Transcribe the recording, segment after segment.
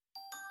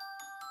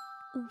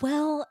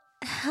Well,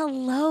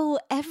 hello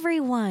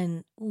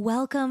everyone.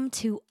 Welcome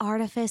to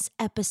Artifice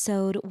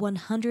episode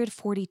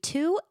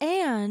 142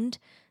 and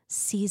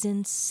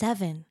season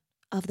 7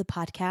 of the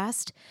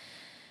podcast.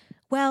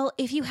 Well,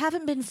 if you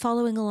haven't been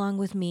following along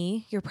with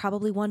me, you're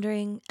probably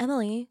wondering,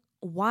 Emily,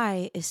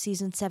 why is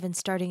season 7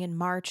 starting in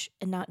March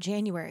and not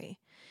January?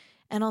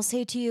 And I'll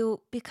say to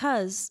you,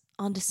 because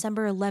on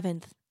December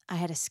 11th, I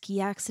had a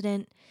ski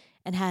accident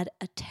and had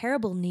a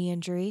terrible knee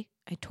injury.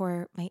 I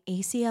tore my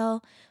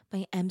ACL,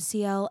 my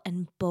MCL,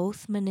 and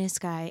both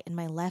menisci in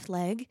my left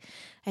leg.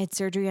 I had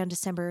surgery on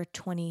December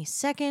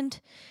 22nd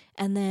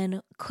and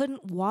then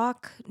couldn't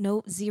walk,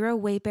 zero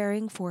weight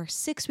bearing for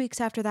 6 weeks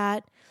after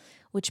that,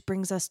 which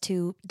brings us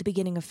to the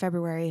beginning of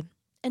February.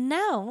 And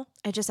now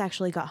I just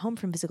actually got home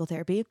from physical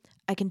therapy.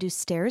 I can do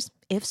stairs,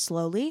 if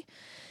slowly,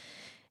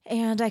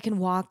 and I can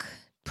walk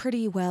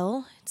pretty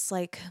well. It's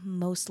like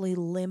mostly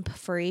limp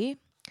free.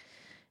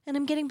 And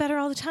I'm getting better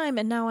all the time.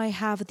 And now I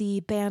have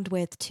the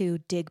bandwidth to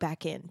dig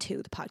back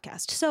into the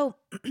podcast. So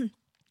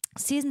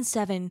season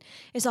 7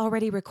 is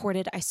already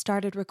recorded. I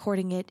started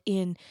recording it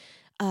in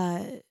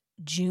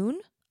June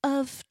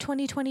of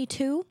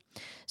 2022.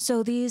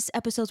 So these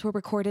episodes were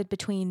recorded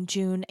between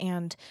June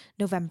and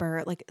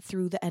November, like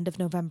through the end of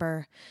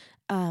November.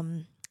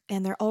 And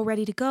they're all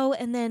ready to go.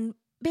 And then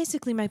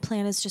basically my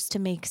plan is just to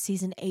make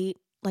season 8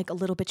 like a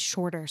little bit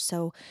shorter.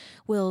 So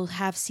we'll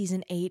have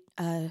season 8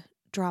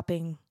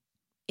 dropping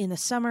in the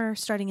summer,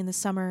 starting in the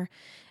summer,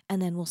 and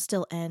then we'll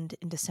still end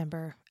in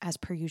December as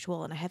per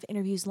usual. And I have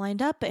interviews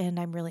lined up and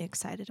I'm really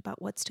excited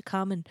about what's to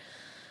come. And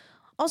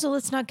also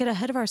let's not get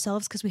ahead of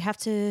ourselves because we have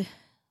to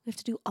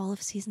do all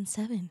of season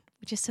 7,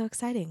 which is so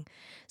exciting.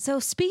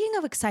 So speaking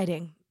of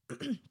exciting,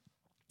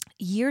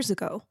 years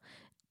ago,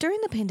 during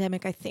the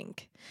pandemic, I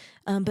think,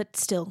 but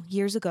still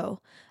years ago,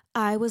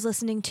 I was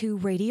listening to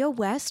Radio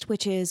West,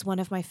 which is one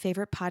of my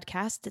favorite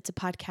podcasts. It's a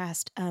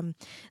podcast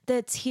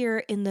that's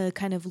here in the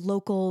kind of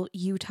local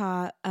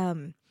Utah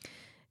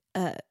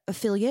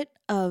affiliate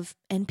of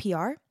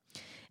NPR.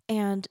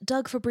 And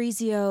Doug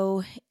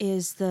Fabrizio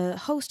is the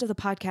host of the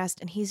podcast,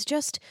 and he's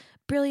just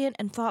brilliant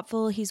and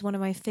thoughtful. He's one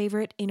of my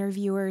favorite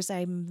interviewers.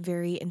 I'm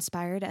very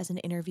inspired as an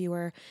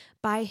interviewer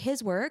by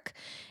his work.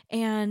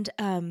 And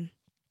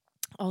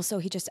also,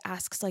 he just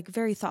asks like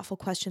very thoughtful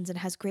questions and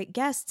has great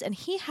guests. And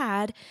he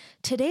had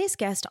today's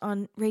guest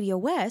on Radio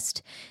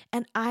West,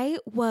 and I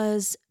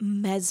was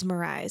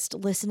mesmerized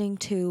listening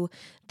to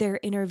their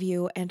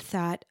interview and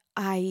thought,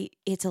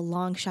 it's a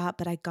long shot,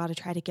 but I got to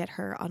try to get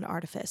her on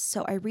Artifice.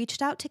 So I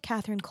reached out to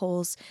Catherine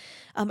Coles.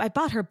 I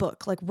bought her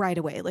book like right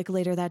away, like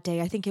later that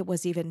day. I think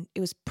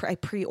I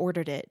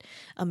pre-ordered it.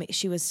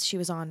 She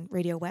was on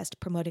Radio West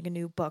promoting a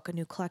new book, a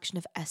new collection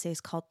of essays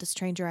called The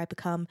Stranger I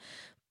Become.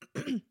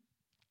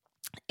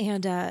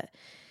 And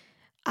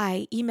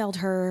I emailed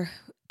her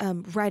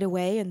right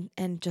away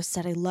and just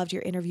said, I loved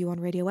your interview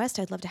on Radio West.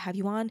 I'd love to have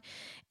you on.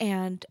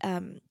 And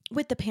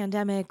with the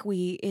pandemic,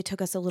 it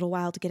took us a little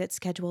while to get it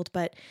scheduled,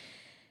 but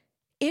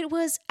it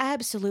was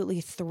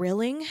absolutely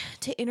thrilling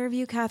to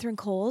interview Catherine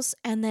Coles.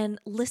 And then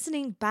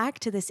listening back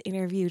to this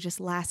interview just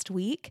last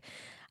week,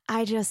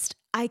 I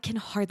can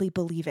hardly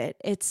believe it.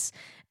 It's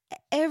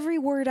every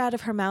word out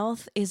of her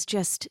mouth is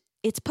just,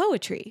 it's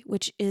poetry,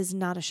 which is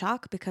not a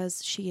shock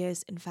because she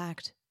is, in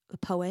fact, a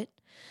poet.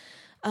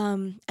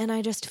 And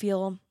I just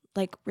feel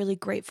like really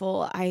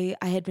grateful. I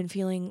had been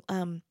feeling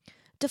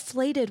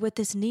deflated with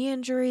this knee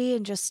injury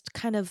and just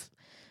kind of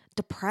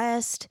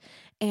depressed,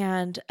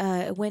 and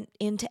went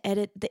in to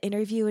edit the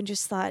interview and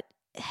just thought,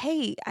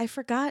 hey, I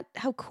forgot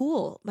how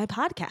cool my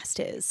podcast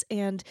is.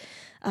 And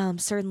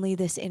certainly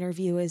this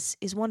interview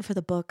is one for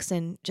the books,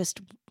 and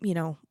just,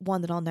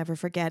 one that I'll never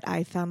forget.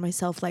 I found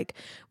myself like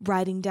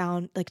writing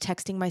down, like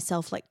texting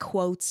myself like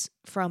quotes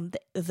from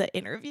the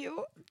interview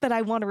that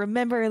I want to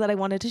remember, that I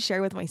wanted to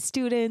share with my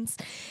students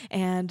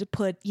and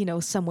put,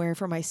 somewhere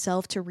for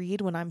myself to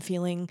read when I'm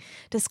feeling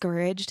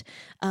discouraged.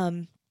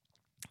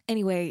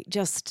 Anyway,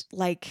 just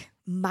like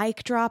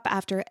mic drop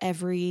after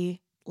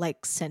every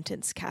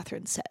sentence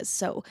Catherine says.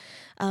 So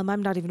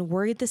I'm not even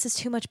worried this is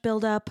too much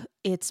buildup.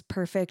 It's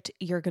perfect.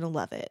 You're going to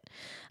love it.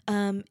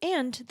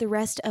 And the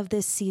rest of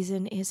this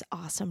season is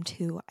awesome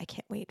too. I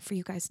can't wait for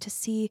you guys to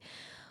see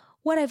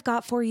what I've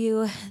got for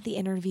you, the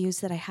interviews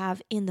that I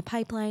have in the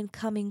pipeline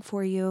coming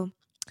for you.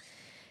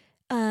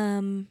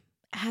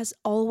 As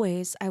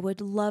always, I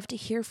would love to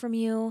hear from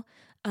you.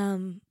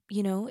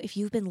 If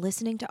you've been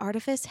listening to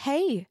Artifice,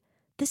 hey,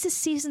 this is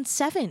season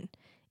 7.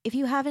 If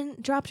you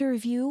haven't dropped a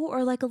review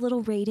or like a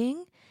little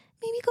rating,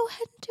 maybe go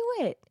ahead and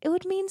do it. It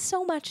would mean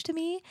so much to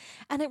me.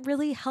 And it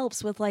really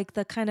helps with like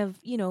the kind of,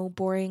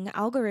 boring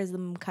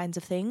algorithm kinds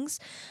of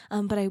things.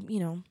 But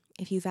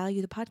if you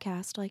value the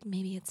podcast, like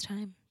maybe it's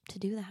time to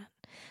do that.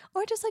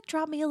 Or just like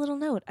drop me a little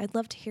note. I'd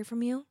love to hear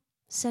from you.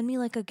 Send me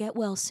like a get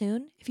well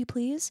soon, if you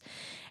please.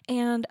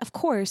 And of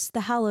course,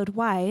 The Hallowed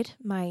Wide,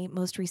 my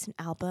most recent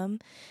album,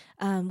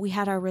 we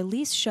had our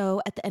release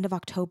show at the end of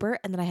October,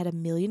 and then I had a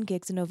million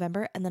gigs in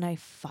November, and then I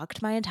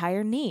fucked my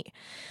entire knee.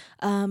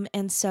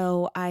 And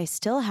so I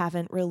still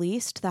haven't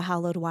released The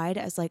Hallowed Wide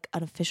as like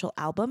an official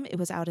album. It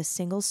was out as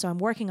singles, so I'm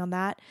working on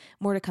that.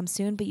 More to come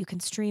soon, but you can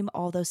stream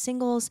all those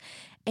singles,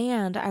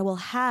 and I will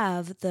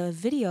have the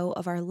video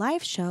of our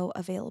live show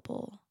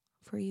available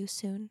for you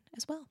soon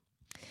as well.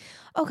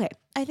 Okay,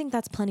 I think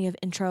that's plenty of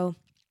intro.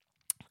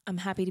 I'm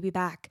happy to be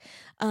back.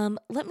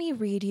 Let me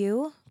read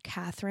you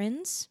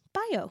Catherine's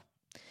bio.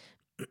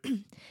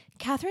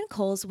 Catherine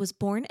Coles was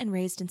born and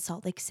raised in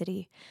Salt Lake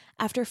City.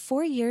 After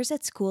 4 years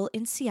at school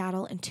in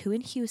Seattle and 2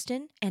 in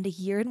Houston, and a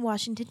year in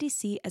Washington,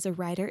 D.C. as a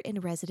writer in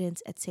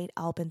residence at St.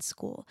 Albans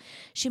School,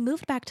 she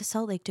moved back to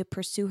Salt Lake to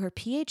pursue her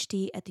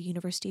Ph.D. at the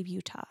University of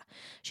Utah.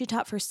 She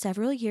taught for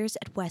several years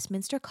at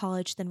Westminster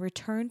College, then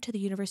returned to the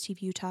University of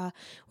Utah,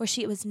 where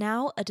she was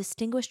now a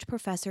distinguished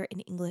professor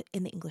in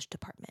the English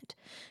department.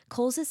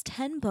 Coles'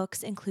 10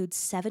 books include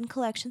 7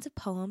 collections of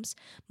poems,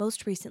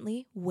 most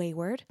recently,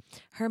 Wayward.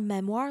 Her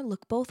memoir,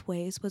 Look Both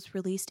Ways, was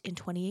released in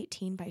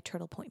 2018 by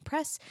Turtle Point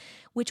Press,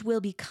 which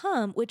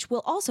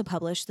will also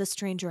publish The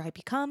Stranger I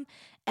Become,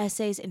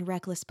 Essays in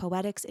Reckless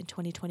Poetics in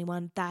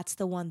 2021. That's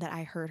the one that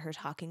I heard her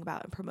talking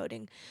about and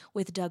promoting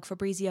with Doug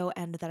Fabrizio,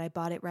 and that I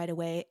bought it right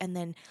away. And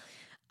then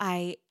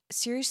I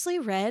seriously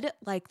read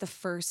like the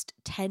first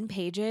 10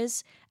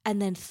 pages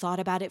and then thought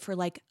about it for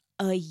like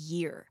a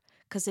year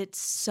because it's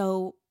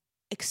so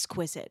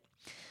exquisite.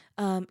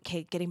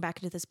 Okay, getting back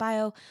into this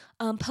bio.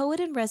 Poet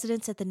in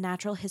residence at the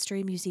Natural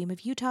History Museum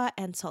of Utah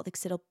and Salt Lake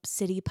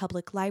City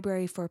Public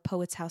Library for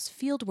Poets House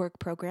Fieldwork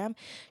Program.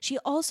 She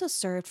also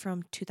served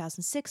from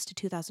 2006 to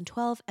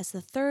 2012 as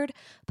the 3rd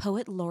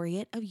Poet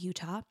Laureate of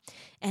Utah,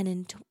 and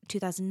in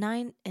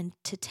 2009 and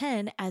to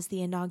 10 as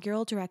the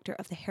inaugural director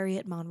of the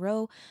Harriet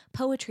Monroe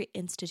Poetry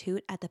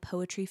Institute at the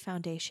Poetry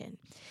Foundation.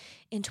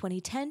 In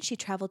 2010, she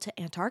traveled to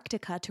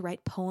Antarctica to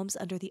write poems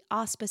under the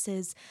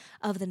auspices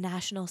of the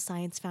National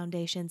Science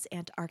Foundation's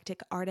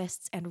Antarctic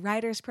Artists and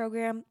Writers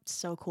Program.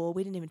 So cool.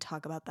 We didn't even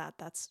talk about that.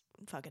 That's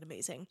fucking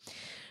amazing.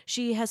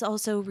 She has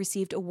also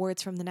received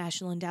awards from the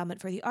National Endowment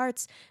for the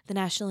Arts, the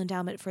National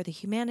Endowment for the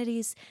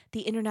Humanities,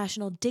 the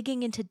International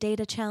Digging into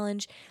Data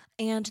Challenge,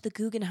 and the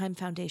Guggenheim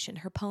Foundation.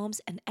 Her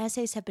poems and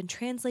essays have been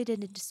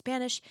translated into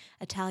Spanish,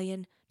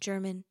 Italian,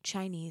 German,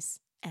 Chinese,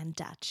 and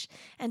Dutch.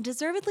 And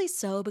deservedly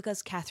so,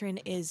 because Catherine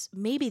is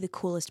maybe the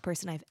coolest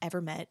person I've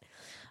ever met.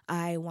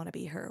 I want to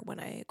be her when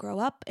I grow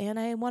up, and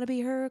I want to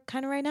be her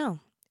kind of right now.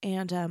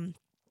 And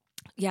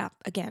yeah,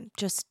 again,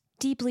 just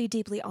deeply,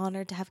 deeply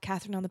honored to have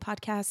Catherine on the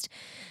podcast.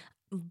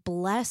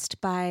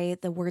 Blessed by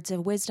the words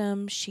of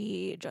wisdom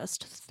she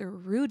just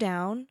threw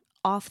down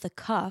off the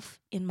cuff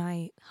in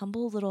my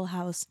humble little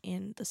house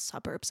in the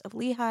suburbs of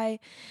Lehigh.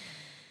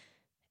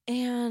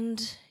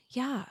 And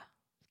yeah,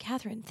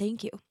 Catherine,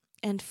 thank you.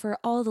 And for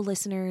all the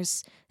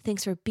listeners,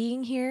 thanks for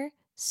being here.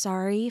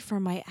 Sorry for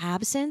my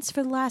absence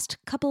for the last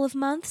couple of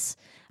months.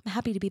 I'm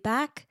happy to be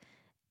back.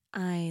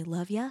 I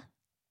love ya.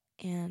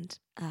 And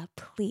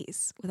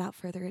please, without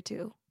further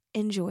ado,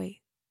 enjoy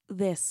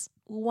this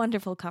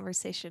wonderful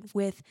conversation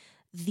with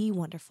the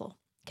wonderful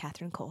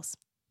Catherine Coles.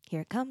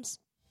 Here it comes.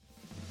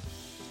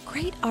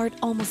 Great art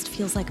almost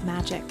feels like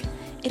magic.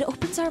 It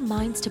opens our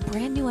minds to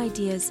brand new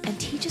ideas and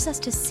teaches us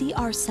to see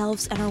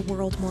ourselves and our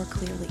world more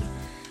clearly.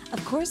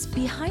 Of course,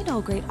 behind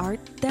all great art,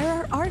 there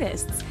are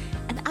artists,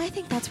 and I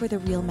think that's where the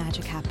real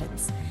magic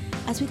happens.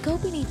 As we go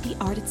beneath the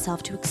art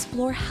itself to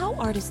explore how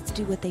artists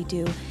do what they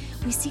do,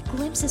 we see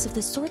glimpses of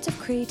the sorts of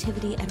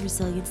creativity and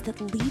resilience that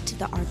lead to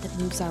the art that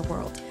moves our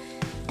world.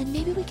 And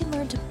maybe we can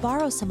learn to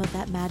borrow some of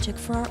that magic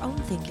for our own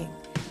thinking.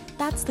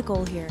 That's the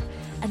goal here.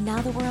 And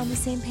now that we're on the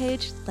same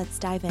page, let's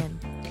dive in.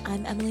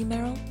 I'm Emily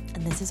Merrill,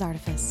 and this is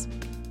Artifice.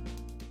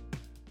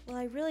 Well,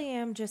 I really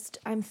am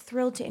I'm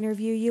thrilled to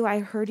interview you.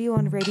 I heard you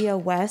on Radio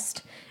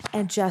West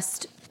and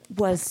just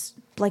was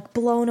like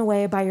blown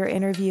away by your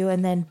interview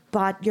and then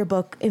bought your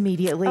book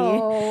immediately.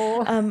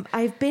 Oh.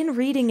 I've been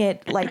reading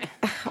it like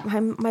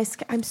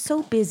I'm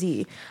so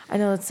busy. I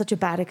know it's such a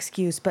bad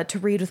excuse, but to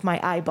read with my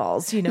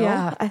eyeballs, you know,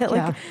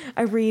 Yeah,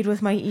 I read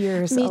with my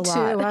ears. Me a lot.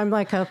 too. I'm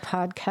like a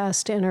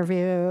podcast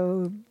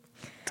interview,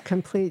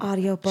 complete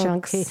audiobooks.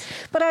 Junkie.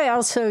 But I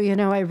also,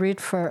 I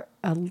read for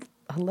a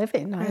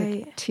living.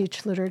 Right. I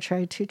teach literature.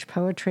 I teach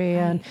poetry,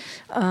 right.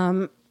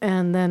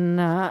 And then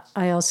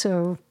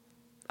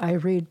I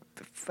read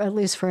at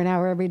least for an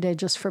hour every day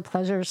just for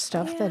pleasure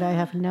stuff that I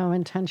have no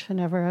intention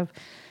ever of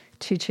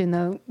teaching,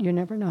 though you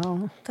never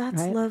know.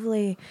 That's right?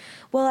 lovely.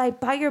 Well, I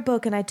bought your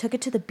book and I took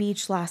it to the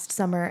beach last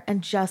summer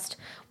and just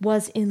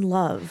was in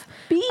love.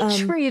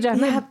 Beach read.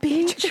 I'm a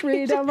beach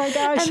read. Oh my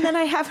gosh. And then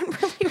I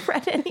haven't really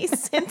read any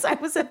since I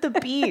was at the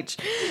beach,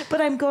 but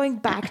I'm going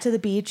back to the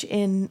beach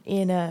in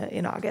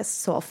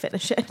August, so I'll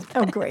finish it.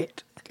 Oh,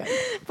 great.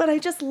 good. But I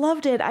just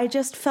loved it. I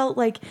just felt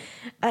like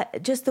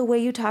just the way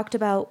you talked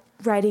about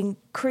writing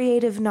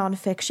creative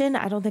nonfiction.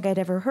 I don't think I'd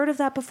ever heard of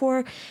that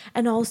before.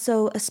 And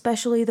also,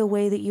 especially the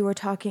way that you were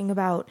talking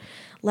about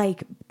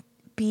like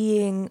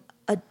being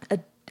a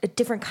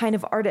different kind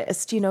of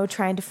artist,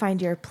 trying to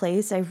find your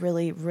place. I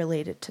really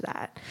related to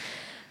that.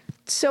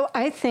 So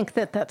I think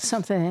that that's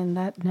something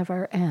that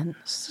never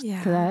ends.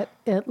 Yeah. That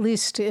at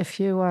least if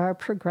you are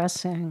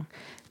progressing,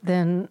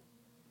 then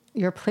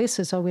your place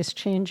is always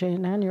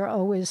changing, and you're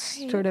always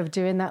sort of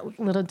doing that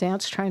little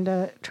dance, trying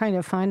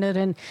to find it.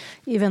 And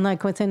even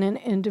like within an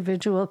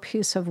individual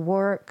piece of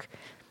work,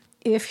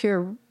 if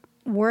you're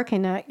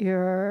working at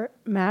your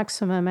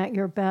maximum, at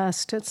your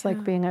best, it's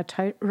like being a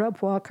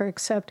tightrope walker,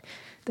 except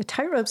the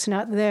tightrope's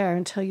not there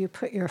until you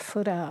put your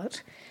foot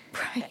out.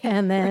 Right.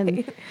 And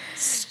then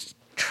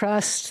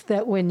trust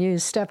that when you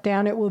step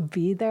down, it will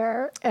be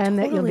there, and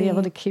that you'll be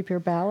able to keep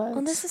your balance.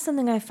 Well, this is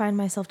something I find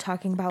myself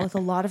talking about with a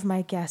lot of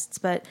my guests,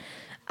 but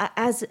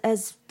as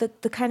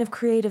the kind of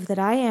creative that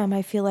I am,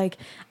 I feel like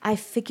I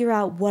figure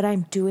out what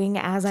I'm doing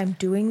as I'm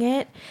doing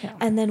it. Yeah.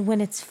 And then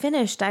when it's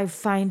finished, I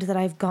find that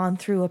I've gone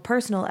through a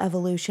personal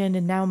evolution,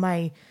 and now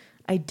my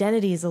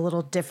identity is a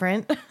little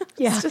different.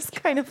 Yeah. It's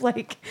just kind of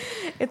like,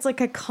 it's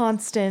like a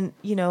constant,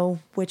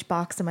 which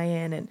box am I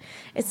in? And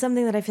it's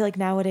something that I feel like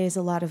nowadays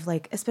a lot of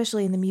like,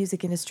 especially in the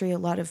music industry, a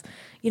lot of,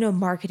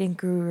 marketing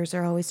gurus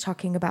are always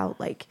talking about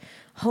like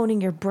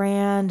honing your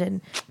brand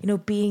and,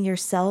 being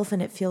yourself.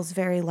 And it feels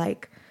very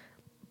like,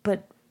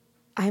 but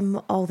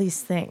I'm all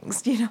these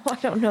things, I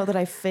don't know that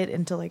I fit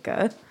into like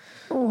a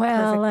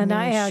well, and niche.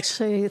 I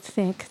actually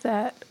think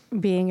that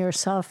being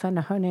yourself and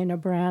honing a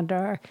brand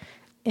are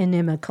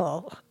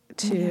inimical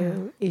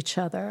to each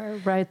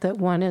other, right? That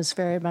one is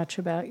very much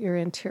about your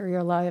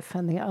interior life,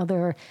 and the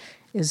other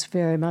is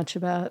very much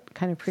about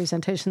kind of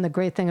presentation. The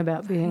great thing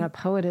about being a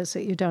poet is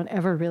that you don't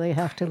ever really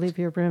have to leave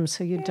your room,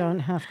 so you don't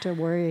have to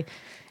worry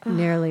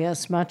nearly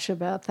as much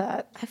about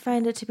that. I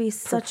find it to be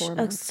such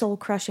a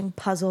soul-crushing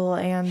puzzle,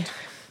 and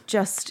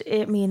just,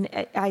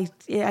 I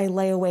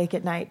lay awake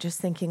at night just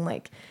thinking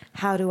like,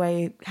 how do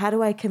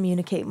I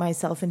communicate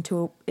myself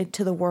into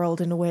the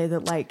world in a way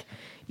that like,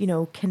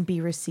 can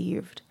be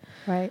received.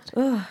 Right.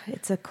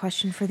 It's a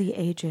question for the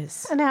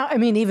ages. Now,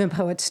 even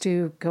poets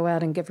do go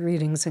out and give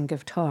readings and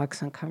give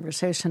talks and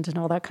conversations and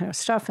all that kind of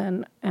stuff.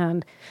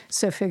 And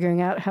so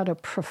figuring out how to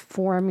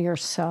perform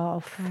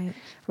yourself,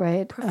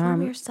 right?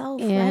 Perform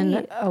yourself,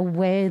 in a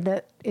way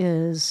that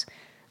is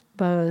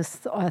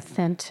both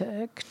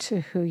authentic to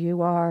who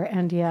you are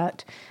and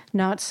yet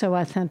not so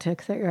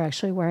authentic that you're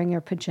actually wearing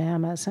your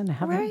pajamas and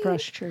haven't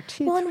brushed your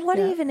teeth. Well, and what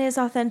even is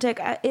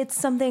authentic? It's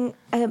something,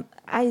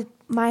 I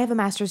have a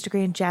master's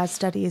degree in jazz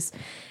studies,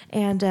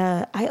 and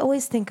I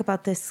always think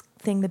about this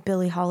thing that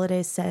Billie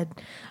Holiday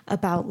said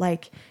about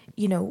like,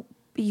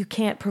 you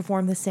can't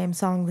perform the same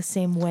song the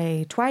same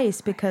way twice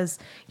because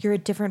you're a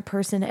different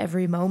person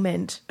every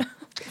moment.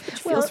 Which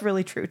feels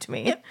really true to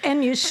me.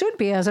 And you should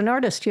be, as an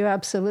artist, you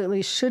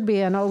absolutely should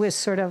be, and always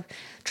sort of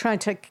trying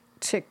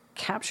to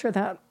capture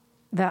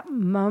that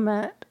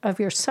moment of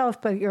yourself.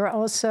 But you're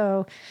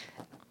also,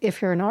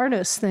 if you're an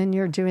artist, then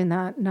you're doing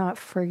that not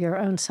for your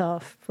own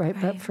self, right?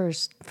 But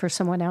for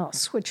someone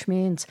else, which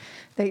means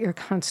that you're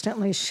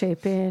constantly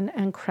shaping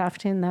and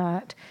crafting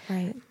that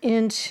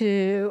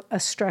into a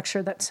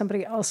structure that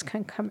somebody else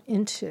can come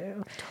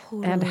into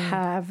and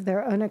have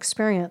their own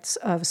experience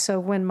of. So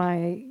when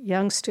my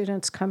young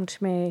students come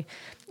to me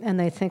and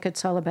they think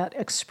it's all about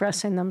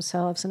expressing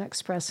themselves and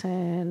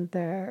expressing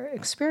their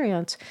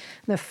experience,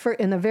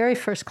 in the very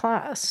first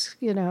class,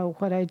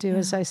 what I do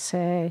is I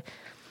say,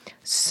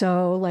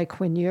 so, like,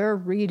 when you're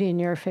reading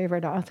your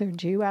favorite author,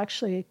 do you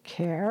actually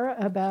care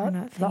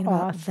about the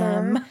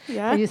author?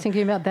 Are you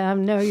thinking about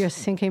them? No, you're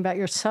thinking about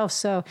yourself.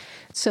 So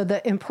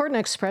the important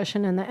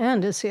expression in the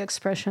end is the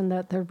expression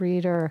that the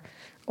reader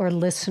or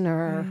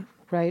listener,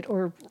 right,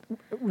 or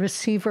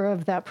receiver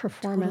of that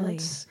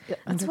performance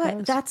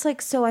undergoes. That's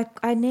like, so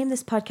I named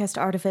this podcast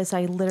Artifice.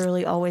 I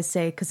literally always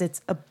say, because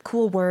it's a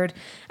cool word.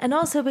 And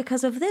also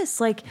because of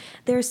this, like,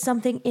 there's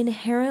something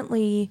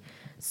inherently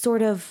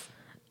sort of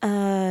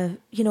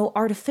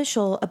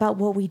artificial about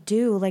what we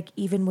do, like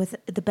even with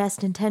the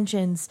best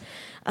intentions,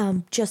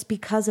 just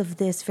because of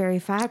this very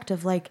fact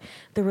of like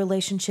the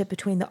relationship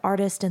between the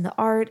artist and the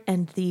art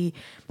and the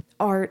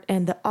art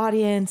and the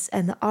audience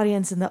and the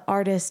audience and the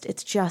artist.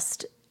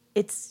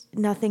 It's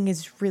nothing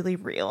is really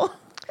real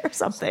or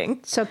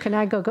something. So can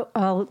I go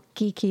all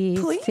geeky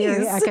Please.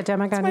 Theory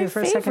academic on you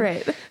for a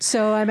second?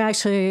 So I'm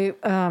actually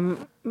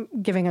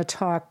giving a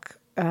talk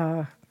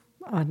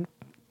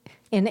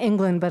in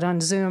England, but on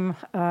Zoom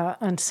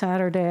on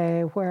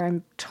Saturday, where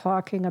I'm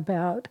talking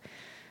about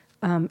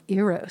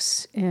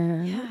eros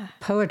in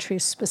poetry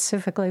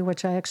specifically,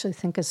 which I actually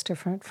think is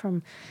different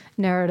from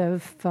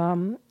narrative,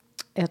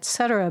 et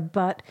cetera.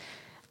 But,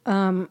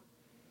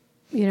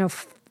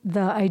 the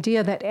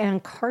idea that Anne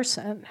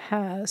Carson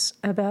has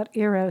about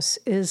eros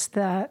is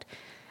that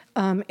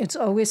It's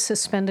always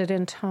suspended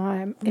in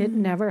time. It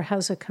never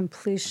has a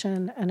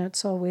completion, and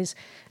it's always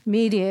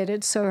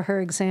mediated. So her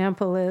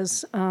example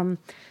is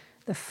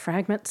the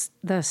fragments,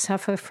 the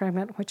Sappho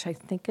fragment, which I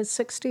think is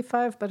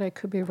 65, but I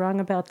could be wrong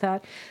about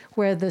that,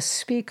 where the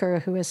speaker,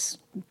 who is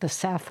the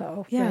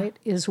Sappho, right,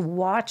 is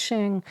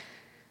watching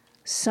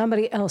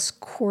somebody else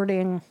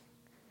courting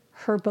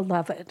her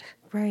beloved.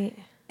 Right.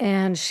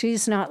 And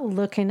she's not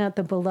looking at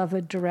the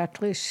beloved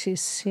directly.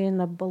 She's seeing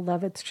the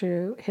beloved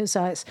through his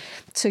eyes.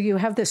 So you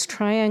have this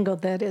triangle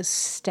that is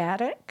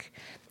static.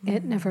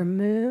 It never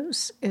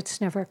moves.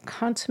 It's never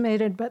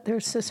consummated, but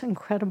there's this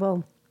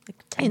incredible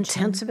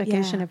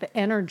intensification of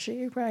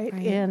energy, right,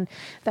 in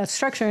that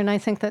structure. And I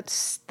think that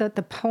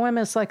the poem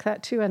is like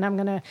that too. And I'm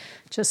going to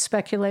just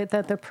speculate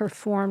that the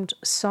performed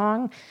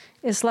song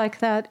is like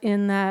that,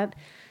 in that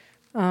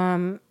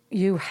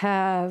you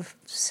have,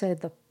 say,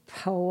 the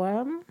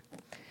poem,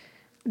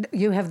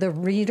 you have the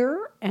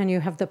reader, and you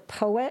have the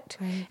poet.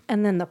 Right.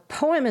 And then the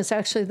poem is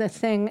actually the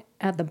thing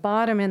at the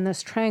bottom in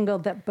this triangle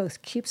that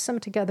both keeps them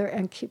together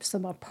and keeps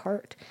them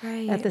apart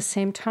at the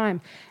same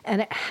time.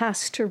 And it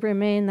has to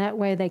remain that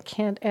way. They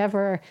can't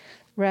ever,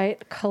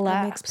 right,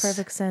 collapse. That makes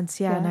perfect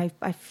sense. Yeah. And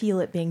I feel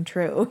it being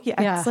true.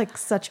 Yeah. It's like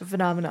such a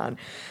phenomenon.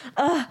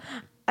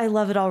 I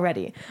love it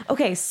already.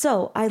 Okay,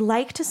 so I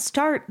like to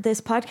start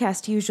this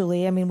podcast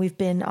usually. I mean, we've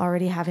been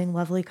already having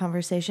lovely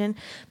conversation,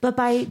 but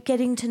by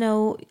getting to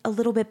know a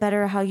little bit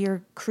better how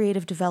your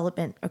creative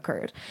development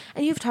occurred.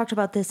 And you've talked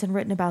about this and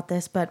written about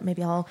this, but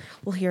maybe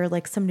we'll hear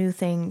like some new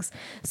things.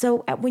 So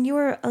when you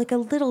were like a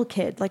little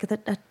kid, like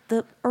at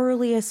the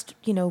earliest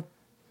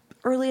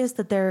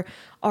that there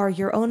are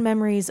your own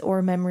memories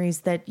or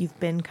memories that you've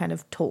been kind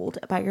of told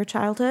about your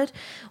childhood,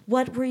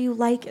 what were you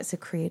like as a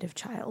creative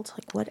child?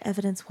 Like, what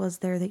evidence was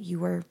there that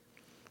what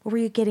were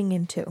you getting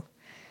into?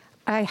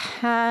 I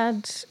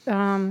had,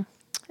 and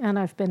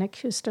I've been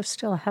accused of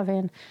still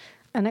having,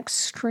 an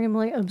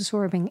extremely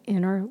absorbing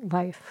inner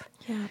life.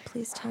 Yeah,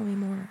 please tell me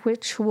more.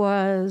 Which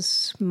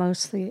was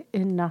mostly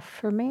enough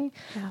for me.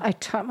 Yeah. I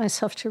taught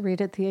myself to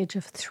read at the age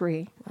of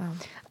 3.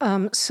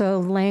 Wow. So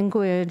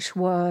language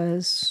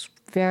was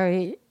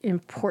very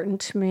important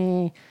to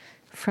me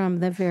from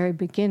the very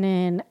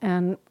beginning.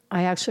 And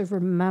I actually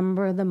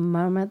remember the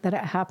moment that it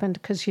happened,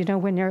 because,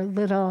 when you're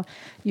little,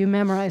 you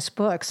memorize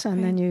books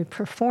and then you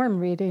perform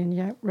reading,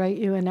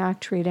 you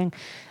enact reading.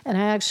 And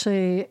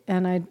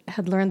I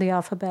had learned the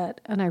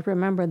alphabet, and I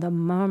remember the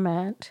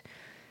moment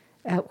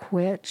at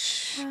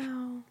which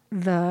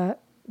the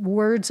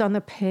words on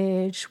the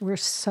page were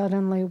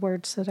suddenly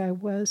words that I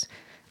was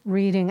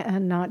reading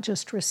and not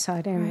just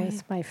reciting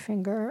with my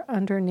finger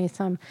underneath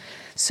them.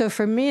 So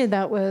for me,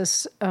 that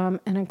was an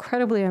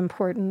incredibly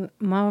important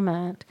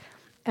moment.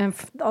 And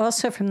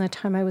also from the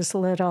time I was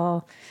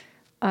little,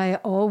 I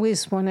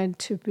always wanted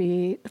to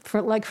be,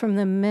 from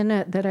the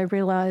minute that I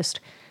realized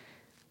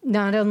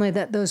not only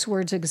that those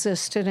words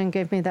existed and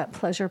gave me that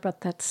pleasure,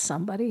 but that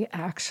somebody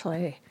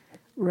actually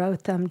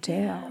wrote them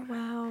down. Yeah,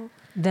 wow.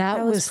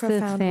 That was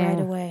the thing. Right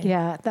away.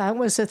 Yeah, that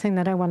was the thing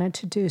that I wanted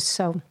to do.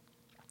 So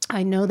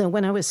I know that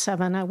when I was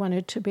 7, I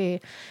wanted to be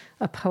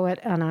a poet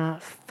and a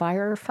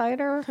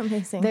firefighter.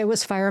 Amazing. There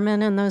was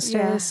firemen in those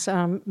days,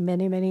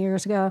 many, many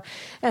years ago.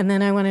 And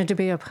then I wanted to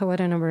be a poet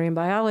and a marine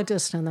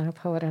biologist, and then a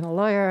poet and a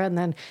lawyer. And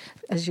then,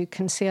 as you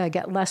can see, I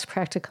get less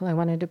practical. I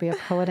wanted to be a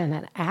poet and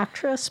an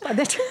actress by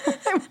the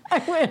time I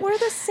went. We're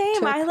the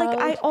same.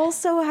 I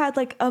also had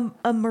like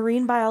a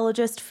marine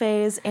biologist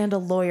phase and a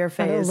lawyer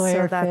phase.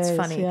 So that's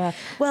funny. Yeah.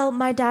 Well,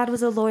 my dad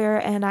was a lawyer,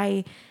 and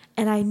I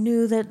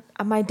knew that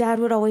my dad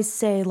would always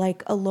say,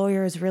 like, a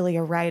lawyer is really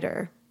a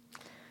writer.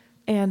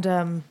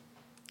 And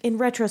in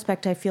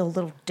retrospect, I feel a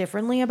little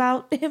differently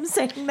about him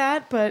saying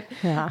that. But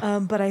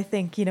I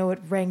think, it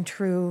rang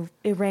true.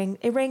 It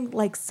rang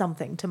like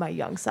something to my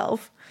young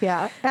self.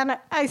 Yeah. And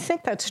I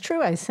think that's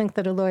true. I think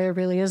that a lawyer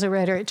really is a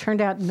writer. It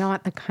turned out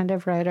not the kind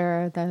of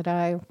writer that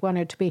I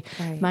wanted to be.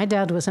 Right. My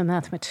dad was a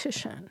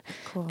mathematician.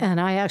 Cool. And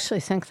I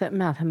actually think that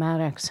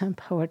mathematics and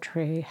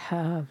poetry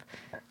have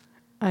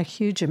a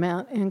huge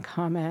amount in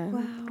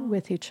common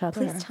with each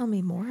other. Please tell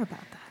me more about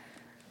that.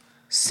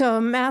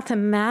 So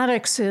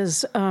mathematics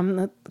is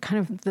kind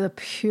of the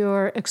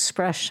pure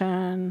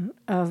expression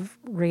of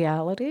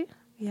reality.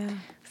 Yeah.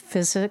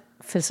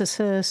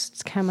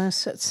 Physicists,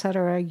 chemists,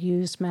 etc.,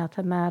 use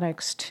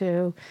mathematics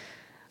to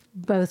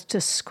both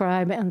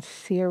describe and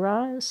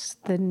theorize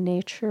the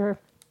nature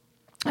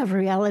of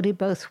reality,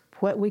 both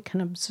what we can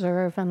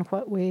observe and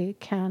what we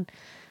can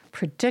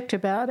predict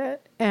about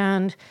it.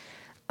 And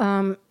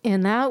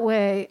in that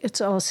way, it's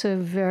also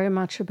very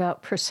much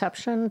about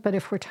perception. But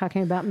if we're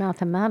talking about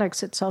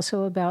mathematics, it's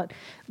also about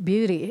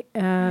beauty.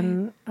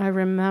 And I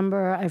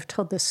remember, I've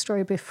told this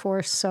story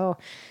before, so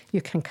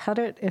you can cut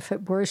it if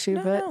it bores you.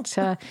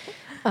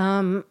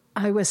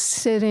 I was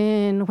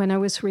sitting, when I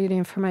was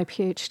reading for my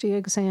PhD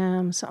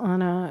exams,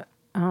 on a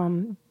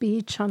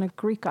beach on a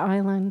Greek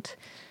island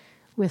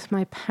with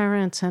my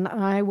parents, and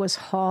I was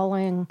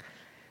hauling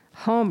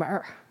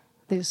Homer,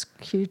 these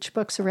huge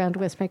books, around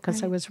with me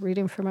because I was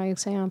reading for my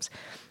exams.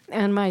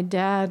 And my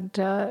dad,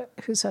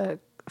 who's a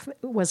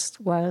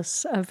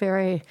was a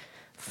very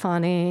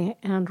funny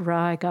and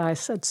wry guy,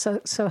 said,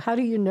 so how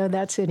do you know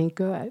that's any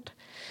good?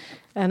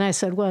 And I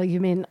said, well, you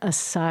mean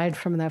aside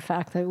from the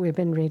fact that we've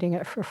been reading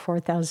it for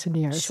 4,000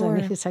 years? Sure.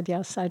 And he said,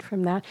 yeah, aside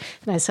from that.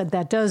 And I said,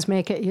 that does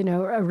make it, a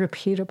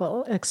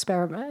repeatable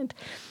experiment.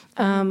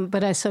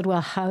 But I said,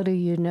 well, how do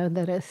you know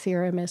that a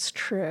theorem is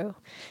true?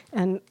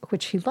 And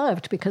which he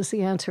loved, because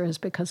the answer is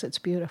because it's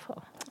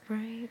beautiful.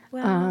 Right.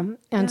 Well,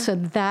 So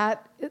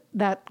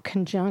that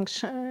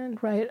conjunction,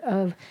 right,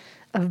 of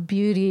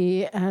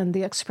beauty and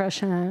the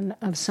expression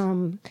of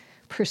some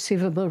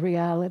perceivable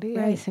reality,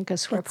 right. I think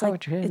is where it's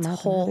poetry like, and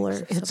it's whole or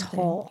it's something.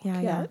 whole.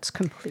 Yeah. It's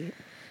complete.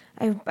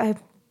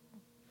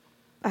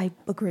 I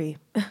agree.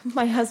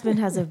 My husband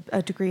has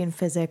a degree in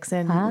physics,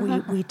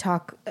 and we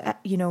talk.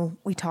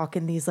 We talk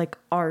in these like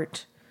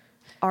art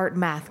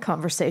math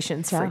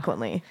conversations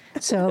frequently.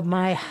 So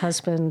my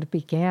husband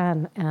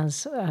began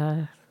as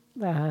a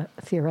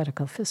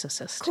theoretical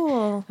physicist.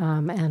 Cool.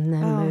 And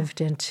then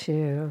moved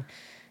into.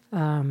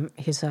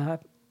 He's a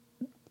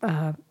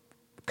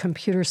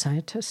computer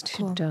scientist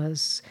who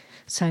does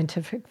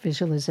scientific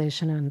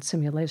visualization and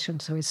simulation,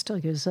 so he still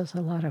uses a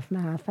lot of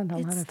math and a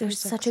lot of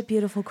There's physics. such a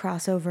beautiful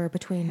crossover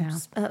between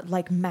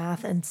like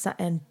math and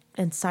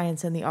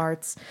science and the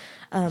arts.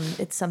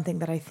 It's something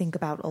that I think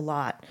about a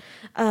lot.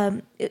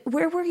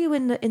 Where were you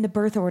in the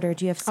birth order?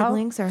 Do you have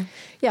siblings or?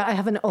 Yeah, I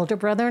have an older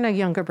brother and a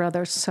younger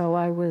brother, so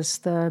I was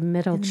the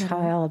middle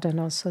child and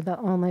also the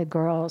only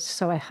girl.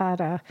 So I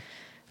had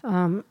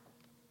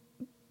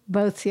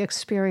both the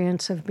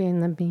experience of being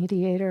the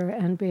mediator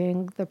and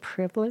being the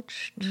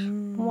privileged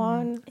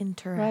one.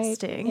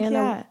 Interesting.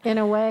 Right? In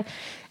a way.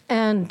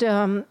 And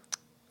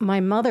my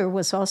mother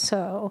was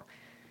also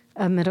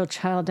a middle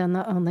child and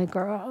the only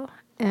girl.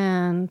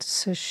 And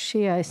so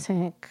she, I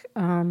think,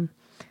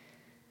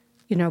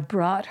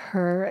 brought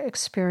her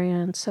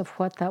experience of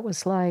what that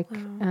was like,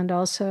 and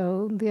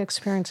also the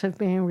experience of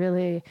being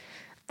really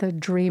the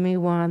dreamy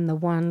one, the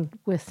one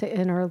with the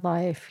inner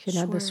life.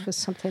 This was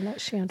something that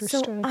she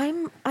understood.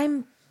 So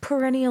I'm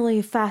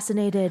perennially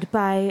fascinated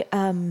by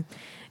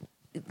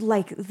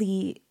like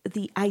the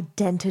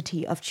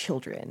identity of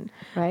children,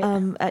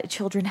 right?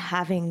 Children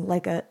having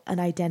like an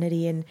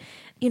identity, and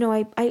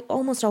I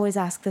almost always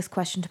ask this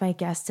question to my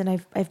guests, and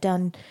I've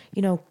done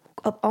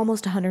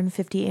almost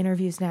 150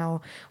 interviews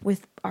now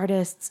with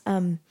artists,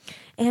 and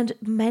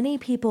many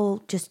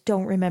people just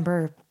don't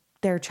remember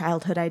their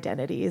childhood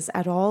identities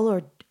at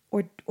all,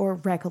 or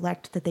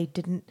recollect that they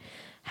didn't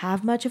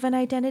have much of an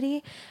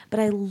identity. But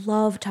I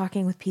love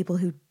talking with people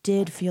who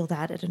did feel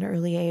that at an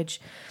early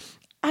age.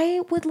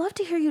 I would love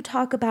to hear you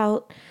talk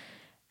about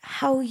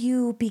how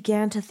you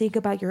began to think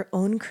about your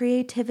own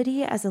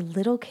creativity as a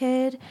little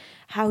kid,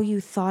 how you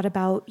thought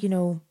about,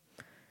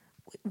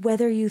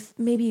 whether you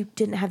maybe you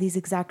didn't have these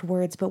exact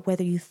words, but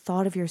whether you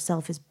thought of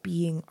yourself as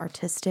being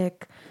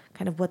artistic,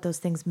 kind of what those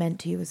things meant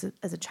to you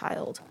as a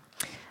child.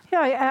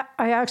 Yeah,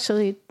 I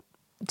actually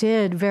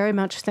did very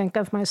much think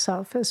of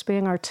myself as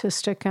being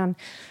artistic, and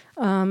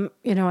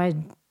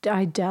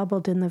I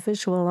dabbled in the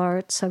visual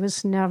arts. I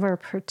was never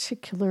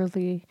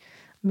particularly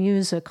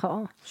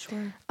musical.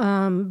 Sure.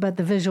 But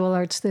the visual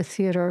arts, the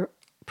theater,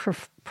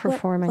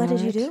 performing What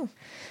did arts. you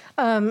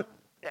do?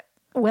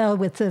 Well,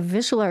 with the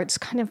visual arts,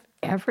 kind of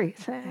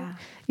everything.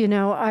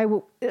 Yeah.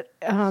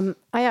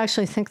 I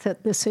actually think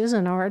that this is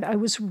an art. I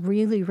was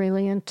really,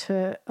 really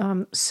into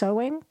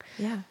sewing.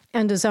 Yeah.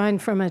 And design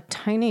from a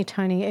tiny,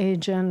 tiny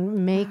age,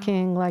 and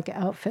making like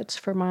outfits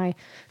for my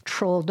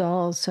troll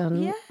dolls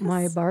and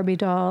my Barbie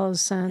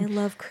dolls. And I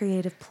love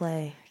creative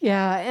play.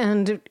 yeah,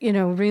 and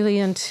really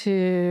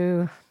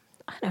into,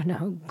 I don't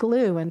know,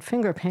 glue and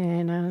finger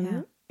paint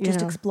and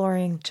just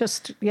exploring.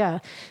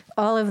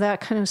 All of that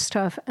kind of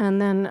stuff.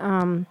 And then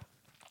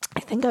I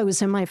think I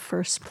was in my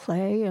first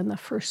play in the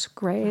first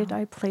grade.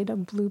 I played a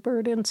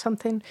bluebird in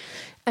something,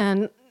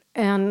 and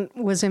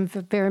was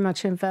very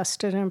much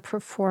invested in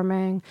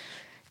performing.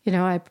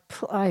 I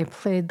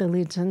played the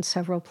leads in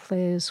several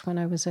plays when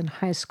I was in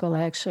high school.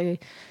 I actually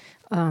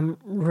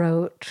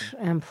wrote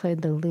and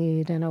played the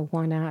lead in a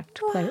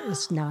one-act play. It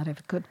was not a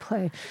good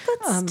play.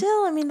 But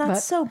still,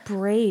 that's so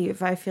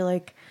brave. I feel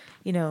like,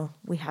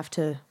 we have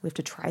to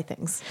try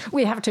things.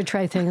 We have to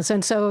try things.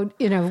 And so,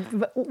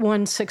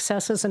 one's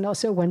successes and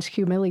also one's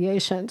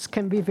humiliations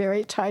can be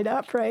very tied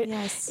up, right?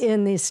 Yes.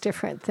 In these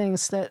different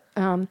things that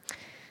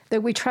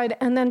we tried.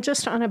 And then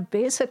just on a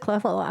basic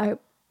level, I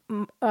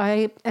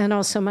and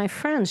also my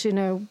friends,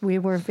 we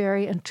were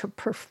very into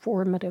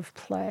performative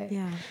play.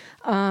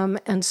 Yeah.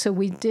 And so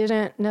we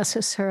didn't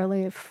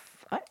necessarily,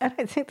 and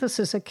I think this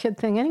is a kid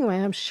thing anyway.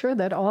 I'm sure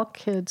that all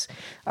kids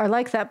are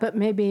like that, but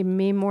maybe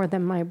me more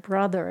than my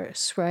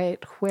brothers,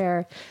 right?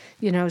 Where,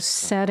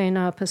 setting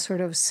up a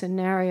sort of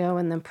scenario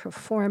and then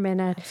performing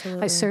it.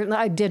 Absolutely.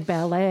 I did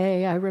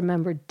ballet. I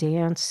remember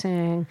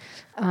dancing,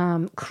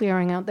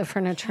 clearing out the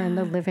furniture in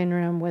the living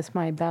room with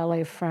my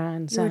ballet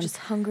friends. You were just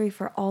hungry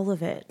for all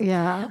of it.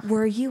 Yeah.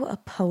 Were you a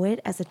poet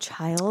as a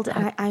child?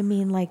 I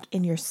mean, like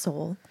in your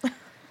soul.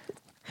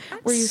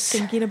 Were you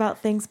thinking about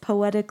things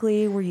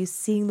poetically? Were you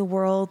seeing the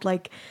world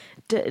like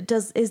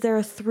is there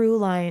a through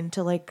line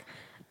to like,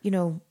 you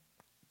know,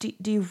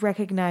 do you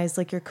recognize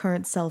like your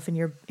current self and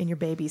your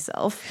baby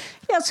self?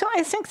 Yeah, so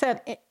I think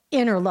that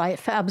inner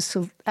life,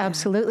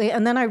 absolutely. Yeah.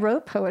 And then I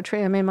wrote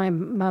poetry. I mean, my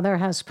mother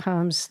has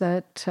poems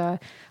that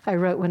I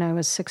wrote when I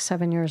was 6,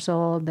 7 years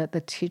old that the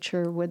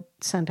teacher would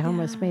send home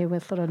with me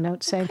with little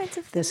notes saying,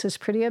 this is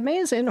pretty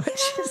amazing what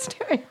she's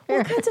doing here.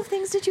 What kinds of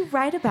things did you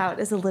write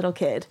about as a little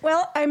kid?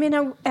 Well, I mean,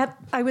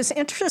 I was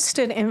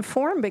interested in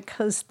form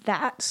because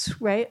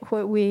that's, right,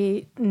 what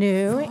we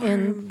knew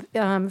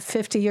in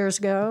 50 years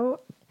ago,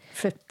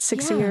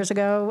 60 years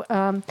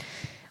ago.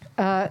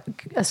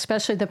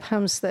 Especially the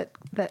poems that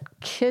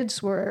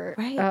kids were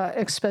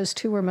exposed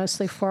to were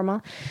mostly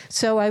formal.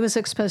 So I was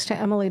exposed to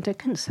Emily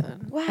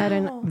Dickinson at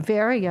a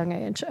very young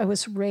age. I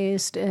was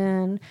raised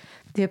in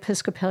the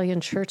Episcopalian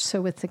Church, so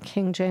with the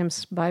King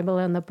James Bible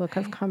and the Book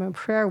of Common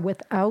Prayer,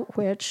 without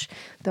which,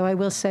 though I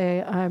will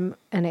say I'm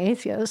an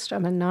atheist,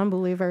 I'm a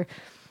non-believer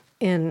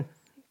in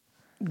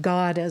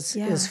God as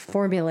is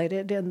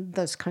formulated in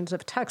those kinds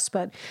of texts,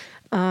 but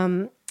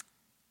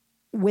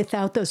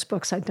without those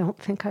books, I don't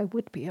think I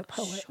would be a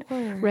poet,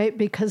 right?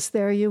 Because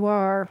there you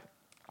are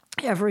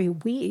every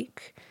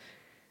week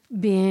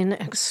being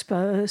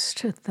exposed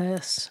to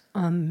this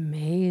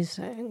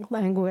amazing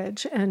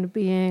language and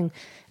being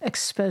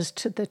exposed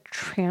to the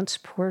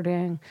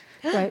transporting,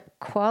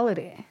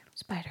 quality.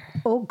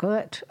 Spider. Oh,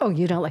 good. Oh,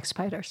 you don't like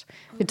spiders.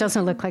 It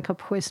doesn't look like a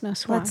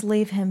poisonous one. Let's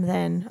leave him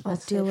then. I'll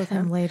deal with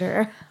him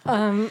later.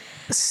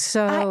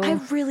 So I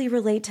really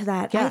relate to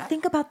that. Yeah. I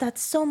think about that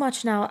so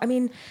much now. I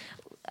mean,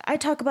 I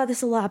talk about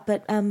this a lot,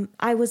 but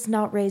I was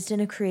not raised in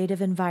a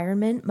creative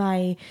environment.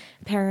 My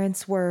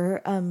parents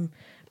were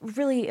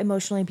really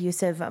emotionally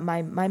abusive.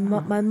 My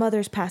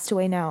mother's passed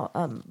away now,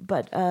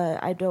 but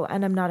I don't,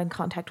 and I'm not in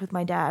contact with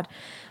my dad.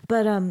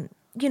 But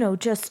you know,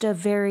 just a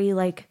very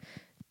like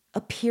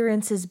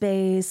appearances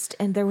based,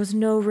 and there was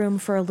no room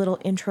for a little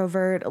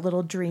introvert, a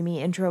little dreamy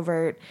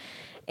introvert,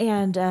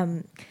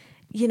 and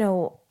you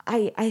know.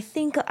 I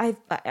think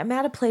I'm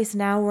at a place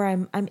now where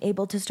I'm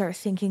able to start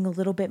thinking a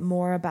little bit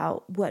more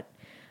about what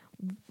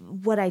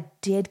I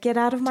did get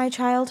out of my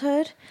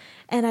childhood,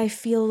 and I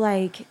feel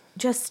like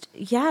just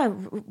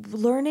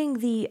learning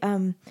the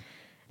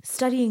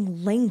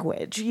studying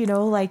language, you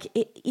know, like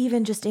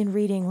even just in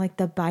reading like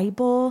the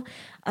Bible.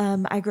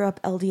 I grew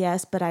up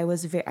LDS, but I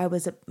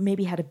was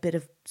maybe had a bit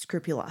of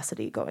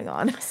scrupulosity going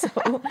on.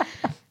 So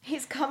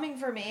he's coming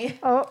for me.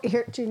 Oh,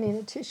 here, do you need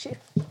a tissue?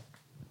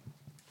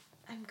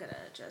 I'm gonna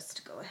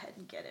just go ahead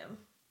and get him.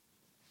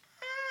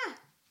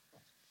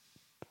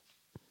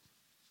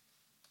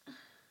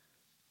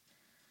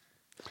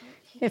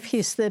 If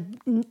he's the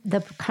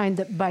kind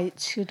that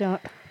bites, you don't.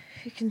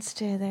 You can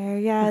stay there.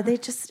 Yeah, I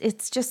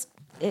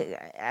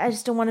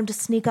just don't want him to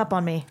sneak up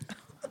on me.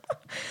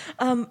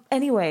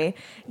 Anyway,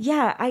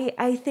 yeah,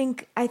 I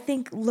think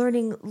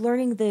learning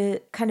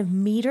the kind of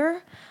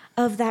meter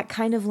of that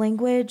kind of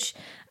language,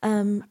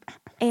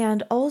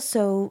 and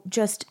also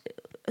just.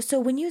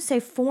 So when you say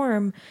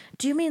form,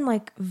 do you mean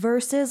like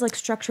verses, like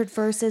structured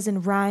verses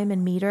and rhyme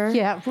and meter?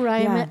 Yeah,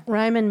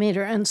 rhyme and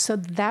meter. And so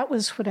that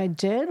was what I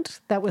did.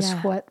 That was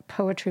what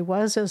poetry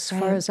was, as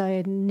far as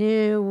I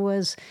knew,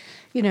 was,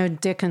 you know,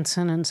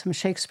 Dickinson and some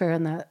Shakespeare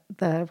and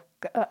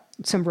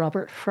some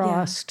Robert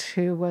Frost,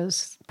 who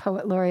was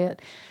poet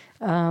laureate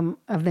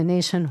of the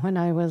nation when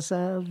I was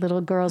a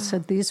little girl. So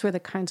these were the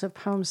kinds of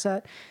poems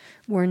that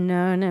were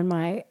known in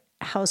my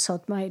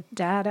household. My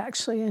dad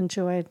actually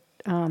enjoyed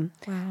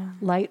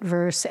light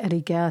verse,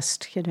 Eddie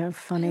Guest, you know,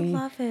 funny. I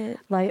love it.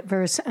 Light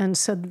verse. And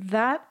so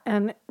that,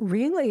 and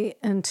really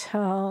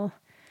until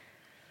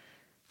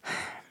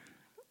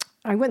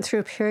I went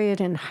through a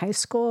period in high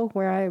school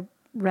where I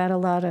read a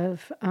lot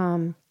of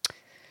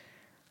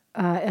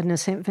Edna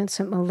St.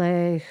 Vincent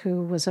Millay,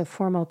 who was a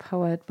formal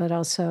poet, but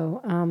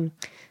also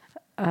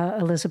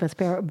Elizabeth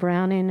Barrett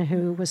Browning,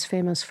 who was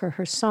famous for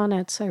her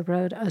sonnets. I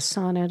wrote a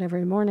sonnet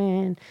every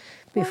morning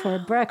before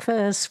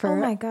breakfast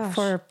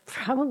for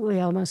probably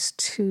almost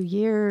 2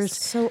 years.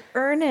 So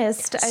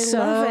earnest. I love it.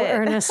 So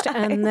earnest.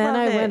 And then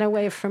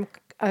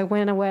I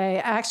went away.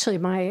 Actually,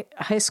 my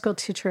high school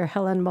teacher,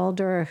 Helen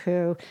Mulder,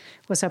 who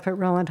was up at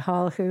Rowland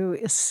Hall, who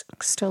is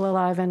still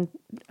alive, and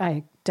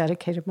I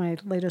dedicated my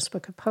latest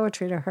book of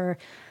poetry to her,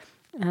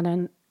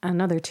 and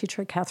another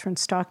teacher, Catherine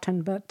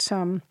Stockton. But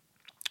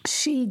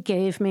she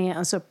gave me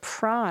as a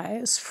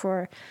prize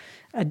for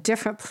a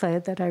different play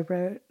that I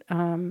wrote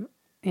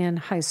in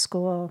high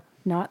school,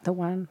 not the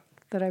one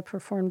that I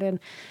performed in,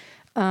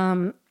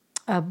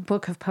 a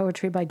book of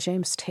poetry by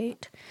James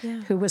Tate,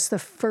 who was the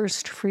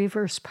first free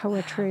verse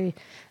poetry,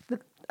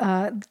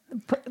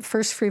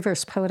 first free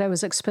verse poet I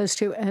was exposed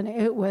to, and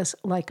it was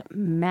like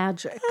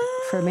magic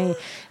for me.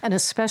 And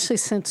especially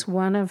since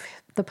one of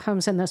the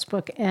poems in this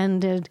book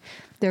ended,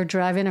 they're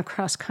driving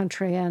across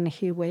country and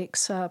he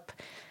wakes up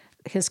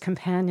his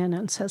companion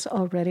and says,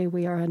 already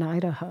we are in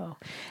Idaho.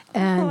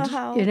 And,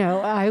 you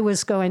know, I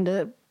was going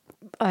to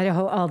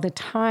Idaho all the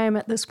time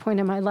at this point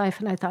in my life,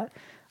 and I thought,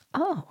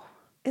 oh,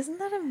 isn't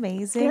that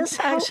amazing? This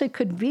actually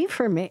could be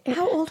for me.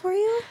 How old were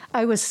you?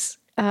 I was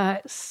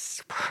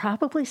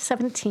Probably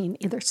 17,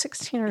 either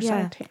 16 or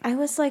 17. I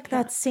was like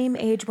that same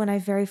age when I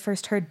very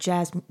first heard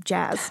jazz,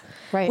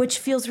 Right. which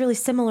feels really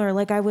similar.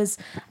 Like I was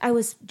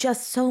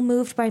just so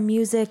moved by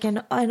music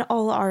and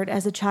all art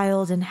as a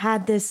child, and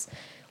had this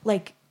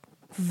like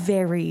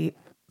very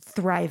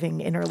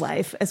thriving inner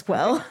life as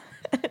well.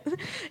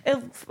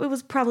 It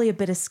was probably a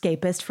bit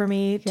escapist for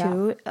me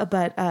too,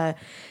 but I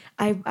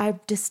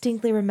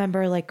distinctly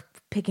remember like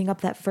picking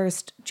up that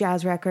first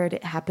jazz record.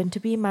 It happened to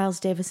be Miles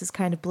Davis's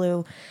Kind of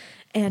Blue,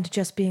 and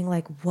just being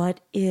like,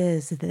 what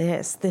is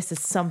this? This is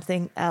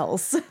something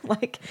else.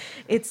 Like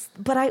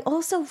but I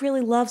also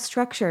really love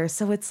structure.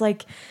 So it's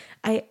like,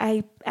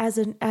 I as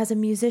a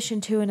musician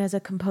too, and as a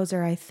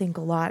composer, I think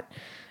a lot,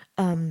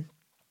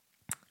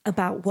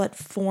 about what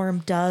form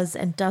does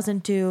and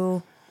doesn't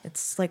do.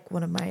 It's like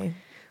one of my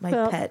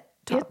pet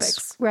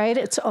topics.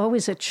 It's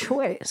always a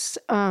choice.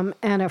 And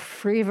a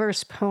free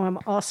verse poem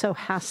also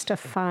has to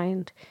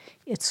find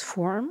its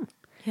form.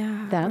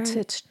 Yeah. That's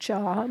its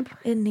job.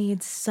 It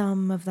needs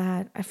some of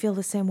that. I feel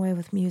the same way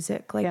with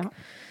music. Like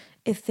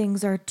if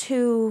things are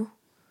too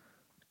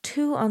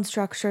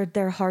unstructured,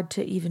 they're hard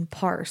to even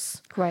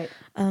parse. Right.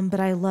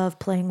 But I love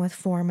playing with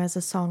form as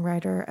a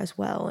songwriter as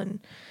well. And,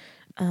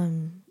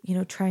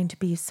 trying to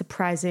be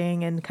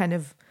surprising and kind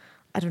of,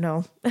 I don't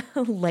know,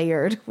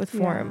 layered with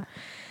form.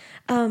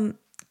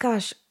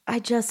 Gosh,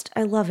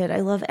 I love it. I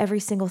love every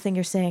single thing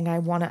you're saying.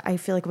 I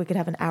feel like we could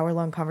have an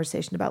hour-long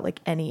conversation about like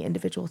any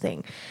individual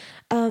thing.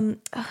 Do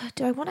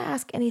I want to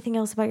ask anything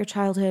else about your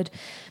childhood?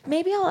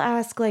 Maybe I'll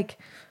ask like,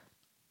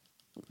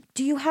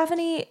 do you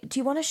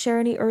want to share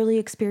any early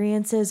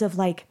experiences of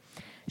like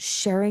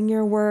sharing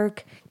your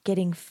work,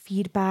 getting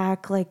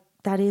feedback? Like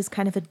that is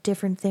kind of a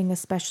different thing,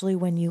 especially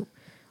when you're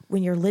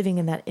living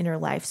in that inner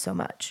life so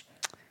much.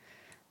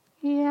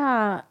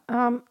 Yeah.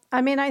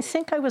 I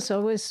think I was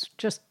always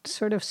just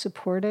sort of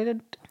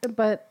supported,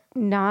 but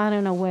not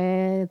in a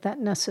way that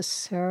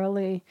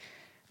necessarily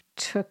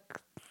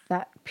took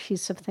that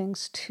piece of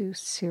things too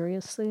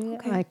seriously.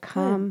 Okay, I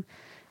come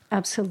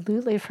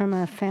absolutely from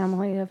a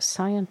family of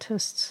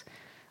scientists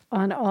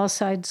on all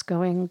sides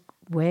going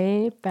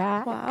way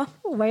back. Wow.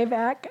 Way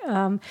back.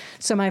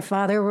 So my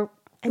father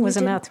was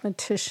a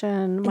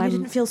mathematician. And you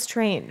didn't feel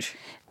strange.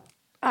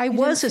 I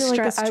was a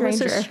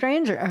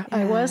stranger.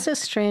 I was a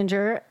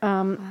stranger,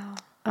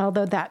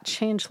 although that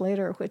changed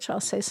later, which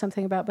I'll say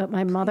something about. But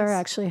my mother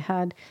actually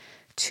had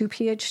 2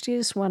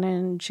 PhDs, one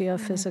in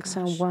geophysics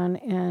and one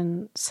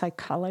in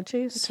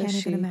psychology. So can't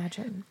even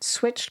imagine.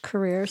 Switched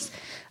careers.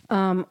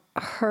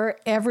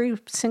 Every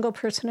single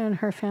person in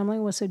her family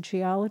was a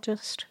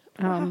geologist,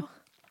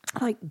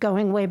 like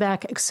going way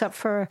back, except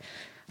for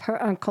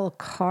her uncle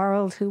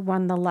Carl, who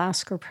won the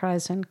Lasker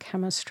Prize in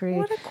chemistry.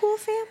 What a cool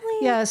family.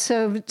 Yeah,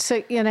 so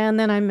and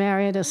then I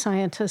married a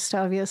scientist,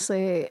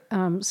 obviously,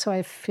 so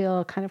I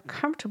feel kind of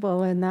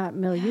comfortable in that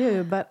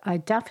milieu, but I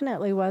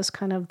definitely was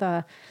kind of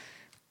the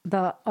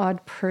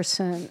odd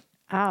person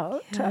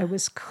out. Yeah. I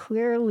was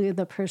clearly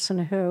the person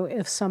who,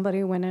 if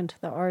somebody went into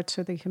the arts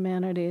or the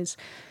humanities,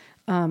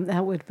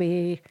 I would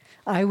be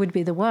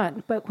the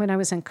one. But when I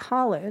was in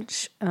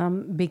college,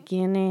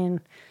 beginning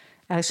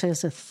actually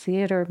as a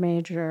theater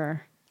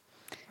major,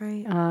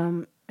 right,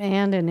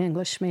 and an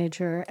English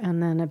major,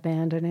 and then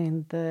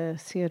abandoning the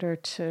theater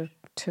to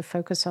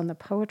focus on the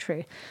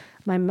poetry.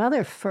 My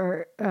mother,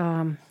 for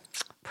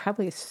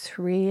probably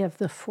 3 of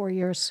the 4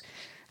 years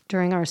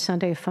during our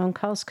Sunday phone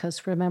calls,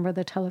 because remember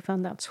the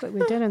telephone, that's what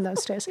we did in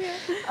those days.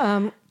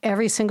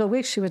 Every single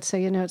week she would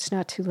say, it's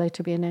not too late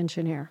to be an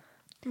engineer.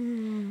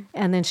 Mm.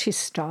 And then she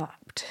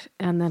stopped.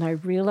 And then I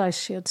realized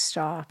she had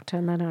stopped.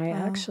 And then I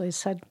actually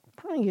said,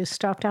 you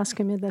stopped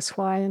asking me this,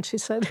 why? And she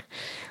said,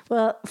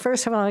 well,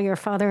 first of all, your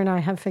father and I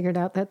have figured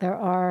out that there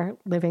are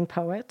living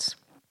poets,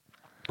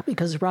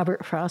 because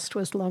Robert Frost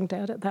was long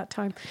dead at that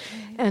time.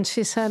 Mm-hmm. And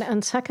she said,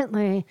 and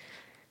secondly,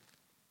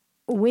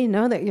 we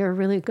know that you're a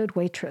really good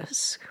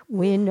waitress.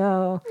 We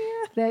know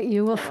that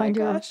you will find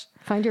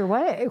your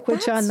way.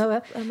 Which That's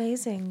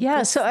amazing. Yeah,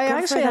 good, so I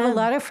actually have a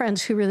lot of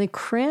friends who really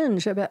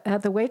cringe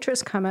at the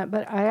waitress comment,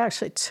 but I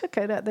actually took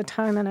it at the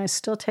time, and I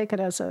still take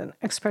it as an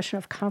expression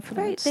of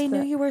confidence. Right, they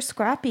knew you were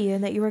scrappy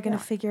and that you were going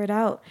to figure it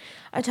out.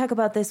 I talk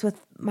about this with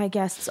my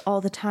guests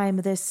all the time.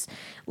 This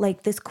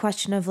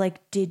question of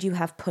did you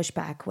have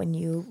pushback when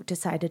you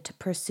decided to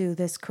pursue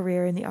this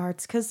career in the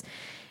arts? Because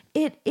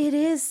it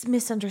is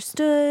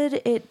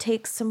misunderstood. It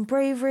takes some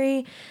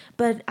bravery,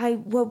 but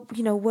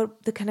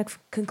what the kind of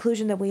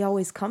conclusion that we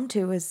always come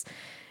to is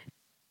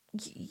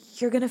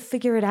you're going to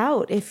figure it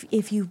out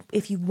if you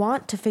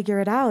want to figure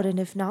it out,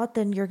 and if not,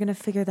 then you're going to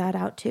figure that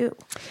out too.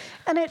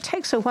 And it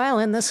takes a while,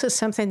 and this is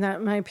something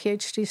that my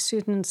PhD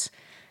students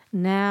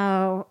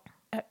now,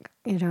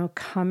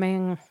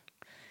 coming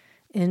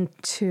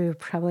into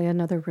probably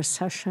another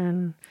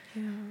recession,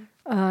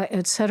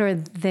 et cetera,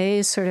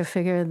 they sort of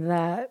figured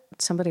that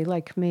somebody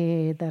like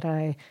me, that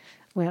I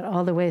went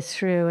all the way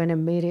through and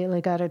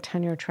immediately got a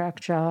tenure track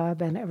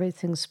job and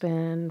everything's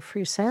been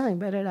free sailing.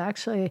 But it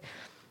actually,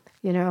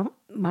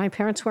 my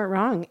parents weren't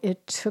wrong.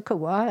 It took a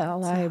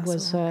while. That's I awesome.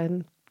 was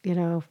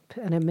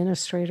an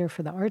administrator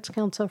for the Arts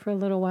Council for a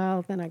little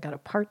while. Then I got a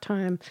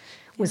part-time,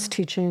 was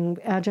teaching,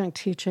 adjunct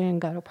teaching,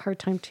 got a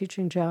part-time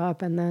teaching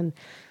job, and then,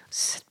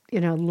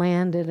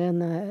 landed in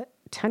the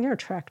tenure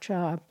track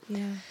job.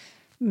 Yeah.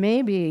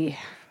 Maybe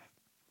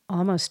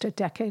almost a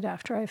decade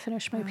after I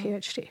finished my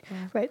PhD.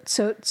 Right.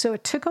 So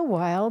it took a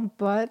while,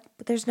 but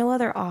there's no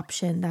other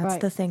option. That's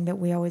the thing that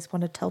we always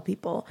want to tell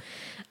people.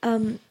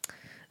 When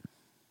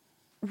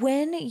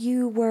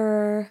you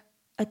were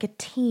like a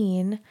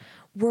teen,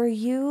 were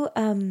you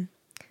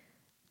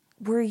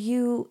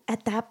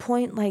at that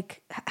point,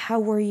 like, how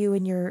were you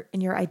in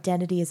your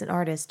identity as an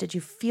artist? Did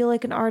you feel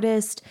like an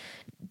artist?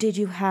 Did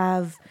you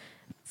have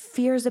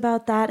fears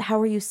about that? How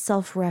were you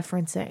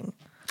self-referencing?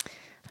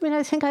 I mean,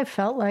 I think I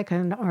felt like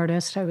an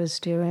artist. I was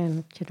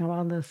doing,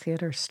 all the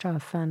theater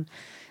stuff and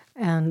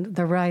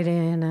the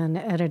writing and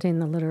editing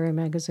the literary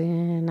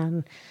magazine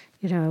and,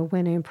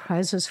 winning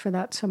prizes for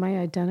that. So my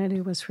identity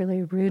was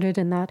really rooted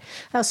in that.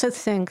 I also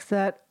think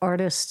that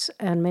artists,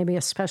 and maybe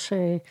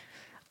especially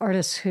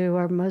artists who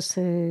are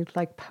mostly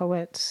like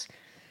poets,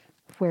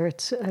 where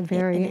it's a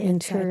very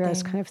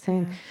interiorist kind of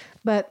thing. Yeah.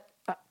 But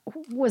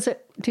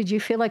did you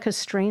feel like a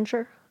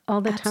stranger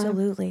all the time?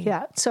 Absolutely.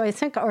 Yeah. So I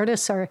think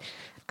artists are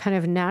kind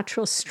of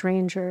natural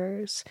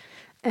strangers.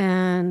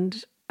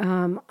 And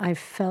I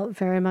felt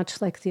very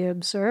much like the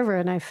observer,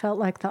 and I felt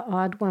like the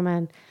odd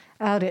woman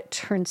out. It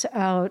turns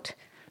out,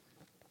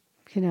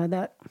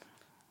 that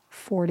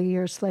 40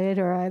 years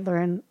later, I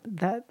learned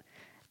that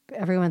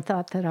everyone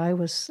thought that I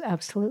was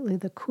absolutely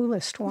the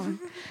coolest one.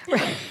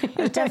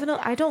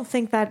 Definitely. I don't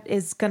think that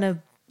is going to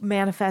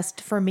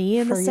manifest for me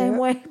in the same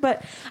way,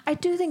 but I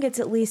do think it's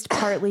at least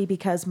partly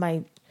because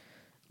my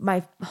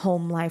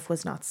home life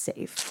was not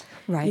safe.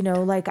 Right.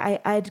 Like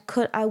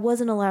I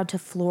wasn't allowed to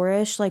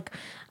flourish. Like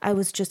I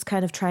was just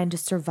kind of trying to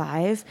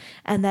survive.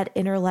 And that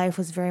inner life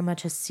was very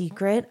much a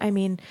secret. I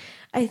mean,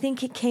 I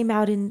think it came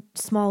out in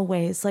small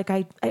ways. Like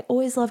I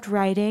always loved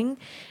writing,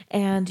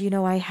 and,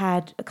 I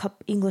had a couple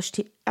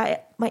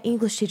my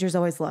English teachers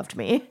always loved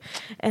me,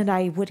 and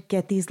I would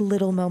get these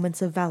little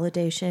moments of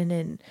validation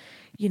and,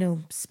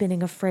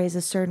 spinning a phrase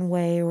a certain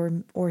way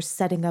or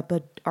setting up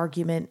an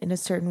argument in a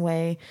certain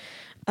way.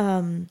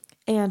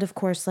 And of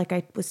course, like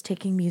I was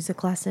taking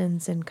music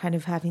lessons and kind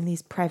of having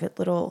these private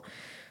little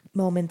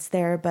moments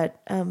there.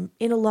 But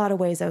in a lot of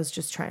ways, I was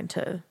just trying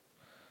to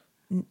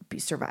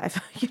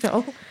survive,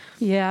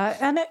 Yeah.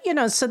 And,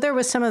 so there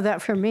was some of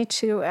that for me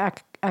too,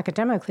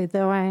 academically,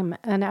 though I'm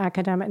an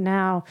academic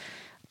now.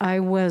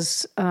 I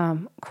was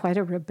quite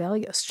a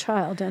rebellious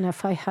child. And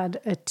if I had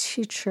a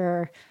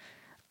teacher,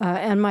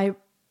 and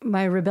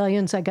my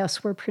rebellions, I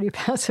guess, were pretty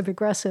passive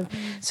aggressive.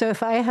 So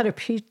if I had a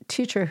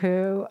teacher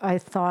who I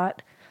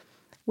thought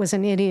was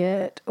an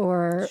idiot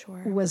or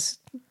was,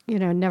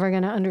 never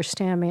going to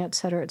understand me, et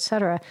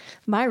cetera,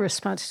 my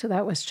response to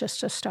that was just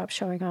to stop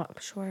showing up.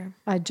 Sure.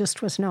 I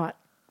just was not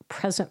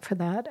present for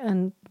that.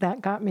 And that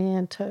got me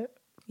into,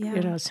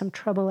 some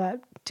trouble at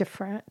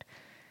different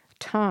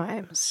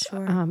times.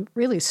 Sure.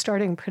 Really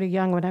starting pretty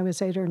young when I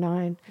was 8 or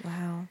 9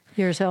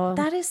 years old.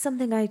 That is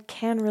something I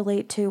can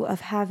relate to,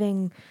 of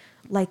having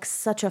like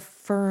such a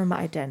firm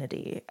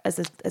identity as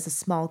a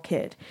small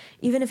kid.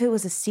 Even if it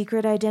was a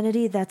secret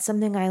identity, that's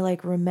something I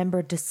like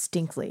remember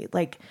distinctly.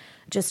 Like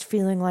just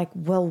feeling like,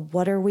 well,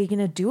 what are we going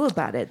to do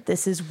about it?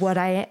 This is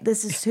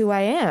who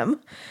I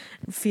am.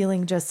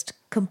 Feeling just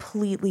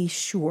completely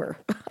sure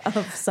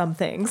of some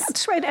things.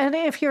 That's right. And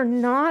if you're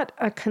not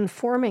a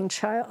conforming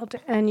child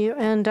and you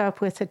end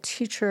up with a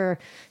teacher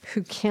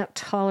who can't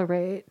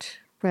tolerate,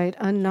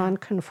 a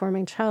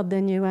non-conforming child,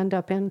 then you end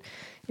up in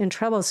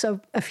trouble.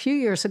 So a few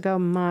years ago,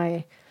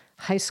 my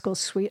high school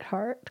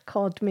sweetheart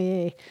called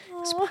me.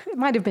 It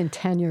might have been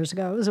 10 years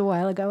ago. It was a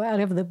while ago, out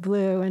of the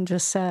blue, and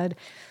just said,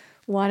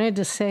 wanted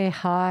to say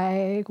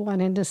hi,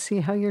 wanted to see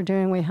how you're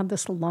doing. We had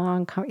this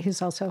long,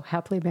 he's also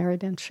happily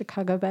married in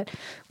Chicago, but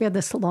we had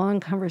this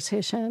long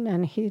conversation.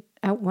 And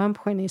at one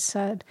point he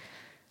said,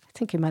 I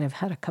think he might have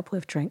had a couple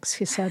of drinks.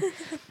 He said,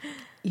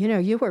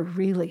 you were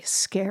really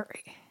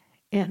scary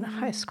in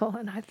high school.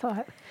 And I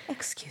thought,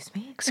 Excuse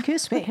me,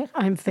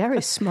 I'm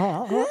very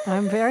small.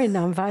 I'm very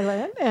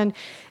nonviolent.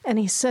 And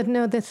he said,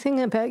 no, the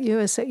thing about you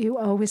is that you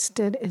always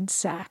did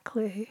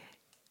exactly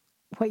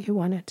what you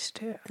wanted to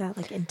do. That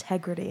like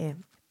integrity.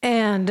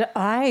 And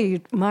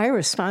my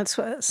response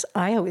was,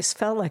 I always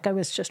felt like I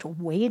was just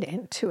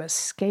waiting to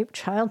escape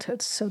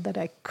childhood so that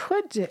I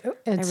could do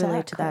exactly I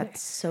relate to that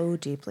so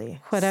deeply.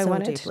 What I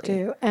wanted to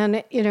do.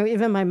 And,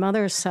 even my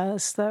mother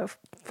says that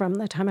from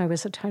the time I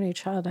was a tiny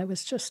child, I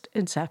was just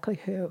exactly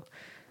who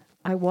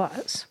I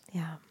was.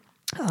 Yeah.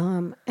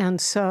 And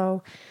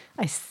so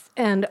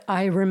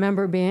I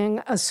remember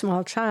being a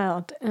small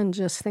child and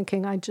just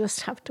thinking, I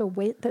just have to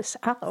wait this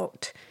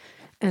out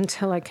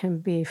until I can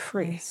be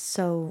free. I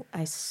so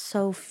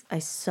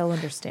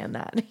understand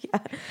that. Yeah.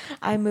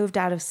 I moved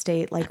out of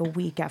state like a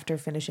week after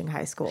finishing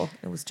high school.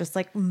 It was just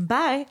like,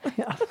 bye.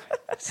 Yeah.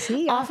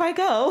 See ya. Off I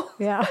go.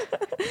 Yeah.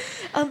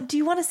 Do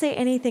you want to say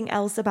anything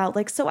else about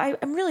like, so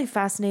I'm really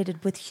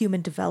fascinated with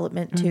human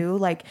development too,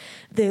 like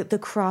the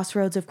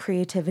crossroads of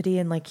creativity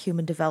and like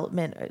human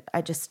development.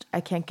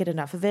 I can't get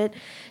enough of it.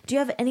 Do you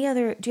have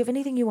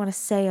anything you want to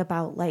say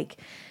about like,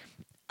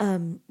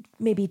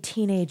 maybe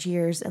teenage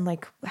years and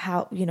like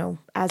how,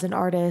 as an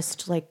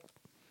artist, like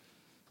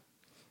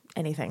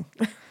anything?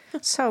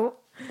 So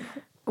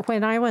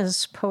when I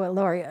was poet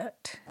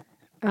laureate,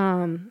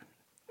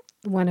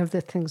 one of the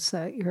things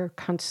that you're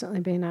constantly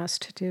being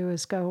asked to do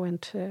is go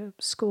into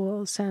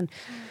schools. And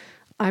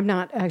I'm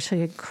not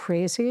actually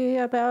crazy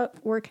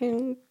about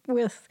working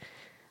with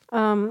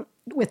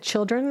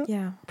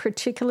children,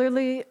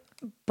 particularly,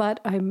 but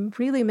I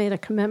really made a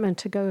commitment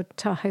to go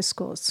to high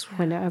schools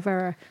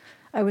whenever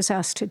I was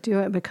asked to do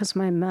it, because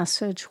my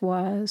message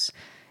was,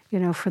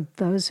 for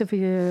those of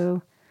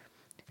you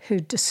who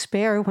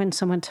despair when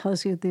someone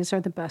tells you these are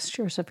the best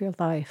years of your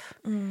life,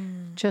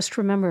 just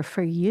remember,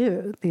 for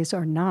you, these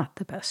are not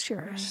the best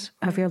years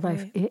of your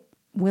life. It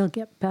will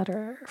get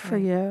better for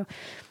you.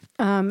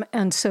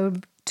 And so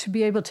to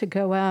be able to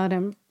go out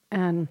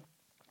and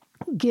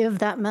give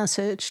that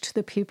message to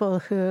the people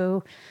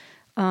who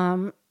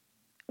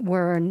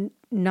were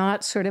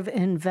not sort of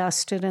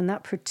invested in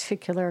that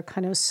particular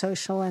kind of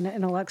social and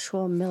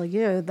intellectual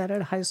milieu that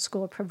a high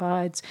school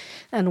provides,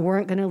 and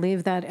weren't going to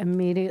leave that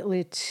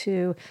immediately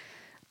to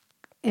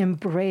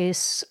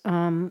embrace,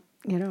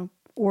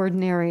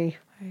 ordinary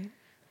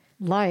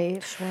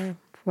life,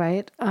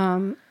 right?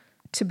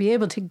 To be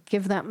able to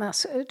give that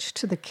message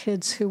to the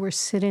kids who were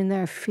sitting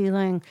there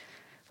feeling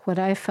what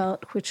I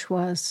felt, which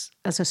was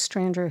as a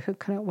stranger who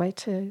couldn't wait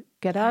to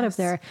get out of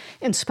there,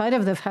 in spite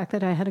of the fact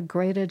that I had a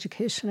great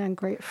education and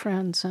great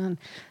friends and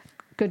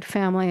good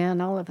family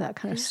and all of that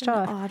kind of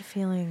stuff. It's an odd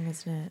feeling,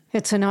 isn't it?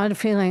 It's an odd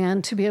feeling.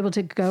 And to be able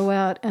to go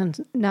out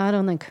and not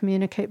only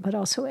communicate, but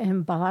also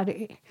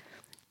embody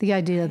the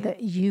idea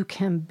that you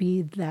can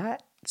be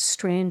that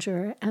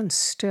stranger and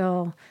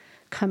still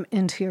come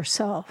into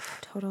yourself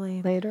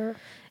totally later.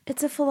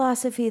 It's a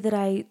philosophy that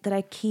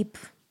I keep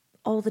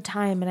all the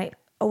time, and I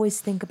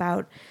always think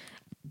about,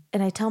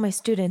 and I tell my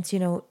students,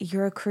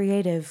 you're a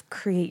creative,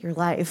 create your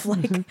life.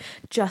 Like,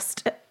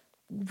 just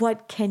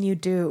what can you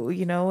do,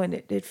 and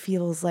it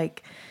feels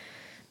like,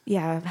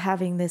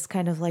 having this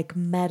kind of like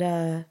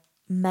meta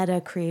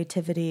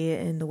creativity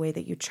in the way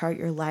that you chart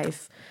your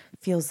life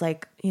feels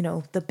like,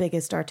 the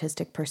biggest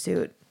artistic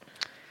pursuit.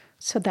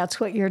 So that's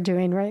what you're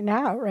doing right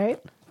now,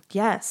 right?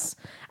 Yes,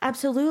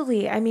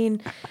 absolutely. I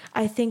mean,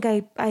 I think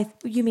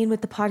you mean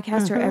with the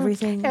podcast or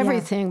everything?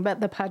 Everything, but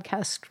the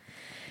podcast.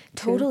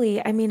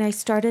 Totally. I mean, I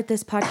started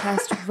this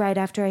podcast right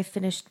after I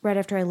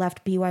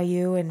left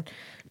BYU, and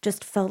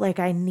just felt like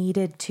I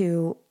needed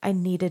to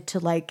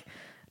like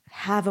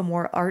have a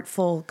more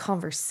artful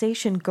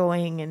conversation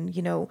going and,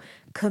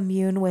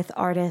 commune with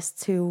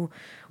artists who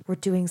were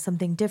doing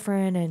something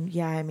different. And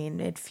I mean,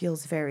 it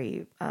feels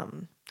very,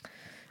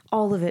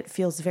 all of it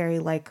feels very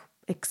like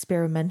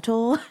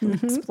experimental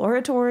and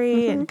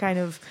exploratory and kind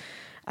of,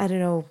 I don't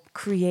know,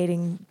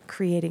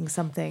 creating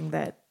something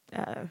that,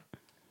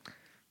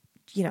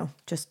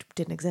 just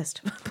didn't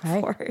exist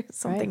before. Right.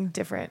 Something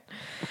different.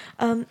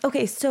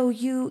 Okay, so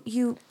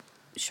you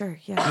sure,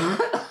 yeah.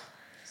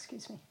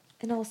 Excuse me.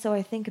 And also,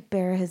 I think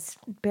Bear has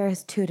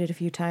tooted a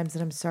few times,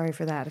 and I'm sorry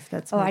for that. If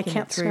that's I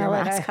can't it through your smell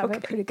it. mask. I have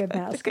a pretty good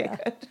mask. Okay,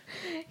 good.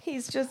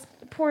 He's just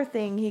poor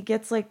thing. He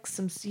gets like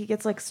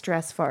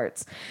stress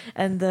farts,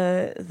 and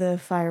the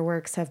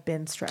fireworks have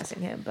been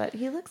stressing him. But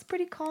he looks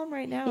pretty calm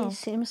right now. He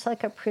seems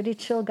like a pretty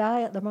chill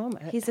guy at the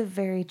moment. He's a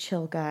very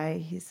chill guy.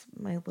 He's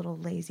my little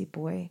lazy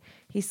boy.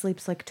 He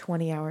sleeps like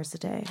 20 hours a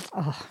day.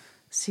 Oh,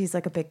 so he's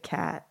like a big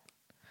cat.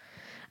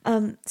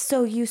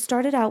 So you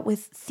started out with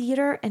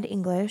theater and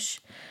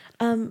English.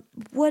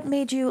 What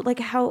made you like?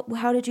 How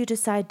did you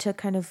decide to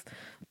kind of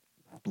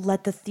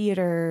let the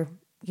theater,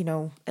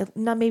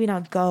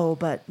 not go,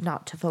 but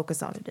not to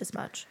focus on it as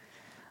much?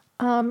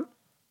 There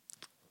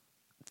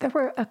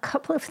were a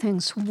couple of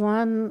things.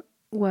 One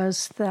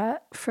was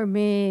that for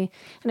me,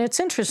 and it's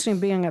interesting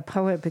being a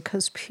poet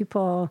because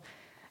people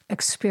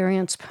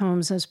experience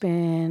poems as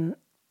being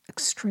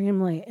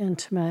extremely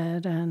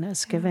intimate and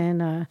as giving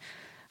a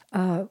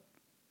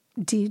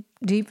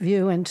deep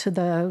view into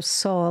the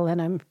soul, and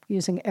I'm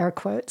using air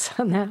quotes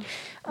on that,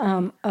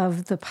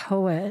 of the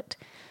poet.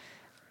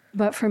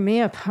 But for me,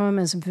 a poem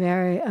is a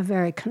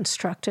very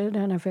constructed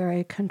and a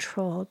very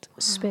controlled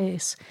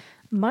space.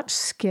 Much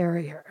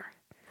scarier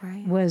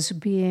was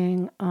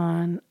being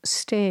on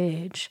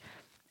stage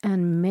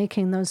and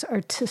making those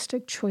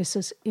artistic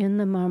choices in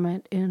the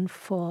moment in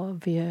full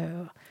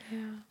view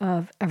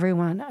of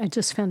everyone. I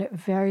just found it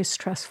very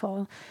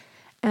stressful.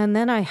 And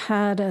then I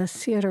had a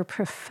theater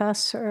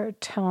professor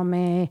tell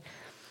me,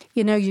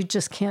 you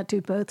just can't do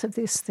both of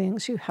these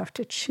things. You have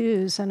to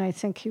choose. And I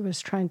think he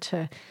was trying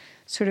to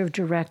sort of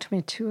direct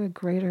me to a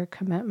greater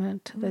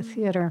commitment to the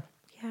theater.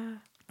 Yeah.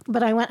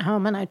 But I went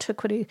home and I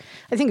took I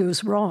think it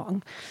was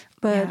wrong,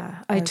 but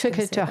I took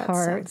it to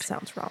heart.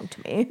 Sounds wrong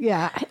to me.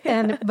 Yeah.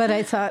 But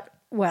I thought,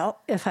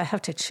 well, if I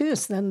have to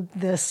choose, then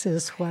this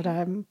is what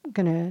I'm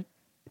going to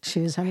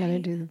choose. I'm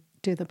going to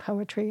do the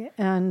poetry.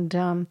 And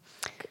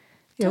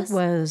it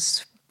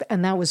was,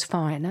 and that was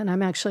fine. And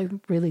I'm actually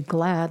really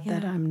glad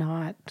that I'm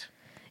not.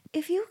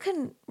 If you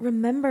can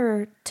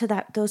remember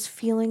to those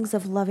feelings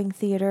of loving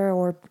theater,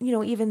 or, you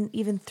know,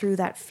 even through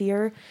that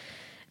fear,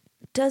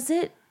 does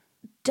it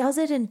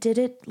and did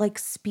it like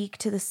speak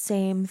to the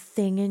same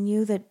thing in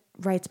you that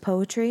writes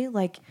poetry?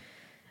 Like,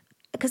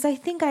 because I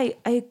think I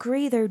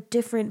agree they're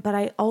different, but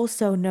I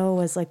also know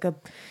as like a,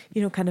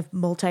 you know, kind of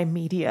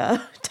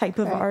multimedia type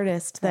of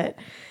artist that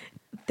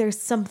there's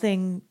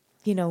something,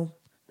 you know,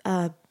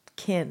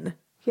 kin.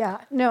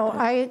 Yeah, no,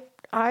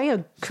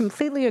 I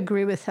completely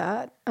agree with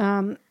that.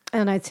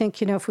 And I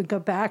think, you know, if we go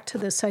back to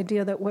this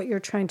idea that what you're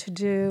trying to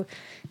do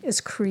is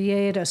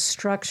create a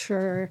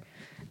structure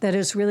that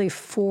is really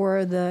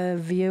for the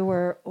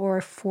viewer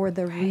or for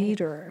the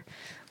reader,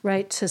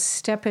 right, to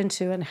step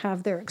into and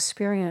have their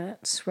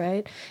experience,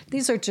 right?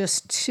 These are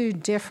just two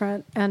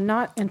different, and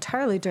not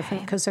entirely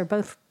different because they're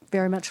both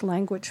very much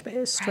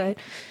language-based, right?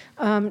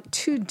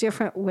 Two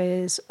different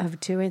ways of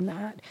doing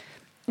that.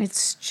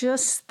 It's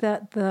just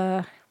that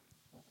the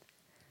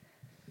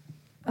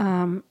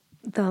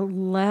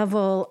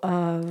level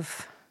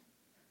of,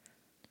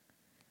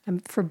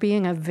 for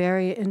being a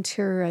very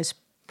interiorized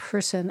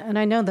person, and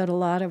I know that a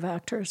lot of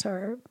actors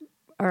are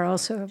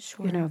also,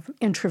 you know,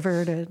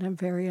 introverted and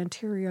very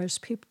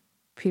interiorized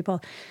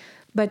people,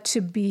 but to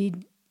be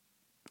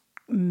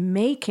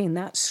making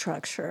that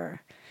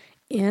structure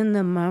in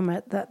the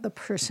moment that the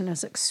person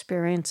is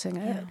experiencing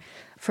it,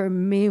 for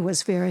me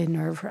was very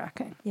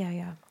nerve-wracking.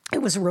 Yeah.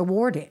 It was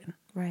rewarding.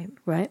 Right.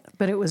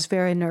 But it was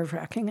very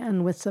nerve-wracking.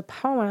 And with the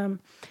poem,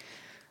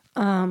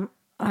 I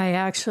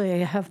actually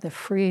have the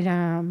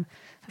freedom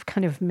of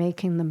kind of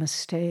making the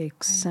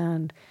mistakes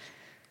and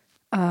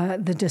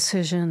the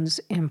decisions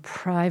in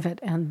private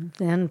and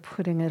then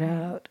putting it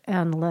out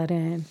and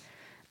letting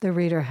the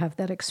reader have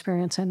that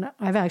experience. And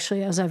I've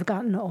actually, as I've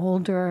gotten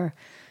older,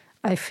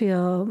 I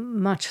feel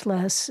much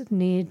less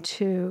need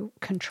to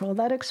control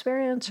that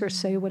experience or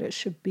say what it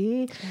should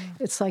be.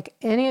 It's like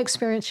any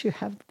experience you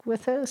have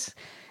with this.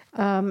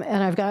 And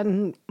I've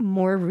gotten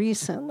more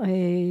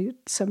recently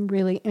some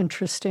really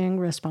interesting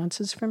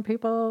responses from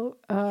people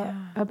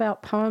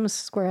about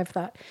poems where I've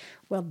thought,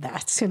 well,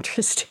 that's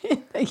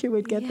interesting that you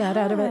would get that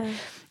out of it.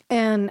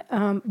 And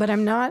but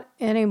I'm not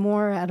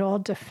anymore at all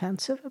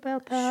defensive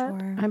about that.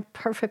 Sure. I'm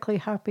perfectly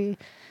happy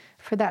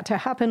for that to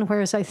happen.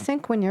 Whereas I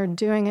think when you're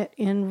doing it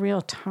in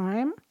real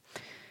time,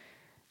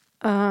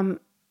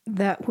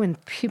 that when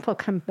people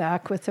come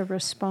back with a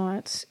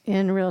response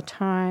in real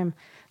time,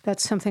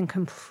 that's something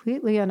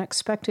completely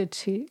unexpected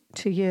to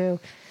you.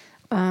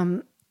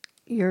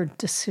 Your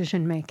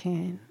decision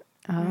making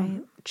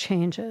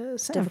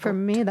changes, and for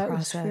me, that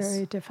was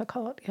very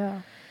difficult.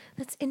 Yeah,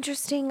 that's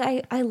interesting.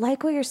 I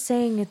like what you're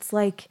saying. It's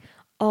like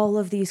all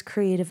of these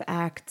creative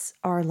acts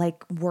are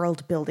like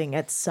world building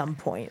at some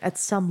point, at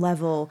some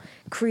level,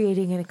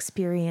 creating an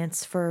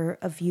experience for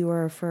a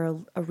viewer,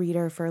 for a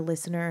reader, for a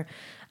listener.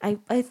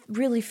 I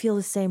really feel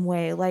the same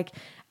way. Like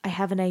I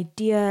have an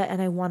idea and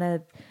I want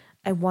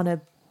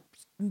to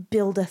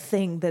build a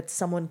thing that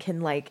someone can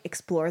like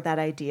explore that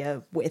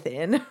idea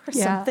within or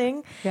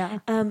something. Yeah.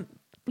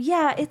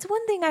 Yeah. It's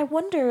one thing I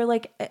wonder,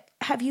 like,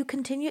 have you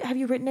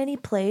written any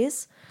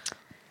plays?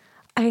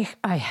 I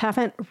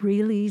haven't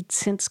really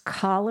since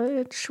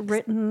college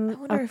written. I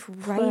wonder if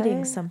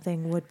writing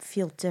something would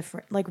feel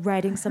different. Like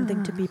writing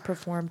something to be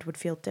performed would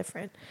feel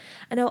different.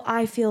 I know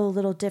I feel a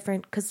little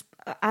different because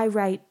I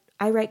write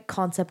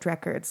concept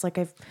records. Like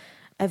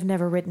I've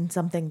never written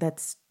something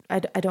that's, I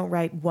don't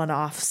write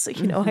one-offs.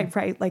 You know, I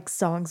write like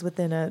songs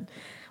within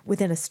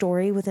a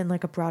story, within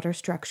like a broader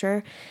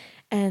structure,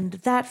 and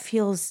that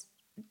feels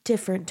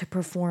different to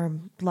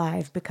perform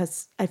live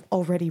because I've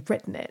already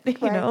written it.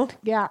 You know.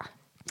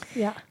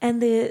 Yeah.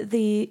 And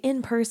the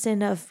in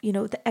person of, you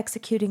know, the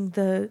executing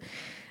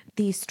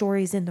these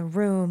stories in the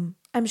room,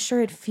 I'm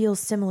sure it feels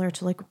similar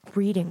to like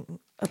reading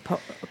a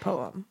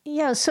poem.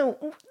 Yeah.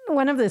 So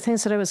one of the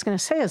things that I was going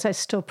to say is I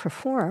still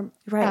perform.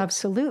 Right.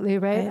 Absolutely.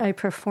 Right. I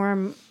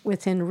perform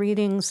within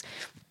readings,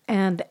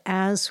 and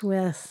as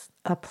with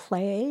a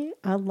play,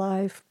 a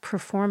live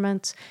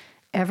performance,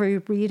 every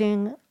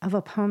reading of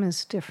a poem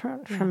is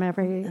different from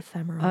every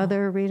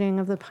other reading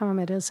of the poem.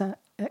 It isn't.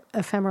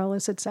 Ephemeral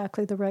is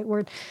exactly the right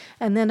word.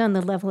 And then on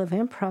the level of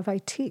improv, I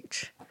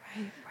teach.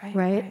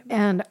 Right.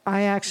 And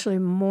I actually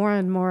more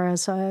and more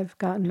as I've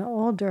gotten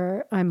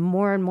older, I'm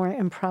more and more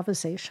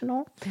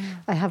improvisational.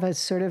 I have a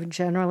sort of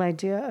general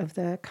idea of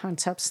the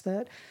concepts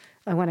that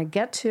I want to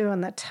get to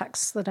and the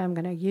texts that I'm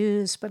going to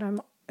use, but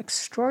I'm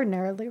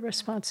extraordinarily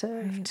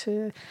responsive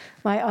to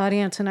my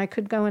audience. And I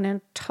could go in a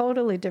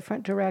totally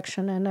different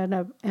direction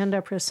and end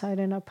up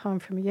reciting a poem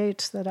from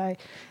Yeats that I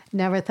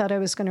never thought I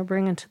was going to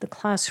bring into the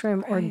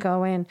classroom or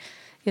go in,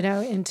 you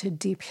know, into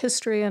deep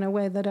history in a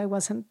way that I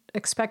wasn't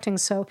expecting.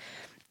 So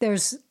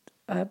there's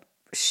a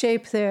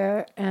shape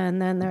there,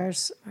 and then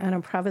there's an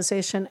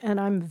improvisation, and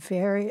I'm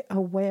very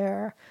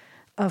aware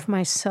of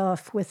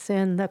myself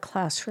within the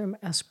classroom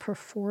as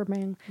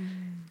performing,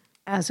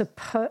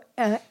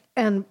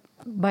 and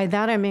by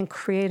that I mean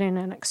creating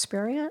an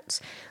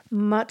experience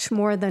much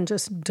more than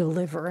just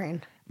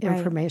delivering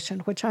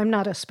information, which I'm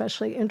not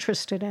especially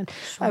interested in.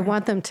 Sure. I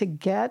want them to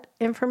get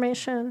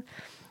information,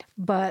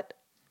 but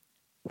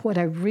what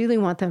I really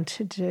want them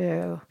to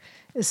do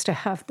is to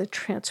have the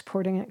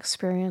transporting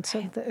experience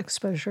of the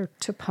exposure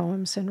to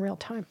poems in real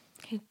time.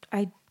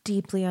 I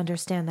deeply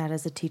understand that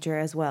as a teacher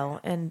as well,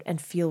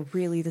 and feel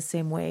really the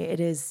same way. It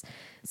is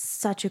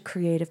such a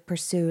creative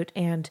pursuit.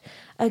 And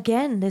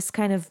again, this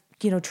kind of,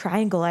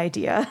 triangle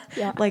idea,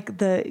 like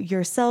the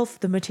yourself,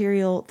 the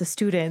material, the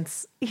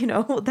students,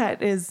 that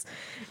is,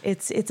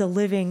 it's a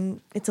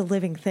living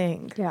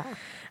thing. Yeah.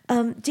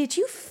 Did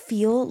you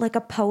feel like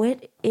a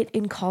poet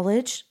in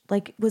college?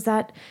 Like, was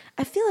that,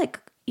 I feel like,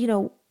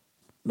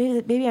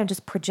 maybe I'm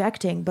just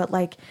projecting, but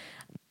like,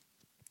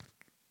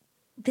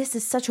 this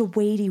is such a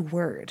weighty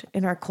word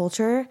in our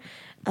culture.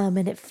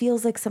 And it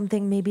feels like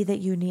something maybe that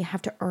you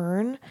have to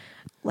earn.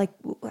 Like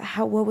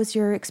what was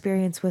your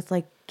experience with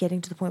like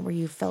getting to the point where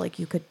you felt like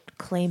you could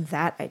claim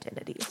that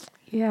identity?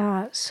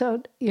 Yeah.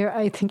 So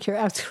I think you're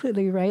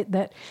absolutely right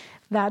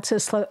that's a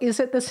slow. Is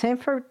it the same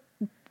for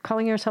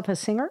calling yourself a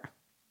singer?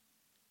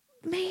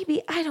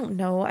 Maybe. I don't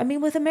know. I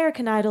mean, with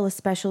American Idol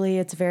especially,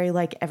 it's very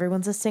like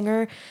everyone's a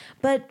singer.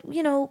 But,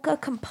 a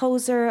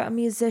composer, a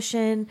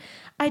musician,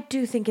 I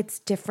do think it's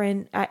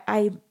different.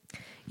 I've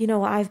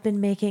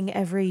been making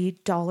every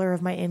dollar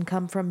of my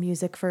income from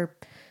music for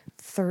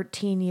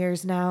 13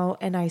 years now,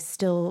 and I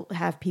still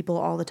have people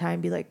all the time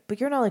be like, but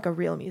you're not like a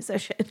real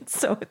musician.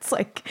 So it's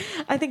like,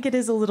 I think it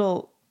is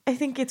I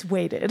think it's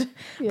weighted.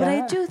 Yeah. But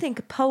I do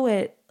think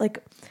poet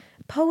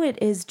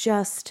is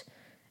just,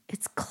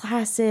 it's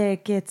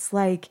classic. It's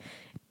like,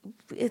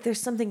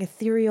 there's something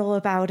ethereal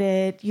about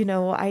it.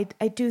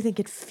 I do think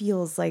it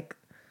feels like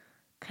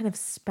kind of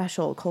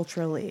special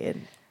culturally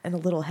and a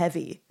little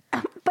heavy.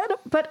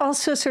 But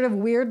also sort of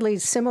weirdly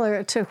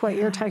similar to what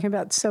you're talking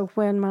about. So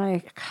when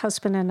my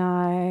husband and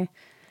I,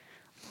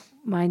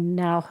 my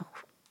now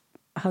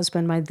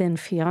husband, my then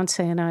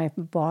fiance and I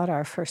bought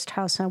our first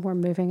house and we're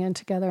moving in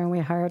together, and we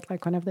hired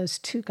like one of those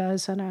two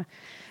guys on a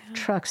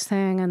trucks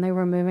thing, and they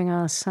were moving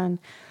us. And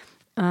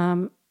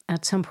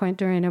at some point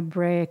during a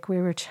break, we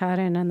were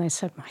chatting and they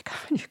said, my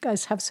God, you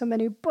guys have so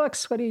many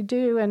books. What do you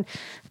do? And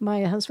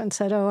my husband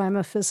said, oh, I'm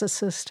a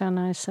physicist. And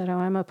I said, oh,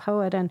 I'm a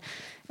poet. And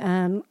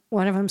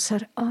one of them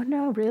said, oh,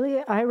 no, really?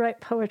 I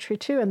write poetry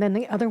too. And then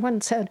the other one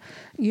said,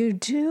 you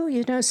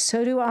do?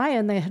 So do I.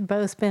 And they had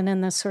both been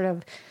in this sort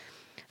of,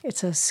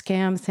 it's a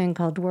scam thing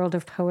called World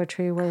of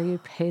Poetry, where you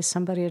pay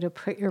somebody to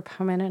put your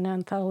poem in an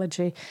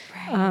anthology.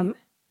 Right.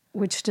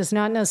 Which does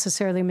not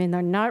necessarily mean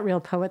they're not real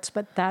poets,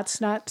 but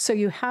that's not. So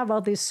you have all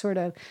these sort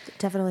of. It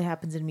definitely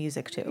happens in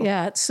music too.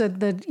 Yeah. So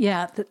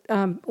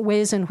the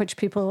ways in which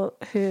people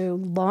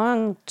who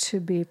long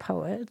to be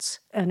poets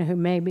and who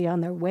may be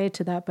on their way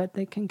to that, but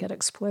they can get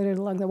exploited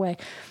along the way.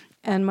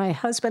 And my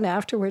husband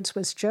afterwards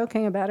was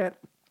joking about it,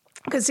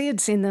 because he had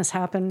seen this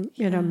happen,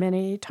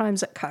 many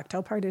times at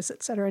cocktail parties,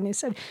 et cetera. And he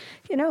said,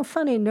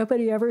 funny,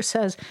 nobody ever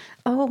says,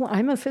 oh,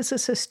 I'm a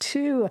physicist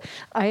too.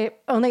 I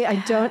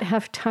don't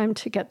have time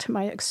to get to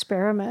my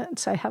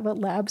experiments. I have a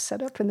lab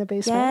set up in the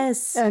basement.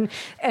 Yes. And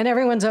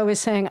everyone's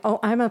always saying, oh,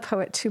 I'm a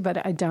poet too,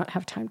 but I don't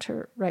have time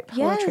to write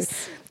poetry.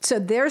 Yes. So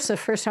there's the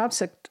first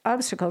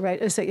obstacle,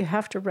 right, is that you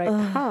have to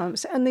write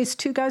poems. And these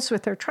two guys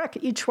with their truck,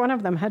 each one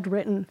of them had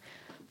written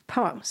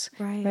poems,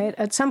 right?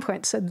 At some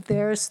point. So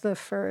there's the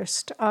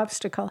first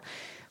obstacle.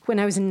 When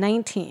I was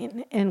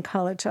 19 in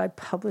college, I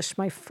published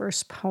my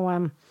first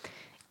poem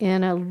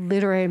in a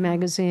literary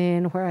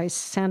magazine where I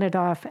sent it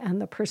off and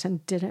the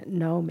person didn't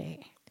know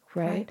me,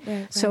 right?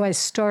 So I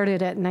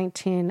started at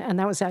 19, and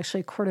that was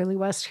actually Quarterly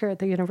West here at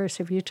the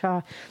University of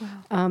Utah.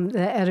 Wow.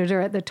 The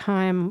editor at the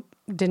time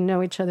didn't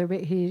know each other,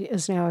 but he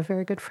is now a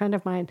very good friend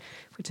of mine,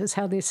 which is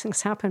how these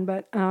things happen.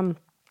 But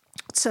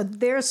so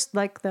there's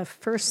like the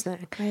first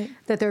thing,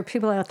 that there are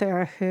people out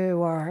there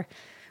who are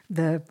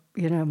the,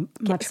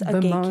 much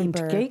bemoaned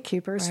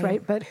gatekeepers,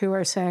 right? But who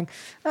are saying,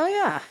 oh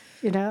yeah,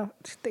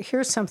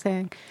 here's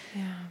something.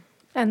 Yeah.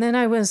 And then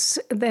I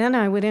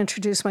would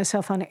introduce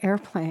myself on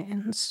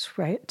airplanes,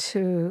 right,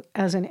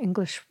 as an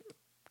English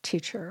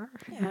teacher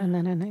and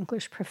then an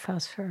English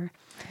professor.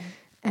 Okay.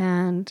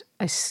 And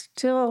I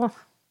still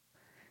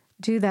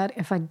do that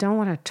if I don't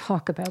want to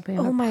talk about being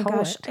a poet. Oh my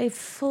gosh, I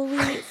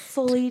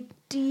fully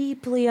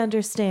deeply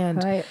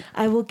understand. Right.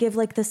 I will give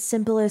like the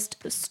simplest,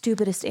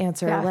 stupidest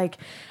answer.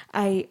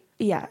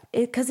 Yeah.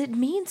 Because it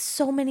means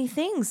so many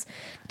things.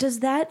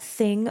 Does that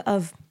thing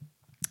of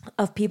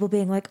people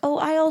being like, oh,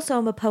 I also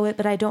am a poet,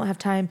 but I don't have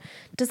time,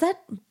 does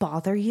that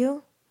bother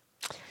you?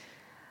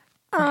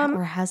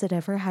 Or has it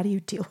ever? How do you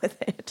deal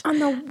with it? On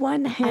the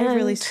one hand, I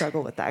really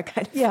struggle with that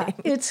kind of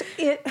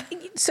thing.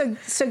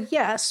 So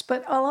yes,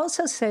 but I'll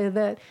also say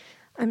that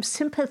I'm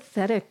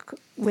sympathetic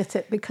with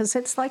it because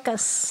it's like a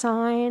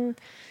sign.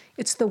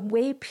 It's the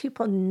way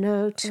people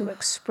know to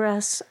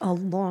express a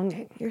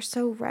longing. You're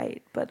so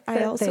right, but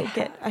I also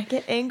get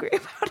angry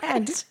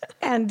about it.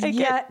 And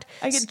yet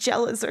I get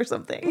jealous or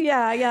something.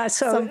 Yeah.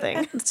 So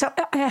something. So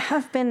I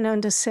have been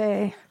known to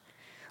say,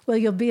 well,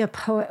 you'll be a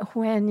poet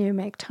when you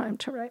make time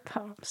to write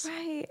poems.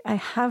 Right. I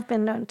have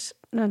been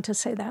known to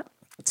say that.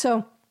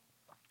 So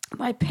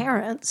my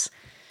parents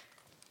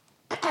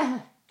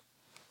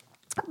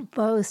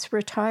both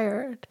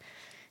retired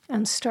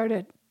and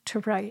started to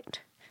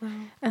write. Wow.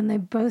 And they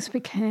both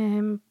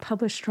became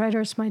published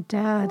writers. My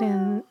dad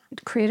in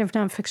creative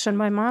nonfiction,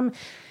 my mom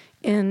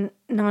in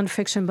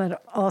nonfiction,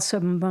 but also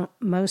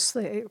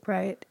mostly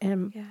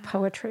in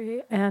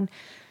poetry. And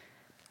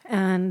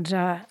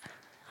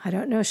I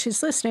don't know if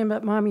she's listening,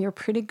 but Mom, you're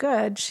pretty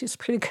good. She's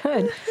pretty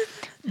good.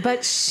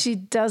 But she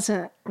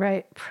doesn't,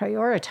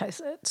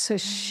 prioritize it. So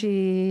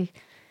she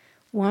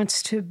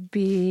wants to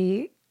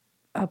be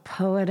a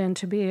poet and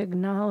to be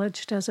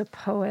acknowledged as a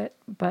poet.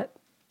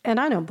 And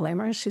I don't blame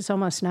her. She's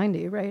almost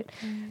 90, right?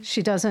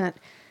 She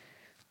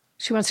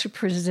wants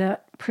to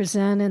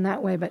present in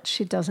that way, but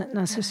she doesn't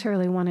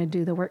necessarily want to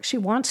do the work. She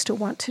wants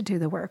to do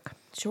the work.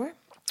 Sure.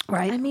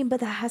 Right. I mean,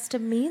 but that has to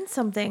mean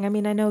something. I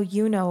mean, I know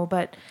you know,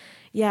 but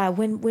yeah,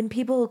 when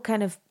people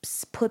kind of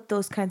put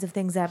those kinds of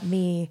things at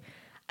me,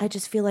 I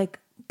just feel like,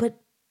 but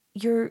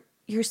you're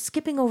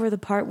skipping over the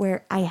part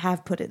where I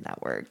have put in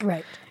that work.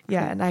 Right.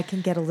 Yeah, and I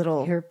can get a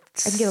little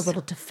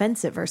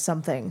defensive or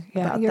something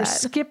about that. You're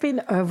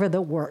skipping over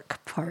the work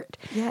part.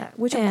 Yeah,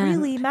 which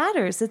really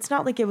matters. It's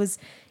not like it was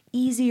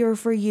easier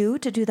for you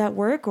to do that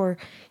work or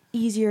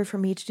easier for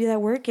me to do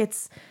that work.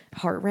 It's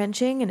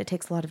heart-wrenching and it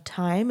takes a lot of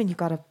time and you've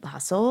got to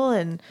hustle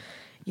and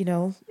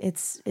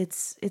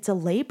it's a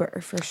labor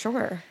for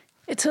sure.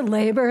 It's a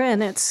labor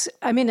and it's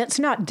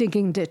not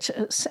digging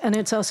ditches and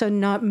it's also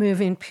not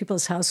moving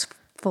people's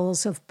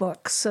housefuls of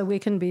books. So we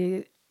can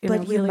be,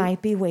 you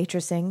might be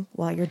waitressing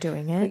while you're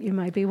doing it. You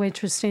might be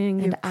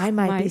waitressing. And I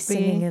might be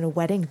singing in a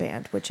wedding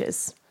band, which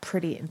is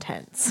pretty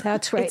intense.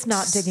 That's right. It's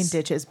not digging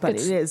ditches, but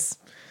it is.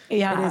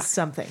 Yeah. It is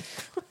something.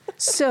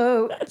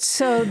 So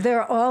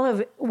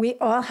we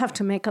all have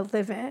to make a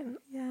living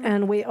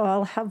and we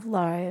all have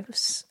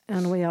lives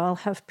and we all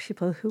have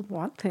people who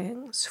want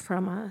things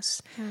from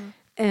us. Yeah.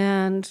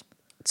 And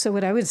so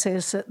what I would say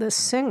is that the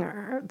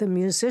singer, the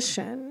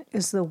musician,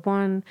 is the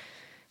one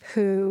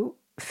who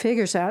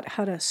figures out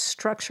how to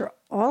structure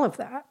all of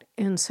that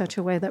in such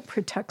a way that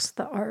protects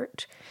the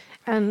art.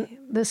 And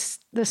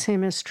the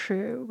same is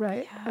true,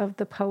 of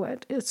the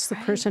poet. It's the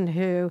person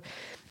who,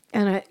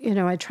 and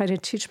I try to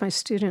teach my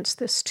students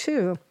this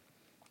too,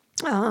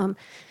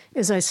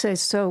 is I say,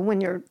 so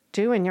when you're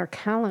doing your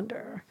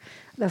calendar,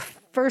 the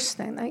first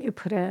thing that you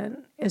put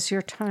in is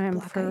your time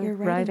for your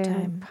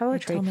writing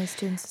poetry. I tell my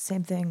students the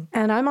same thing.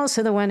 And I'm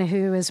also the one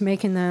who is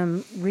making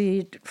them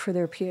read for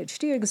their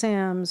PhD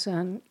exams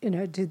and,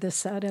 do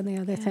this, that, and the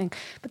other thing.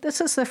 But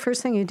this is the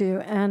first thing you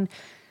do. And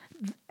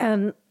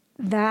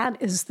that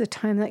is the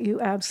time that you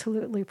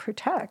absolutely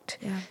protect.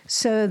 Yeah.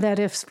 So that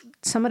if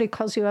somebody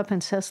calls you up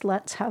and says,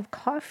 let's have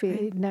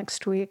coffee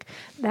next week,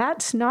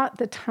 that's not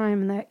the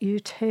time that you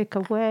take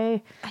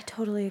away. I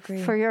totally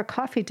agree. For your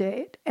coffee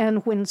date.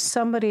 And when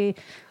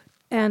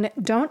and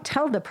don't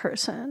tell the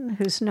person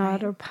who's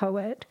not a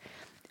poet,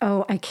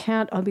 oh, I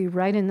can't, I'll be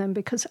writing them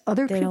because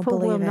other people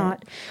will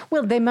not.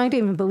 Well, they might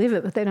even believe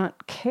it, but they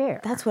don't care.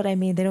 That's what I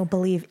mean. They don't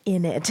believe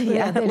in it.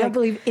 Yeah, they don't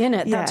believe in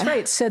it. That's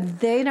right. So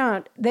they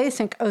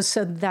think, oh,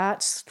 so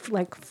that's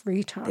like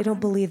free time. They don't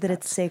believe that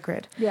it's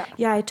sacred. Yeah.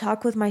 Yeah, I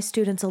talk with my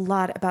students a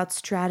lot about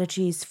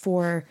strategies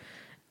for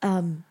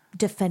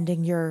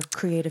defending your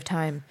creative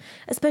time,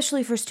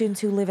 especially for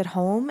students who live at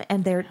home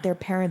and their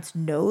parents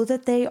know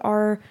that they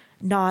are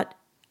not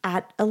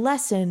at a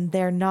lesson.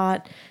 They're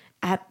not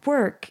at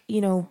work,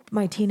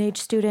 my teenage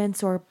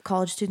students or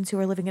college students who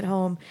are living at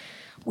home,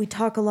 we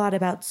talk a lot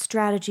about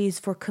strategies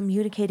for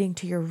communicating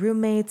to your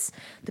roommates,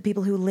 the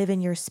people who live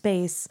in your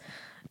space,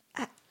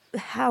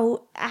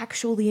 how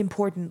actually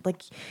important,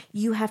 like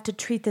you have to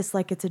treat this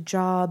like it's a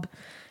job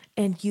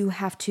and you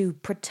have to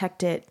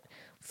protect it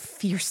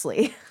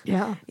fiercely.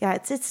 Yeah. Yeah,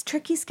 it's a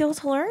tricky skill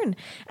to learn.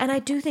 And I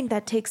do think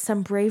that takes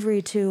some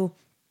bravery to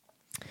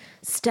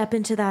step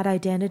into that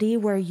identity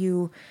where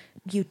you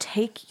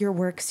take your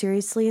work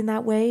seriously in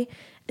that way,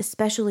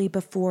 especially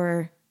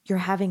before you're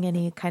having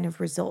any kind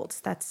of results.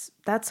 That's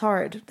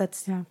hard. I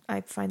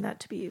find that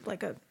to be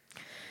like a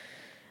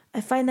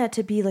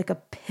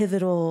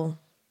pivotal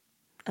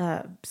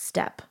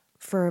step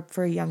for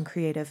a young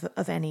creative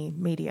of any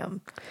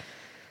medium,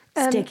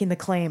 staking the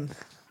claim.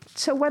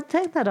 So one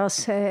thing that I'll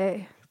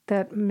say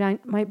that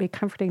might be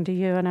comforting to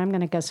you, and I'm going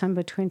to guess I'm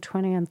between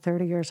 20 and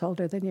 30 years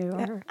older than you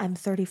are. I'm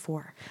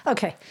 34.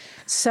 Okay.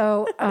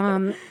 So,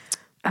 and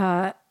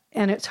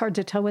it's hard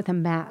to tell with a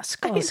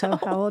mask also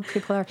how old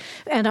people are.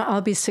 And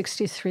I'll be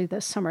 63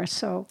 this summer.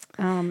 So,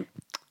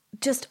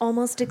 just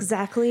almost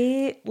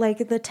exactly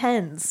like the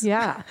tens.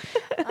 Yeah.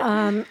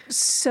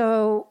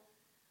 So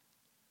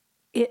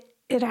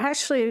it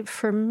actually,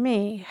 for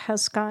me,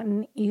 has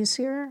gotten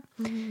easier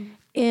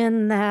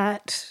in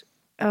that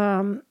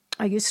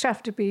I used to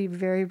have to be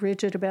very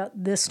rigid about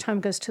this time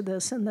goes to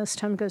this, and this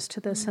time goes to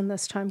this, and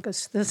this time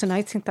goes to this. And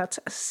I think that's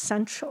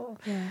essential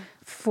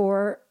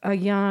for a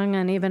young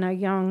and even a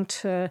young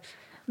to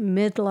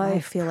midlife I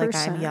feel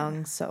person. like I'm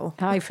young, so.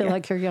 I feel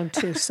like you're young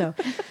too. So,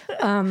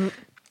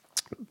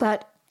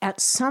 but at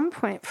some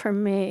point for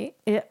me,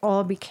 it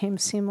all became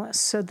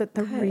seamless so that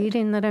the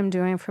reading that I'm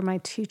doing for my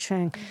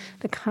teaching,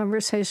 the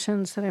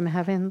conversations that I'm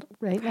having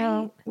right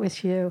now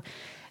with you,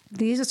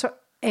 these are,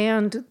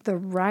 and the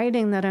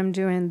writing that I'm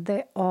doing,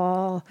 they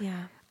all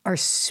are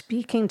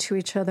speaking to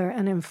each other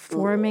and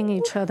informing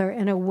each other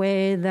in a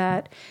way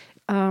that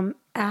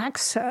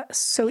access.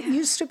 So it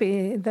used to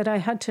be that I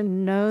had to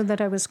know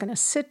that I was going to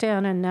sit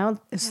down, and now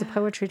is the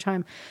poetry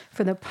time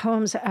for the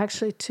poems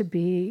actually to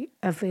be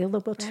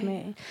available to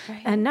me.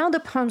 And now the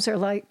poems are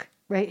like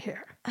right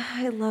here.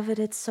 I love it.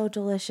 It's so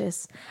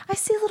delicious. I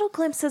see little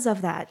glimpses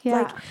of that.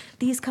 Yeah. Like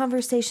these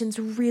conversations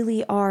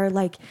really are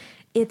like,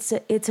 it's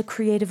a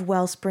creative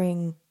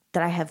wellspring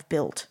that I have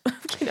built,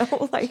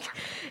 like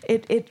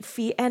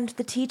and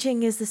the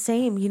teaching is the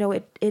same,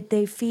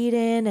 they feed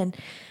in. And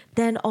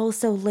then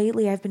also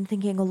lately I've been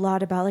thinking a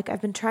lot about, like,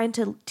 I've been trying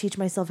to teach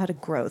myself how to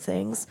grow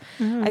things.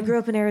 I grew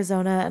up in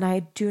Arizona and I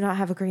do not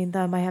have a green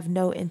thumb. I have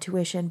no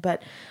intuition,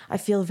 but I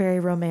feel very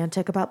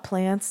romantic about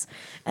plants.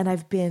 And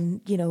I've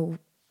been,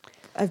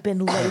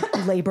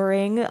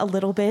 laboring a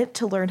little bit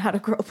to learn how to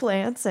grow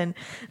plants. And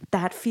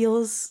that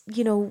feels,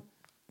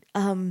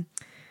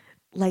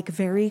 like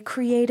very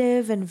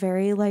creative and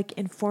very like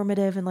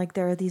informative. And like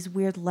there are these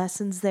weird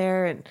lessons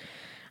there. And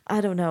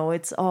I don't know,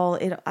 it's all,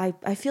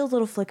 I feel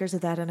little flickers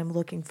of that, and I'm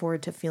looking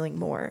forward to feeling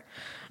more.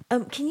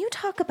 Can you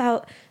talk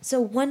about,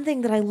 so one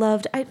thing that I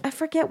loved, I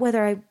forget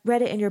whether I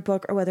read it in your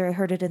book or whether I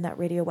heard it in that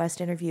Radio West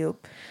interview.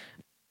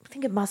 I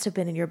think it must have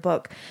been in your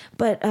book,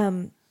 but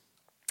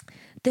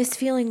this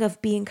feeling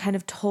of being kind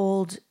of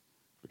told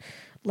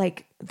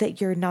like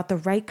that you're not the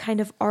right kind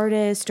of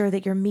artist, or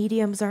that your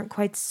mediums aren't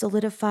quite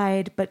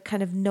solidified, but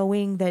kind of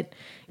knowing that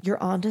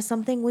you're onto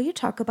something. Will you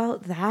talk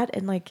about that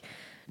and like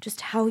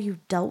just how you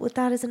dealt with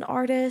that as an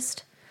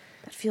artist?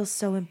 That feels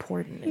so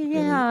important and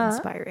really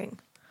inspiring.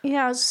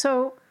 Yeah,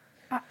 so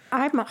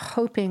I'm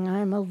hoping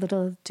I'm a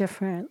little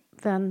different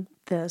than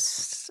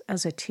this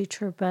as a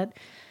teacher, but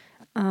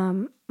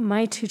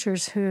my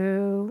teachers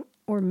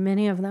or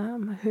many of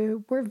them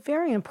who were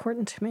very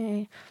important to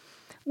me,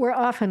 were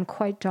often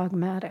quite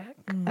dogmatic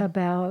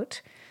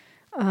about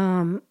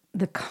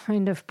the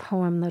kind of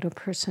poem that a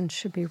person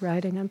should be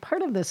writing. And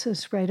part of this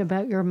is write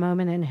about your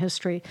moment in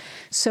history.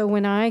 So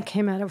when I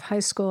came out of high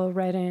school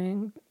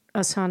writing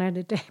a sonnet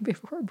a day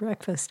before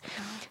breakfast,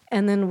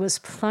 and then was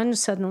plunged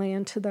suddenly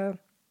into the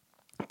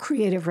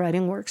creative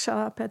writing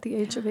workshop at the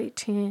age of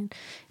 18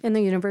 in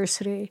the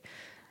university,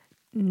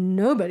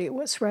 nobody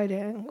was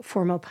writing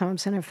formal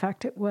poems. And in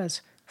fact, it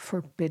was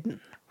forbidden.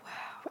 Wow.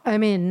 I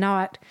mean,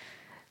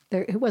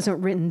 it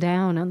wasn't written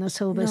down on the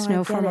syllabus,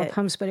 no formal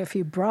poems, but if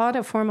you brought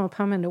a formal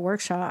poem into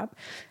workshop,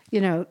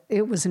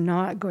 it was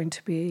not going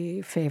to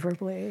be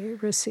favorably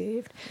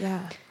received.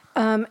 Yeah.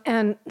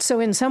 And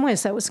so in some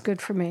ways that was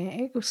good for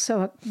me.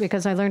 So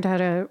because I learned how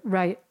to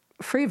write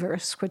free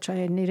verse, which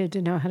I needed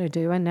to know how to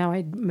do, and now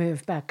I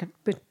move back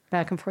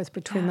and forth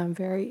between them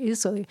very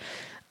easily.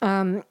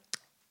 And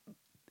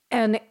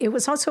it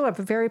was also a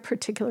very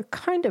particular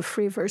kind of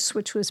free verse,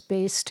 which was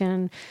based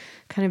in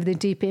kind of the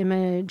deep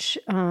image.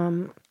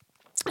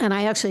 And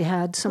I actually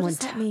had someone... What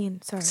does that mean?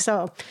 Sorry.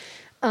 So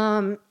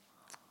I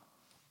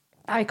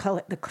call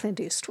it the Clint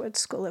Eastwood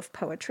School of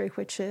Poetry,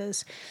 which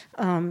is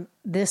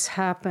this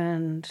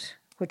happened,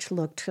 which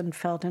looked and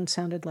felt and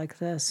sounded like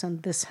this,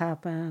 and this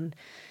happened,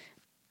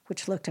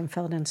 which looked and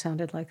felt and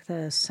sounded like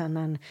this, and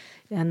then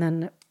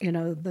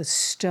the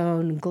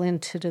stone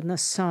glinted in the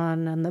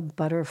sun, and the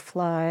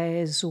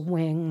butterfly's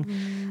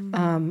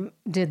wing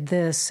did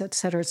this,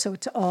 etc. So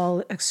it's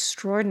all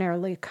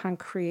extraordinarily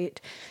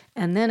concrete.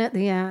 And then at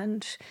the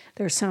end,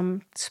 there's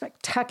some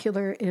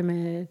spectacular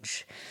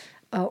image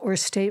or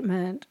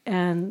statement,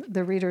 and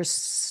the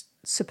reader's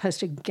supposed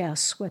to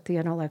guess what the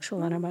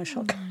intellectual and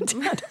emotional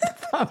content of the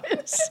poem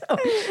is.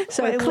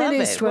 So I Clint love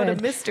Eastwood, it. What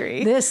a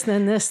mystery. This,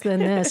 then this, then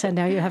this, and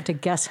now you have to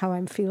guess how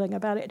I'm feeling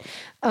about it.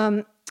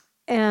 And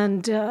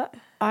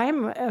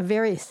I'm a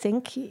very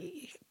thinky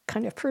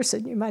kind of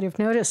person, you might have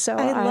noticed. So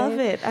I love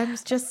it. I'm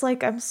just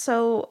like, I'm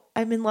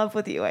in love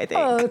with you, I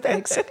think. Oh,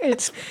 thanks.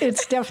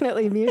 It's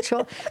definitely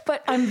mutual.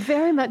 But I'm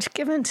very much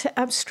given to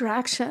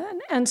abstraction.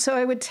 And so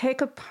I would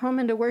take a poem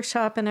into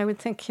workshop and I would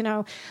think,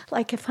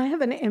 like if I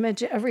have an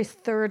image every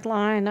third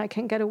line, I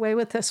can get away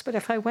with this. But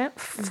if I went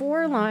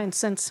 4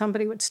 lines, then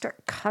somebody would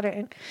start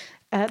cutting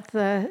at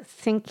the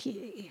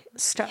thinky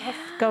stuff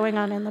going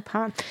on in the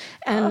poem.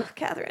 And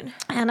Catherine.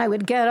 And I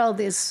would get all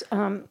these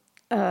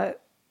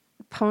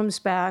poems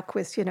back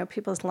with,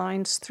 people's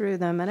lines through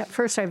them. And at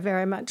first I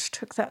very much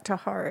took that to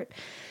heart.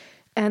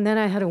 And then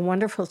I had a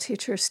wonderful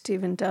teacher,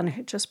 Stephen Dunn,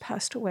 who just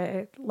passed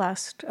away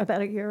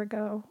about a year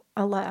ago,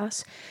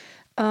 alas.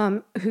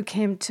 who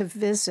came to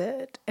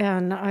visit.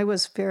 And I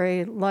was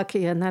very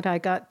lucky in that I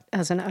got,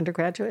 as an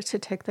undergraduate, to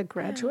take the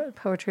graduate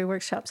poetry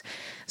workshops.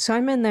 So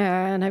I'm in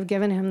there, and I've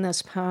given him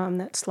this poem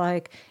that's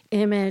like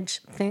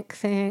image, think,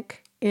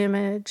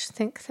 image,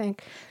 think.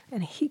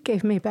 And he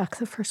gave me back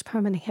the first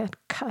poem, and he had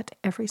cut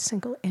every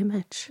single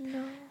image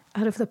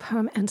out of the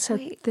poem and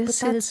said,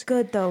 this is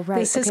good though,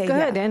 right? This is good.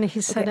 Yeah. And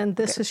he said, and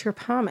this is your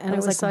poem. And I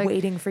was like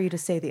waiting for you to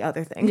say the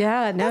other thing.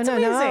 Yeah,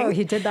 no.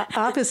 He did the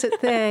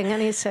opposite thing.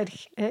 And he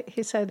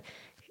said,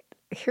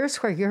 here's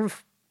where your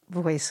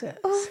voice is.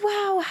 Oh,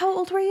 wow. How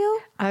old were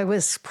you? I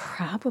was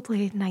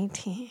probably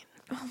 19.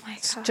 Oh, my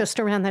God. Just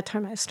around that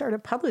time I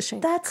started publishing.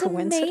 That's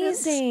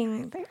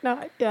amazing. I think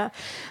not, yeah.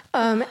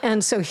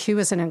 And so he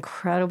was an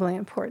incredibly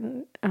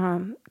important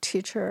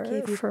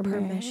teacher for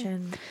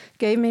permission.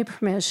 Gave me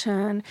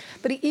permission.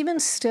 But even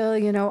still,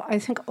 I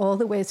think all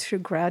the way through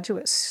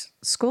graduate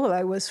school,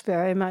 I was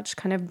very much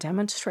kind of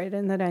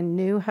demonstrating that I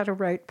knew how to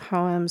write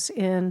poems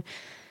in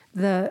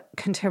the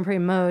contemporary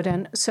mode.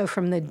 And so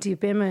from the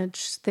deep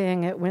image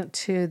thing, it went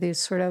to these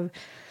sort of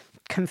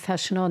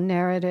confessional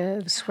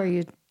narratives where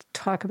you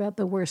talk about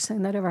the worst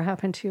thing that ever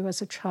happened to you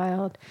as a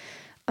child,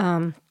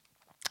 and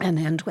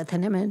end with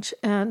an image.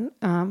 And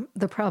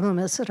the problem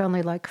is that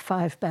only like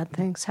 5 bad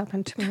things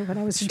happened to me when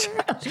I was a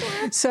child.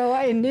 Sure. So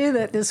I knew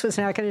that this was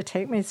not going to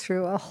take me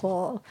through a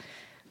whole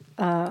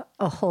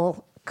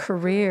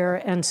career.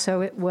 And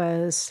so it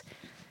was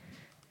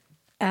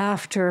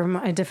after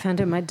I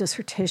defended my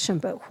dissertation,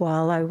 but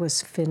while I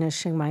was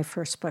finishing my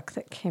first book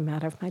that came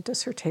out of my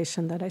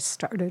dissertation, that I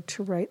started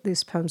to write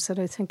these poems that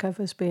I think of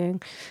as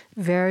being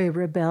very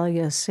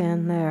rebellious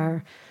in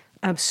their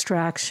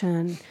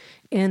abstraction,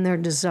 in their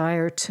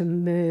desire to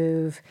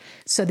move.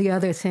 So the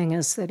other thing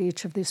is that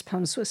each of these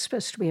poems was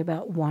supposed to be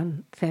about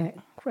one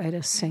thing, right?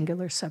 A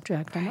singular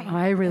subject. And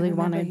I really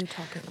wanted you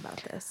talking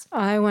about this.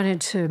 I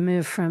wanted to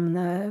move from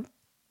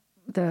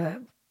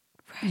the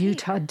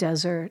Utah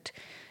desert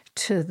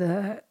to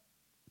the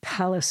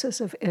palaces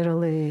of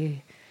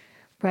Italy,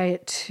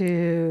 right? I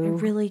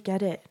really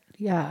get it.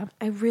 Yeah.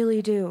 I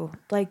really do.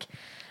 Like,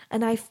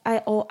 and I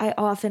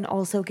often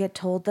also get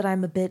told that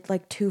I'm a bit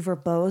like too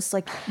verbose.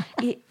 Like,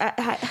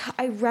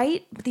 I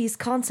write these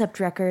concept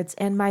records,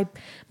 and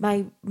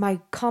my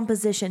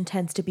composition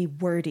tends to be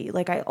wordy.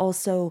 Like,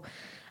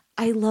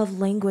 I love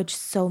language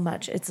so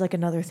much. It's like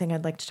another thing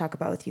I'd like to talk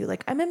about with you.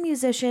 Like, I'm a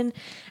musician,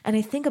 and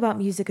I think about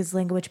music as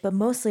language, but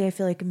mostly I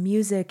feel like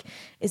music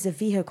is a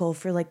vehicle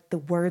for like the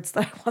words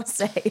that I want to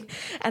say.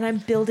 And I'm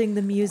building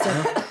the music.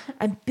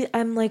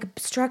 I'm like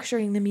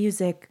structuring the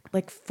music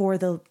like for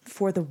the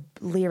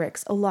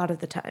lyrics a lot of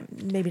the time.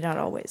 Maybe not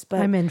always,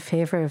 but I'm in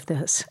favor of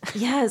this.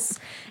 Yes.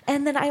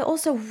 And then I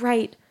also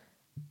write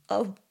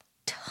a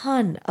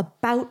ton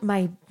about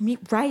my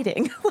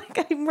writing.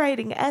 Like, I'm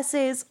writing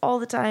essays all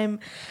the time.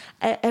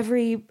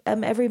 Every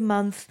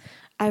month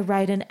I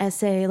write an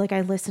essay. Like, I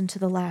listen to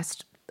the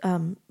last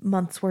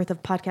month's worth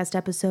of podcast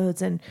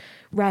episodes and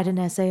write an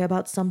essay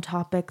about some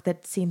topic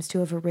that seems to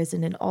have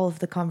arisen in all of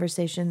the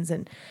conversations.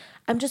 And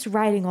I'm just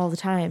writing all the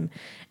time.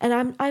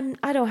 And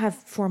I don't have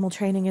formal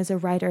training as a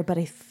writer, but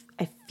I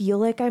feel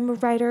like I'm a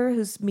writer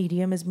whose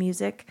medium is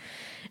music.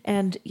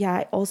 And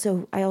yeah, I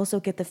also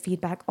get the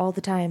feedback all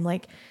the time.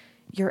 Like,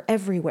 you're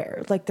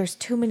everywhere. Like, there's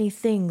too many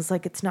things.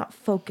 Like, it's not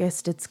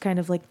focused. It's kind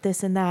of like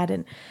this and that.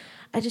 And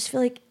I just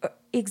feel like,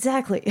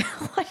 exactly.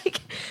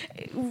 Like,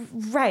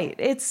 right.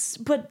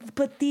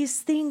 But these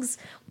things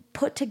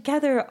put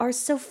together are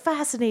so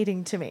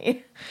fascinating to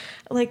me.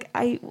 Like,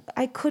 I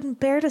couldn't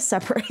bear to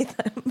separate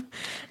them.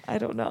 I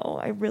don't know.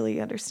 I really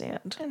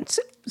understand. And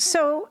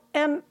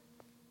and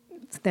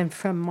then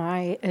from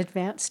my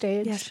advanced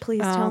stage. Yes,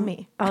 please tell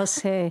me. I'll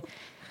say,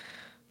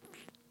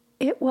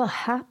 it will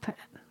happen.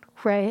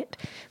 Right?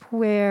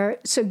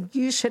 So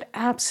you should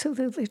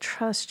absolutely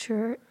trust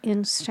your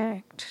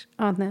instinct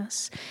on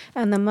this.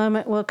 And the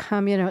moment will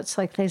come, it's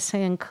like they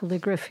say in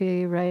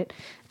calligraphy, right?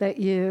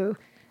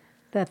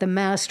 That the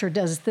master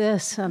does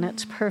this and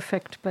it's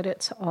perfect, but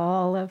it's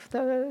all of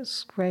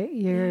those great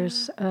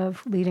years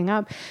of leading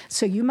up.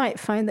 So you might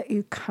find that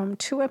you come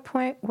to a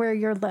point where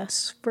you're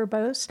less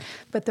verbose,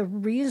 but the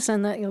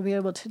reason that you'll be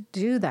able to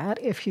do that,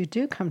 if you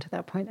do come to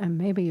that point, and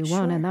maybe you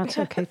won't, and that's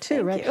okay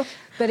too, right? You.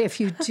 But if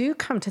you do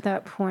come to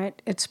that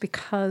point, it's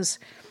because,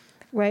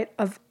 right,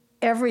 of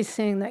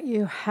everything that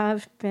you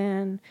have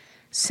been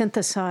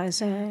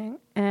synthesizing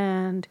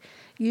and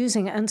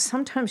using. And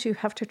sometimes you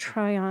have to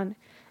try on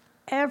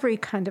every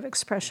kind of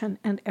expression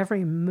and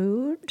every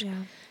mood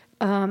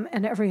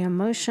and every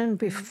emotion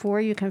before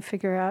you can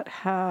figure out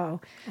how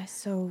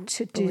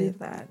to do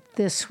that.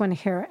 This one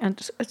here.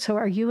 And so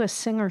are you a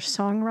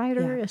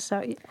singer-songwriter? Yeah. Is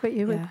that what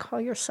you would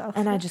call yourself?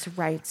 And I just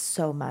write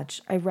so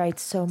much. I write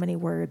so many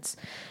words.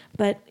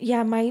 But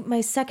yeah,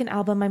 my second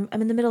album, I'm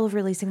in the middle of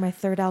releasing my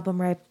third album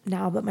right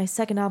now, but my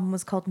second album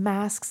was called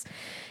Masks.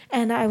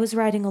 And I was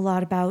writing a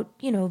lot about,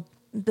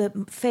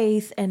 the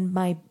faith and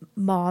my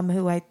mom,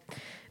 who I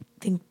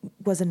think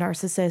was a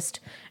narcissist.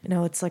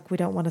 It's like we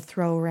don't want to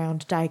throw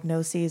around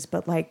diagnoses,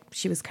 but like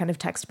she was kind of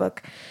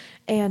textbook.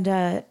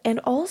 And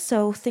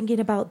also thinking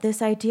about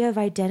this idea of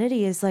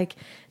identity is like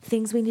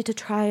things we need to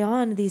try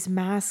on, these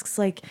masks,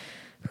 like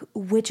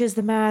which is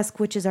the mask,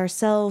 which is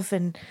ourself.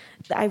 And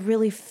I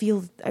really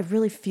feel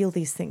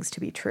these things to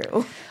be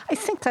true. I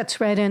think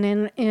that's right.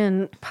 And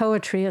in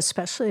poetry,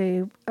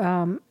 especially,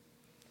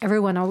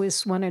 everyone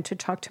always wanted to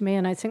talk to me,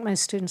 and I think my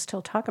students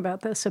still talk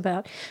about this,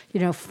 about,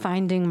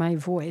 finding my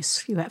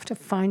voice. You have to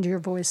find your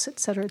voice, et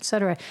cetera, et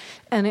cetera.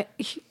 And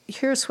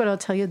here's what I'll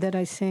tell you that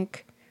I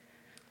think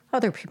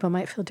other people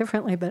might feel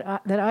differently,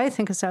 but that I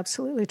think is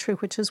absolutely true,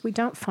 which is we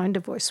don't find a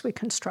voice, we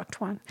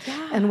construct one.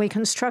 Yeah. And we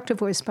construct a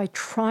voice by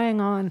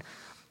trying on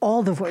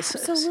all the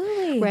voices.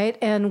 Absolutely. Right?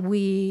 And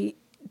we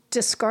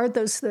discard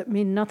those that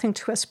mean nothing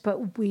to us,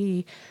 but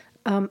we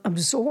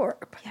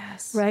absorb,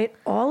 Yes. right?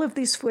 All of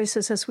these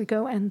voices as we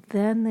go, and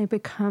then they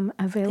become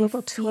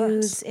available to us.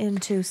 Fuse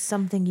into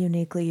something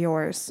uniquely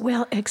yours.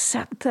 Well,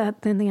 except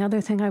that then the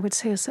other thing I would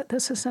say is that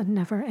this is a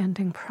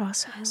never-ending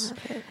process. I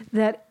love it.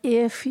 That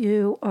if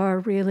you are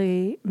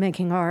really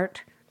making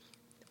art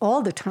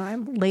all the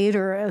time,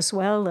 later as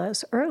well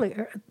as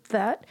earlier,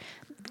 that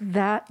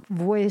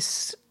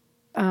voice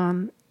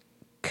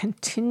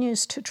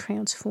continues to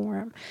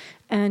transform,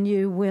 and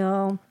you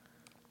will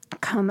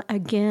come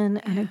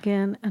again and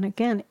again and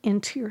again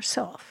into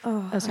yourself.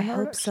 Oh, as a I hope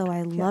artist. so.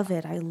 I love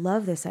it. I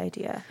love this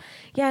idea.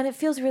 Yeah, and it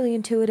feels really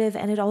intuitive,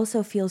 and it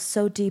also feels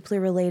so deeply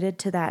related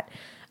to that,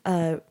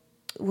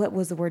 what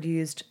was the word you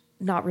used?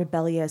 Not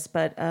rebellious,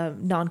 but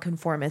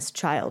nonconformist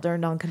child or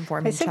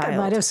nonconforming child. I think I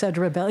might have said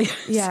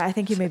rebellious. Yeah, I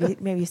think you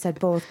maybe you said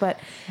both. But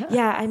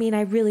yeah, I mean,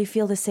 I really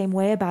feel the same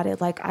way about it.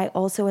 Like, I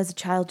also as a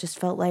child just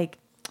felt like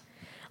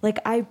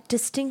I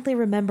distinctly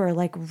remember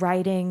like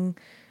writing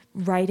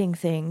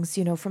things,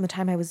 from the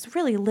time I was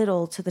really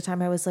little to the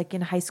time I was like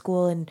in high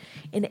school and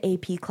in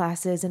AP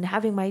classes, and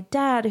having my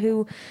dad,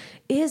 who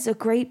is a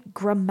great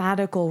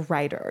grammatical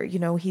writer,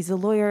 he's a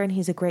lawyer and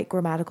he's a great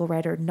grammatical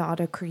writer, not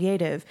a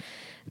creative,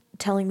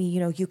 telling me,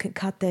 you can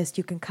cut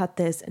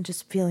this, and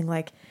just feeling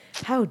like,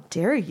 how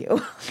dare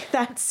you?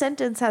 That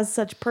sentence has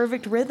such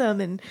perfect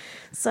rhythm and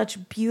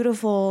such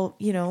beautiful,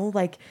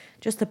 like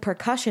just the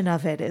percussion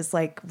of it is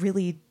like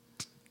really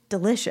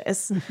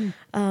delicious.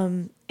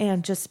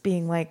 And just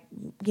being like,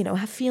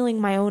 feeling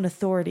my own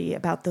authority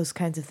about those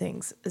kinds of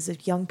things as a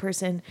young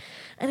person.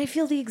 And I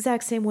feel the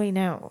exact same way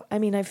now. I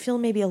mean, I feel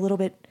maybe a little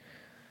bit,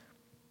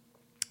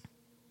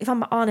 if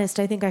I'm honest,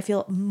 I think I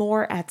feel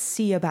more at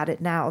sea about it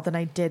now than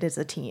I did as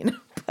a teen.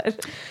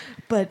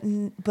 But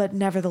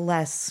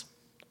nevertheless,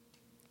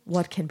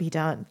 what can be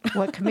done?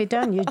 What can be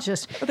done? You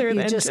just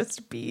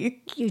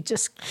be. You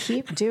just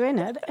keep doing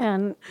it,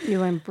 and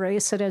you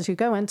embrace it as you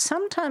go. And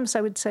sometimes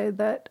I would say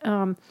that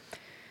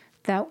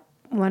that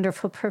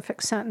wonderful,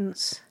 perfect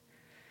sentence,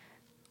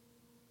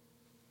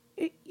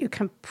 you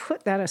can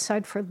put that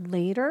aside for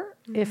later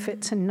if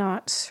it's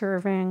not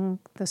serving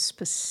the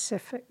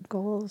specific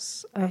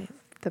goals of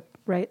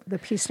the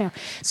piece now.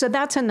 So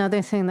that's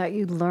another thing that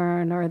you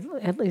learn, or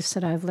at least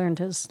that I've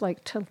learned, is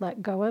like to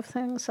let go of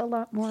things a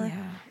lot more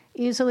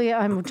easily.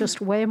 I'm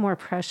just way more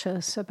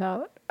precious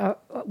about,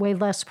 way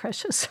less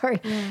precious,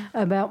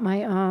 about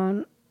my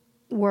own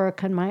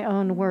work and my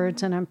own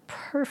words, and I'm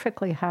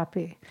perfectly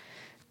happy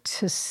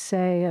to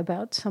say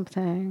about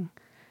something,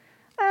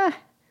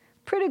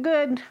 pretty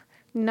good,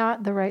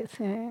 not the right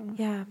thing.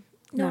 Yeah.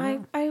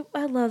 No. I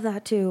love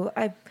that too.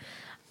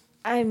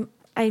 I'm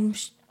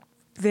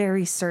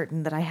very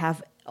certain that I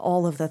have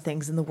all of the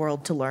things in the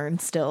world to learn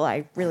still.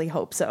 I really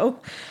hope so.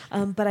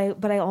 But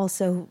I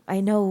also,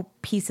 I know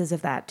pieces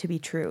of that to be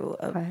true.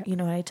 Right.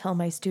 And I tell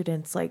my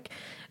students, like,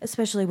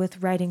 especially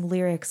with writing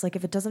lyrics, like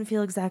if it doesn't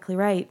feel exactly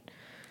right,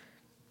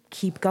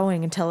 keep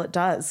going until it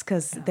does,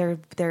 because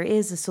there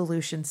is a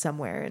solution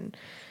somewhere. And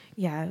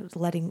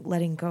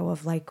letting go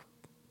of like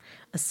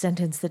a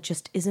sentence that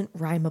just isn't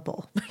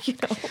rhymable,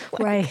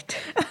 Right.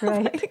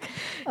 Like,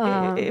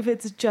 if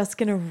it's just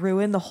going to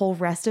ruin the whole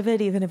rest of it,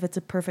 even if it's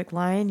a perfect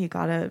line, you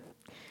gotta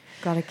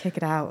kick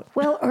it out.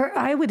 Well, or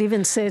I would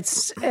even say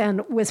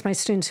and with my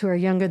students who are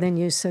younger than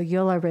you, so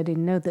you'll already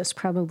know this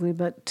probably,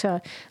 but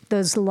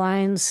those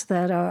lines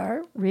that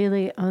are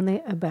really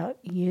only about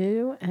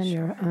you and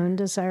your own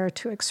desire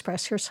to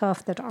express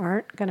yourself, that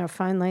aren't going to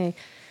finally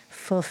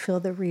fulfill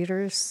the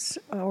reader's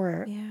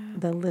or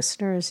the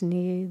listener's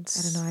needs.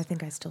 I don't know. I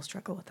think I still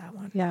struggle with that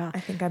one. Yeah. I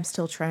think I'm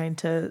still trying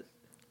to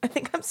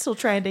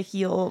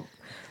heal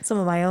some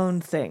of my own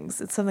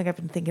things. It's something I've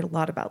been thinking a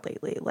lot about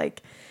lately.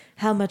 Like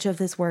how much of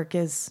this work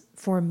is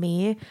for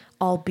me,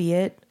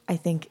 albeit I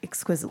think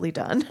exquisitely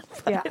done.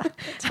 But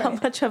how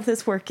much of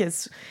this work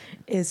is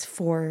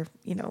for,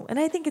 and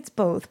I think it's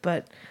both,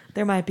 but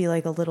there might be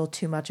like a little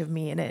too much of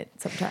me in it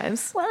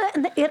sometimes. Well,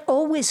 it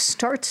always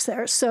starts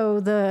there. So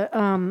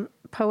the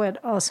poet,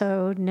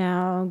 also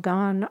now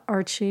gone,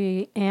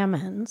 Archie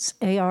Ammons,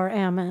 A.R.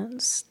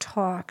 Ammons,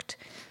 talked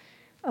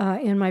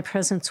in my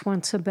presence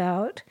once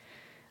about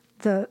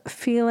the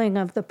feeling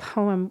of the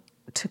poem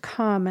to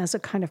come as a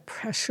kind of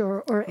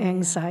pressure or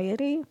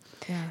anxiety,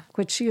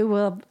 which you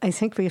will, I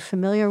think, be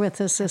familiar with.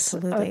 This is,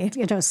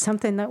 Absolutely.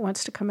 Something that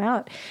wants to come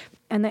out.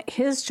 and that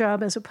his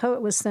job as a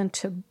poet was then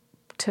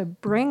to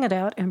bring it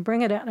out and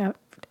bring it out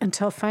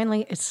until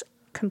finally it's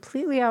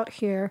completely out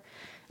here,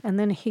 and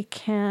then he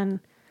can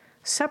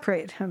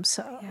separate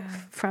himself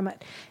from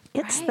it.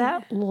 It's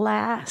that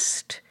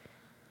last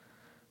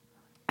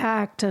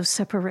act of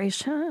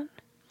separation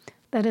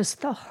that is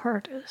the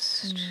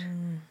hardest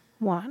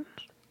one.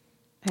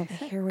 I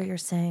hear what you're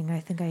saying. I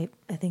think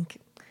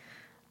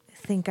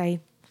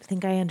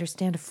I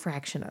understand a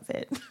fraction of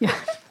it. Yeah.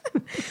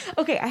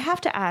 Okay, I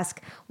have to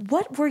ask,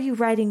 what were you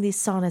writing these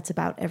sonnets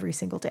about every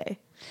single day?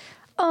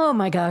 Oh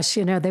my gosh,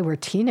 they were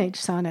teenage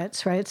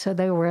sonnets, right? So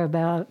they were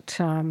about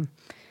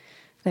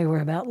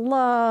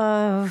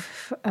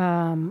love.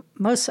 I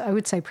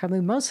would say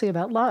probably mostly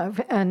about love,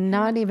 and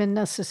not even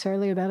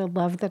necessarily about a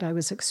love that I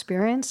was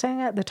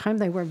experiencing at the time.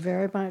 They were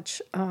very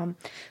much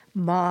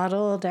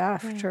modeled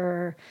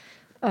after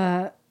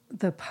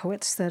the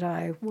poets that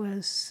I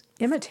was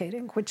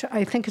imitating, which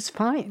I think is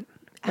fine.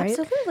 Right?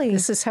 Absolutely.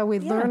 This is how we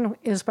learn,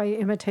 is by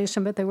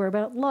imitation, but they were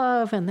about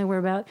love, and they were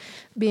about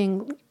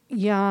being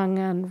young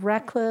and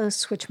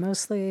reckless, which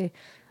mostly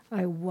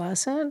I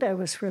wasn't. I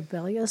was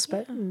rebellious,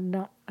 but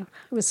not, I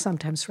was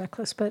sometimes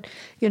reckless, but,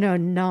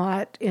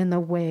 not in the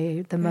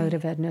way, the mode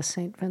of Edna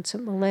St.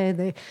 Vincent Millay.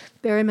 They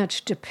very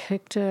much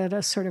depicted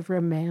a sort of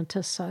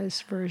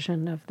romanticized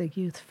version of the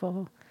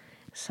youthful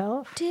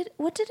self.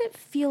 What did it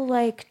feel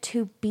like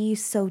to be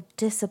so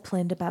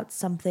disciplined about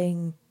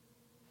something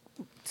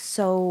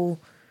so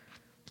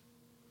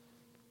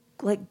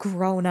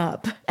grown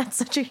up at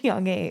such a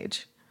young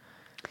age?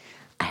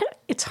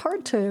 It's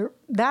hard to,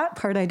 that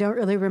part I don't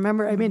really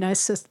remember. I mean, I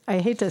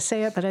hate to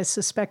say it, but I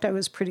suspect I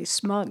was pretty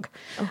smug.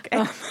 Okay.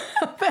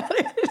 About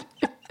it.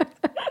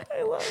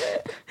 I love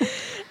it.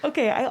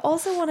 Okay, I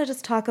also want to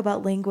just talk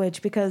about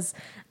language, because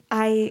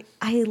I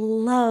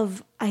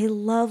love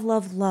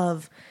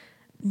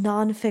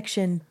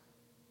nonfiction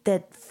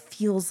that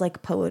feels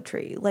like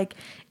poetry. Like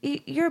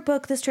your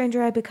book, The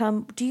Stranger I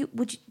Become, do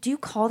you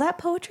call that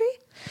poetry?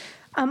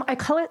 I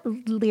call it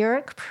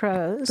lyric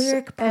prose.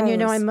 Lyric prose.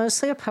 And, I'm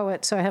mostly a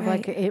poet, so I have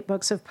 8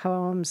 books of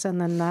poems,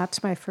 and then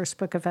that's my first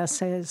book of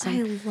essays.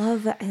 I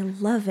love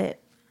it.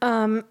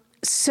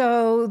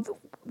 So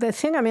the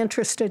thing I'm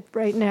interested in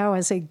right now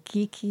as a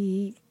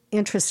geeky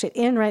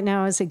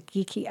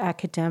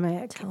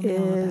academic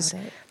is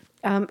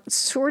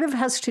sort of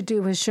has to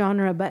do with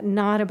genre, but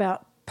not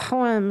about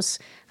poems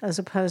as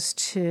opposed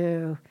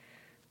to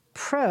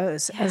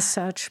prose as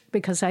such,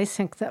 because I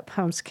think that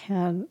poems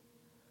can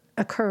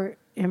occur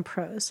in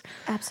prose.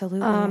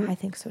 Absolutely. I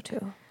think so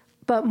too.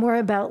 But more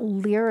about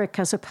lyric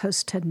as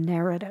opposed to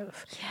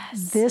narrative.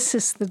 Yes. This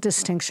is the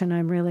distinction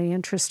I'm really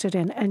interested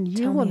in. And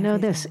you will know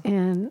this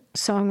in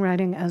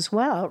songwriting as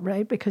well,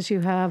 right? Because you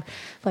have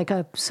like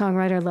a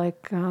songwriter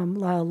like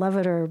Lyle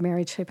Lovett or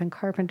Mary Chapin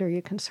Carpenter,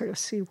 you can sort of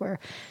see where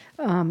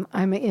I'm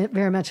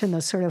very much in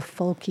the sort of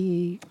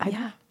folky.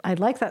 I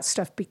like that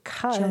stuff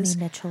because Joni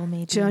Mitchell,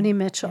 maybe. Joni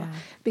Mitchell,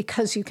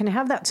 because you can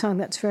have that song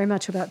that's very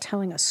much about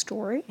telling a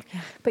story,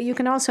 but you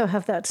can also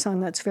have that song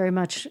that's very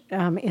much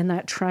in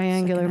that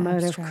triangular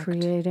mode of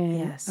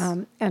creating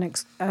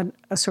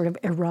a sort of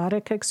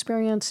erotic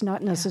experience,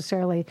 not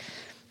necessarily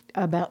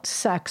about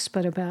sex,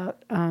 but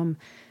about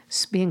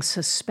being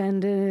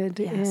suspended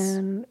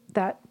in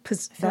that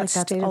that's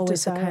state of always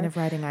desire. The kind of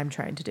writing I'm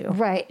trying to do.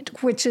 Right,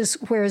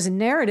 whereas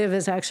narrative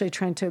is actually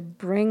trying to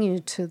bring you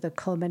to the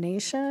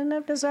culmination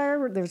of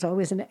desire. There's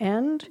always an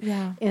end.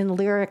 Yeah. In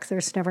lyric,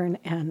 there's never an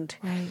end.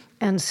 Right.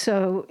 And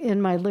so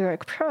in my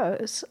lyric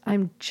prose,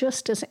 I'm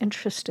just as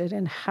interested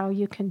in how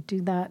you can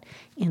do that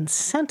in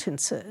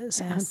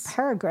sentences and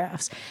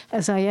paragraphs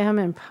as I am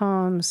in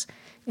poems,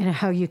 and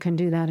how you can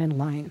do that in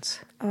lines.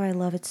 Oh, I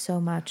love it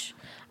so much.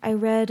 I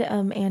read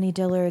Annie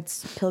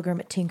Dillard's Pilgrim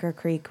at Tinker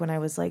Creek when I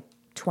was like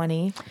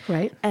 20,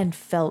 right, and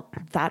felt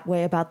that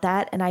way about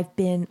that. And I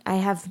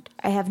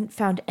haven't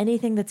found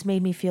anything that's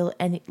made me feel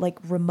any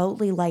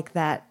remotely like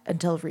that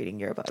until reading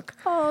your book.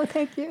 Oh,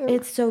 thank you.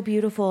 It's so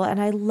beautiful,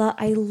 and I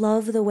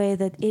love the way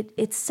that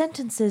it's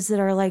sentences that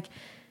are like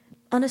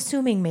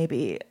unassuming,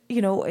 maybe,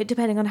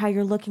 depending on how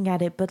you're looking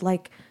at it, but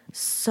like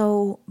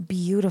so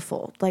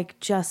beautiful, like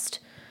just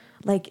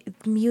like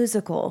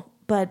musical,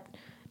 but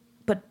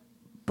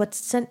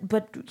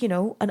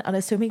an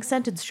unassuming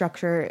sentence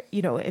structure,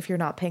 if you're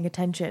not paying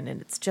attention.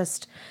 And it's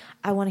just,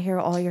 I want to hear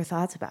all your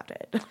thoughts about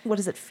it. What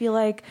does it feel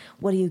like?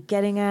 What are you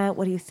getting at?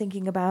 What are you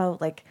thinking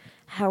about? Like,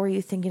 how are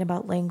you thinking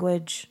about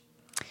language?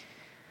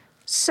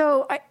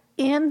 So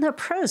in the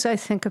prose, I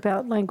think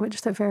about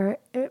language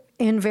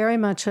in very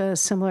much a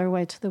similar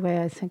way to the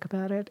way I think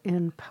about it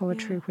in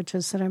poetry, which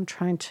is that I'm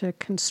trying to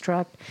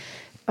construct.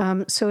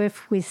 So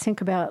if we think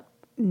about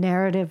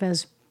narrative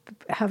as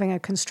having a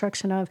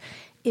construction of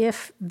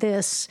if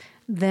this,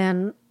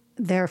 then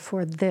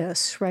therefore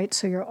this, right?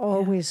 So you're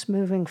always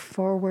moving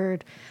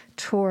forward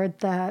toward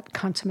that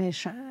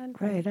consummation,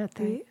 right, at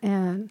the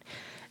end.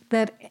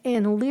 That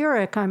in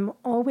lyric, I'm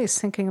always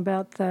thinking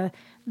about the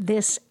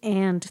this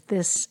and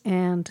this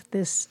and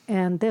this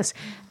and this,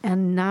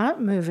 and not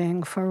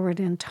moving forward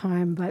in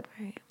time, but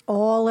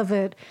all of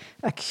it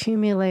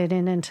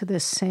accumulating into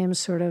this same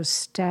sort of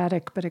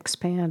static but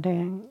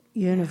expanding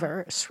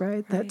universe,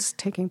 right? That's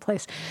taking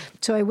place.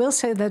 So I will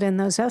say that in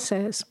those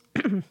essays,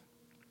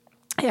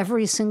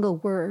 every single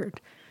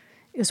word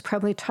is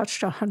probably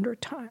touched 100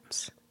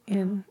 times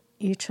in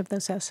each of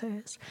those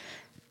essays.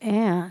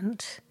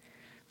 And,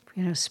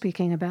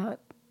 speaking about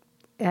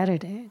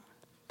editing,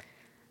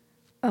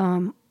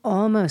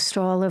 almost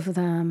all of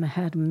them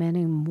had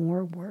many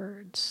more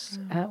words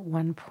at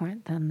one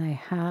point than they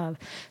have.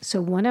 So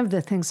one of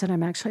the things that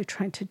I'm actually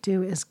trying to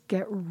do is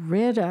get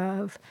rid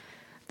of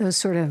those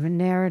sort of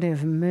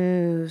narrative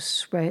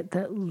moves, right,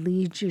 that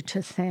lead you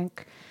to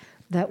think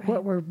that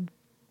what we're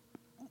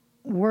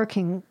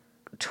working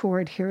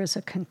toward here is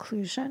a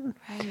conclusion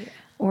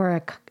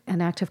or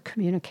an act of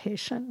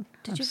communication.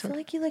 Did you feel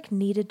like you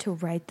needed to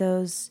write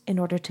those in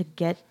order to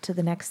get to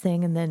the next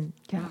thing and then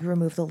you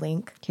remove the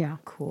link? Yeah.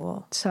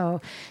 Cool. So,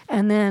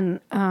 and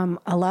then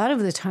a lot of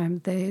the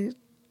time the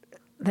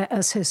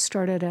essays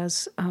started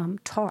as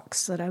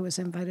talks that I was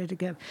invited to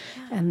give.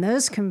 And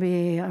those can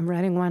be, I'm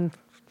writing one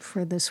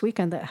for this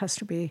weekend that has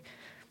to be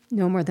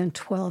no more than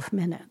 12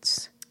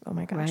 minutes. Oh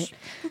my gosh.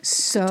 Right?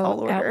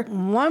 So at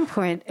one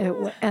point,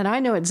 and I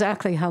know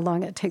exactly how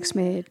long it takes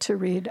me to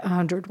read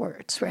 100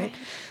 words, right?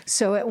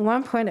 So at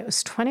one point it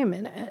was 20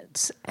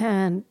 minutes,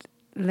 and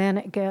then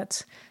it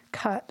gets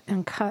cut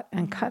and cut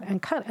and cut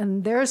and cut.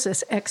 And there's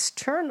this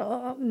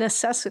external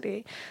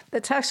necessity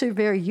that's actually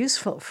very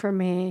useful for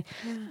me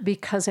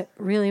because it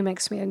really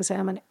makes me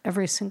examine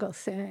every single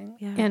thing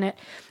in it.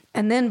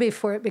 And then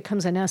before it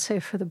becomes an essay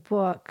for the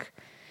book,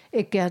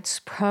 it gets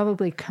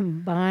probably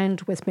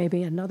combined with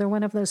maybe another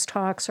one of those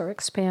talks or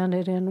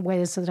expanded in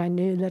ways that I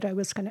knew that I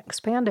was going to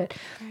expand it.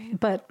 Right.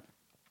 But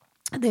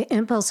the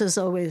impulse is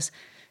always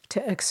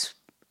to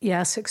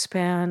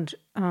expand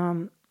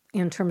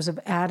in terms of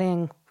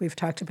adding. We've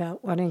talked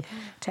about wanting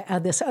to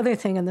add this other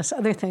thing and this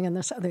other thing and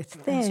this other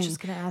thing. I was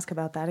just going to ask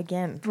about that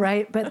again.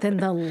 Right, but then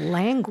the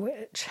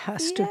language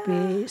has to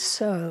be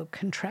so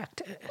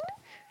contracted.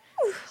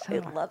 I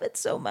love it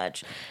so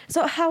much.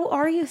 So how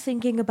are you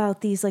thinking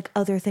about these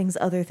other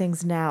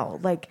things now?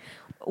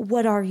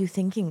 What are you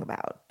thinking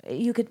about?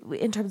 You could,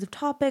 in terms of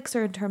topics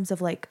or in terms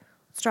of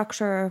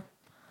structure.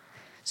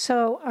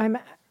 So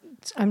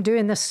I'm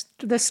doing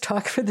this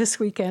talk for this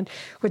weekend,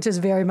 which is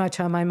very much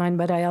on my mind,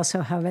 but I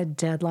also have a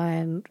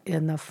deadline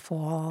in the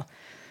fall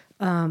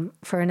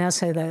for an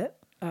essay that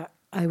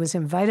I was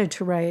invited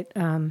to write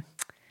a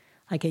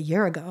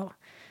year ago,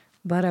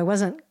 but I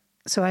wasn't.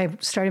 So I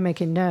started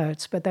making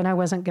notes, but then I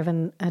wasn't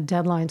given a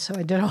deadline, so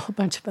I did a whole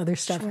bunch of other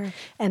stuff. Sure.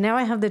 And now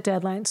I have the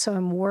deadline, so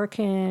I'm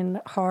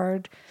working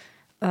hard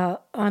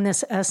on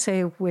this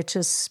essay, which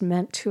is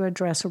meant to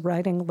address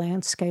writing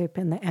landscape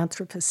in the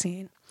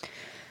Anthropocene.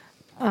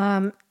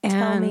 Tell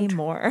me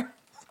more.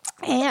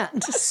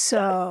 And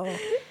so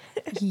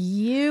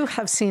you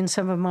have seen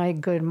some of my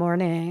Good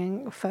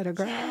Morning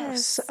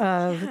photographs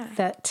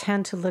that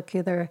tend to look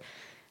either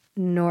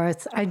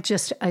north.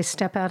 I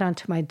step out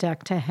onto my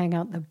deck to hang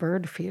out the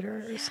bird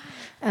feeders,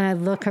 and I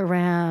look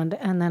around,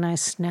 and then I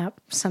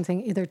snap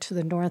something either to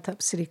the north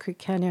up City Creek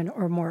Canyon,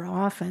 or more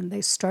often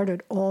they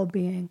started all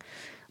being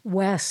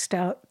west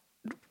out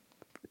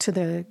to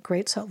the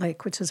Great Salt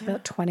Lake, which is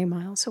about 20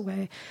 miles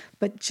away,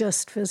 but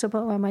just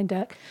visible on my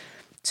deck.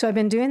 So I've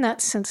been doing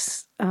that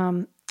since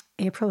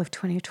April of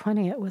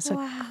 2020. It was a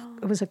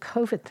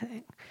COVID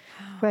thing.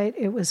 Right,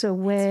 it was a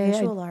way. It's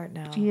visual art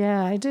now.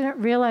 Yeah, I didn't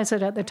realize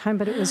it at the time,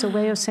 but it was a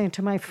way of saying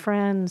to my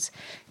friends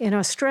in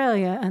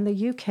Australia and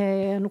the UK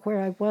and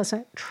where I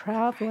wasn't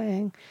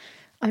traveling,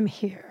 I'm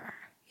here.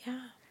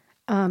 Yeah.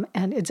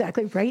 And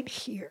exactly right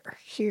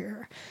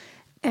here.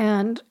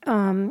 And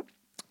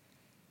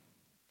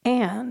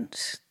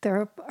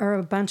there are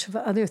a bunch of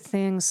other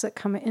things that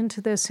come into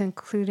this,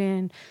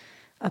 including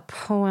a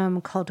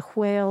poem called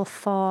Whale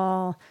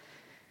Fall,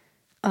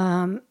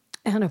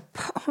 and a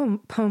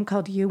poem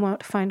called You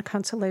Won't Find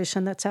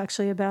Consolation that's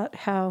actually about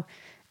how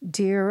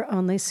deer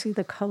only see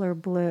the color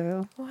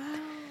blue.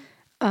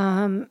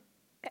 Wow.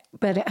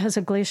 But it has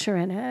a glacier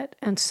in it.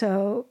 And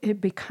so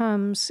it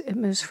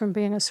moves from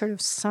being a sort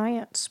of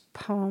science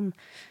poem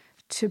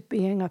to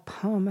being a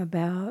poem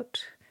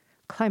about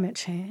climate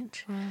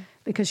change. Wow.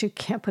 Because you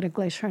can't put a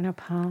glacier in a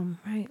poem,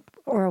 right,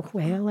 or a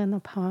whale in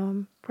the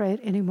poem, right,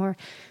 anymore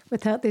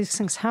without these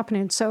things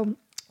happening. So,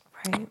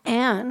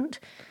 and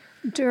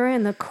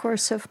during the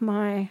course of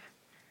my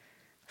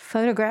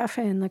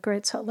photographing the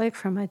Great Salt Lake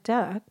from my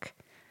deck,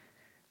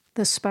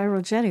 the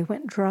spiral jetty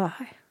went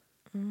dry.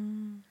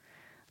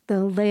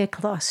 The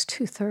lake lost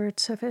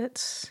 2/3 of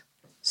its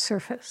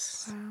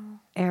surface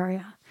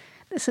area.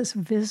 This is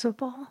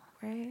visible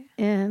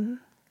in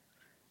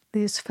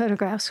these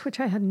photographs,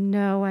 which I had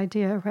no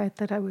idea, right,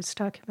 that I was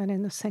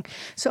documenting this thing.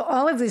 So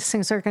all of these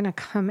things are going to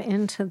come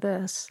into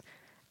this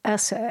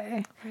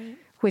essay,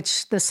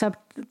 which the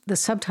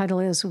subtitle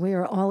is "We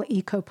Are All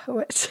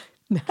Eco-Poets"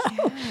 now,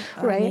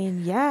 right? I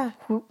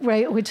mean,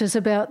 right, which is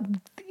about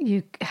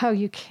how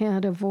you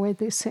can't avoid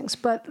these things.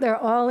 But there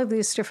are all of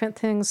these different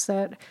things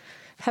that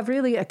have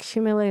really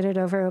accumulated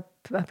over a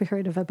a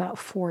period of about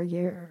 4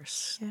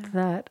 years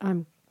that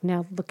I'm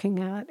now looking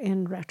at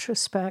in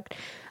retrospect.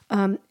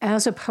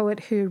 As a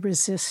poet who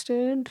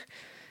resisted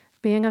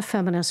being a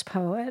feminist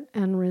poet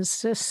and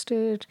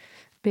resisted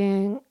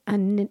being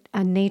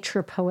a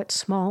nature poet,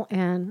 small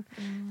n,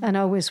 and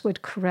always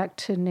would correct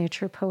to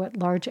nature poet,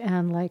 large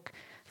N, like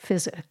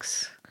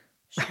physics.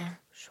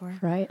 Sure.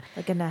 Right?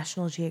 Like a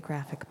National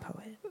Geographic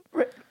poet.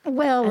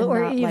 Well, And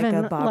or not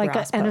even like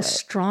Ross an poet.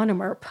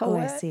 astronomer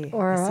poet, see.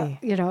 or I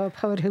see. a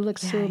poet who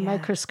looks through a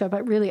microscope,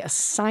 but really a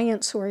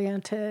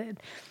science-oriented,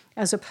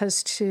 as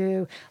opposed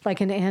to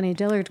like an Annie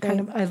Dillard kind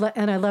of.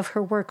 I love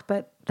her work,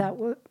 but that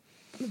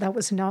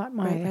was not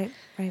my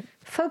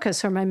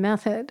focus or my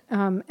method.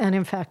 And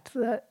in fact,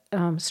 the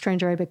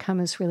Stranger I Become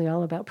is really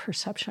all about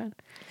perception,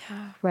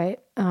 right?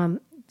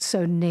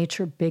 So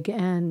nature, big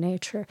N,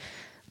 nature.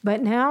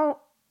 But now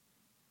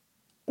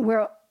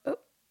we're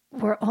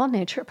all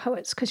nature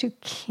poets because you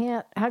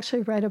can't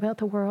actually write about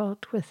the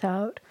world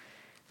without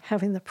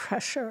having the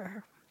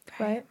pressure,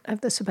 right,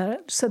 of this about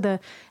it. So the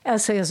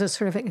essay is a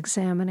sort of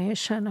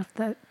examination of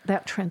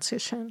that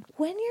transition.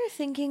 When you're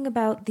thinking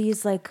about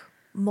these like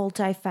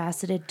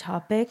multifaceted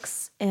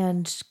topics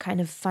and kind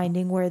of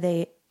finding where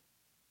they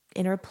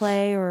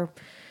interplay, or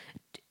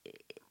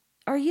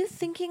are you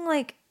thinking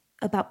like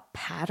about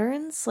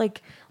patterns?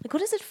 Like what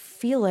does it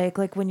feel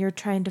like when you're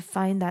trying to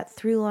find that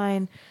through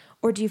line?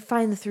 Or do you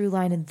find the through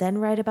line and then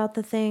write about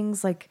the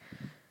things? Like,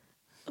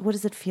 what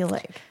does it feel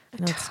like?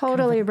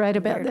 Totally write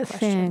about the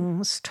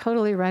things.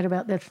 Totally write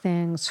about the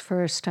things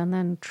first, and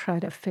then try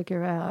to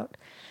figure out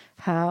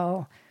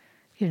how,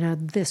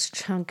 this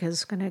chunk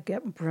is going to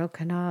get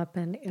broken up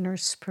and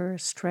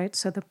interspersed, right?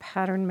 So the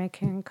pattern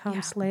making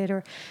comes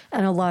later,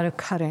 and a lot of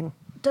cutting.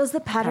 Does the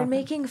pattern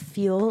making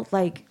feel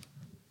like?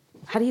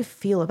 How do you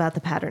feel about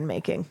the pattern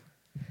making?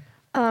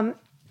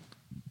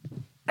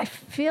 I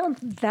feel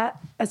that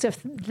as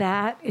if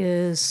that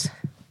is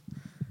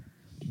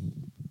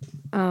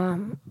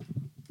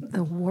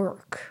the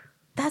work.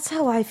 That's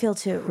how I feel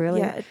too. Really?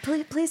 Yeah.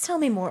 Please tell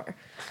me more.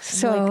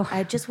 So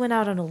I just went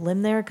out on a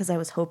limb there because I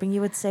was hoping you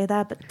would say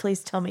that, but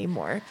please tell me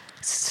more.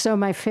 So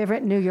my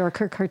favorite New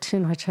Yorker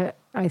cartoon, which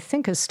I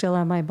think is still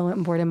on my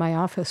bulletin board in my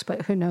office,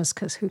 but who knows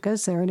because who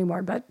goes there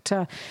anymore, but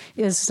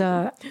is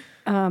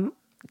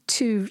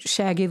two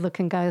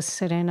shaggy-looking guys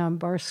sitting on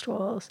bar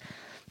stools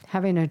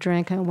having a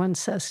drink, and one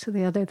says to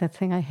the other, the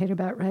thing I hate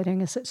about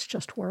writing is it's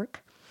just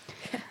work.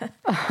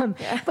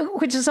 But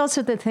which is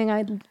also the thing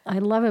I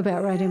love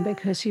about writing,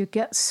 because you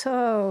get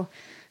so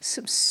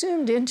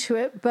subsumed into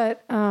it.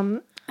 But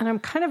and I'm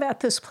kind of at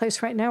this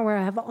place right now where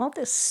I have all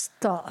this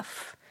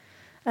stuff,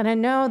 and I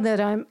know that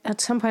at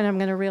some point I'm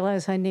going to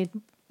realize I need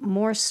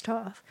more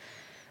stuff.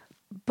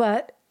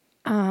 But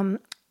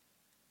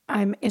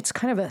it's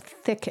kind of a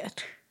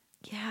thicket,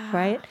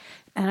 right?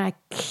 And I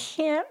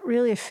can't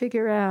really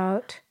figure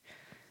out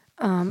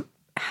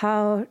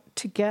how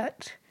to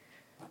get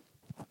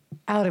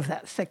out of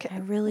that thicket. I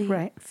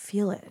really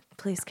feel it.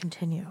 Please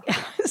continue.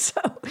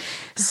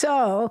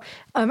 So,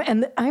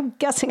 and I'm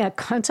guessing a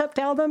concept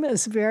album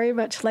is very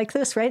much like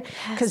this, right?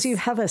 Because you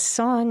have a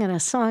song and a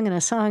song and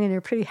a song, and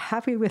you're pretty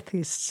happy with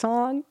these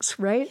songs,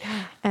 right?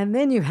 Yeah. And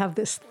then you have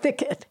this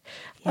thicket,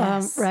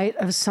 right,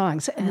 of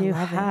songs, and you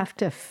have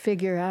to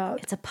figure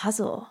out. It's a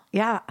puzzle.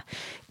 Yeah,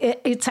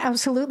 it's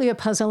absolutely a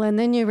puzzle, and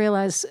then you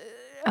realize,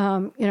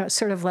 it's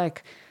sort of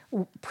like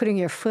putting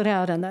your foot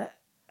out on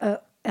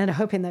and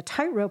hoping the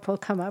tightrope will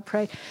come up,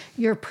 right?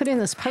 You're putting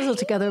this puzzle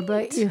together,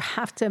 but you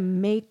have to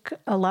make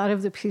a lot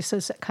of the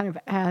pieces kind of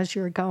as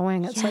you're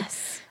going. It's like,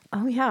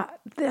 oh yeah,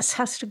 this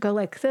has to go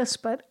like this,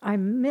 but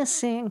I'm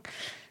missing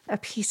a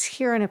piece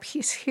here and a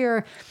piece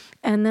here.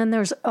 And then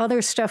there's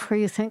other stuff where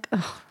you think,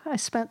 oh, I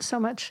spent so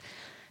much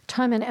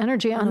time and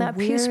energy on that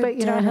piece, but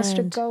it has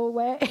to go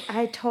away.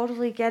 I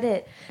totally get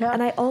it. Yeah.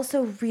 And I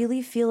also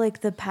really feel like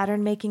the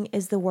pattern making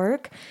is the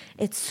work.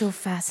 It's so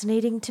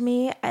fascinating to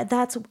me. I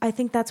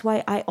think that's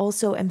why I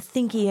also am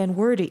thinky and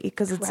wordy,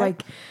 because it's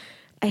like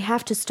I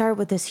have to start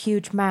with this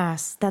huge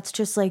mass. That's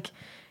just like,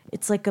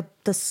 it's like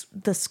the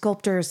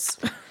sculptor's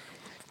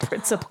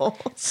principle.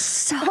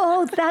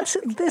 So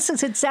this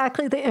is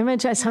exactly the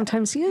image I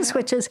sometimes use,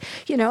 which is,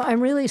 I'm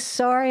really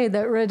sorry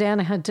that Rodin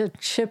had to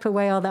chip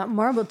away all that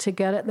marble to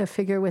get at the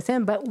figure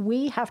within, but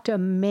we have to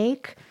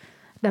make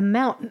the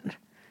mountain.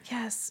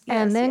 Yes.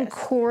 And then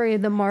quarry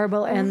the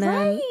marble and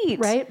then,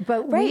 right?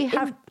 But we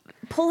have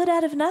pull it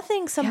out of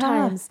nothing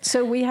sometimes. Yeah.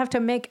 So we have to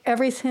make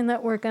everything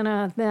that we're going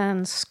to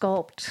then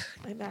sculpt.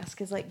 My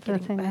mask is like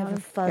I have a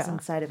fuzz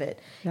inside of it.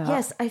 Yeah.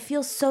 Yes, I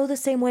feel so the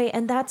same way.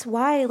 And that's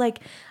why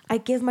I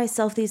give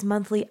myself these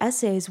monthly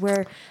essays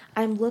where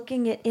I'm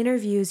looking at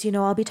interviews.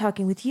 I'll be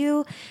talking with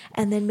you,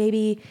 and then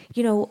maybe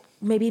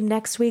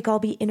next week I'll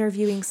be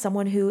interviewing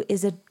someone who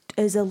is a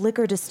is a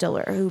liquor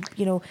distiller who,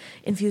 you know,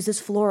 infuses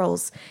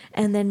florals.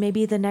 And then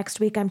maybe the next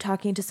week I'm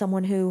talking to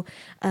someone who,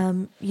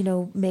 you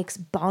know, makes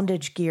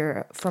bondage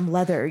gear from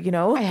leather, you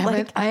know.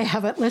 I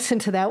haven't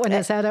listened to that one.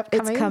 Is that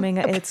upcoming?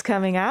 It's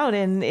coming out,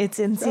 and it's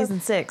in season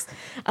 6.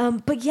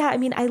 But yeah, I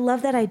mean, I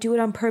love that I do it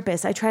on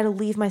purpose. I try to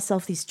leave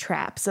myself these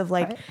traps of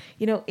like,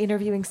 you know,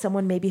 interviewing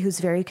someone maybe who's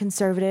very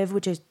conservative,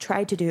 which I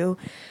try to do.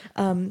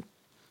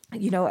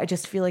 You know, I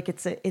just feel like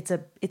it's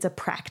a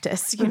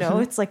practice, you know,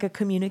 it's like a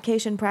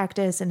communication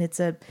practice, and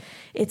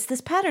it's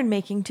this pattern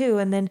making too.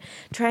 And then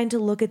trying to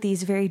look at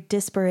these very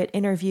disparate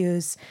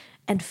interviews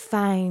and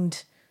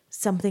find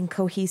something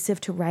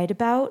cohesive to write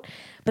about.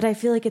 But I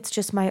feel like it's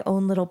just my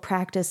own little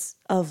practice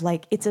of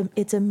like, it's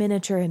a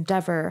miniature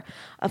endeavor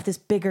of this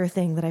bigger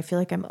thing that I feel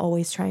like I'm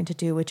always trying to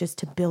do, which is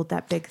to build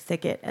that big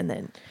thicket and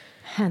then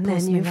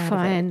you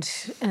find,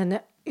 and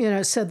you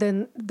know, so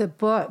then the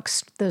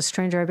books, The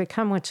Stranger I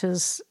Become, which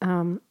is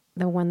the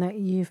one that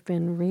you've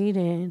been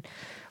reading,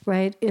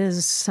 right,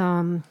 is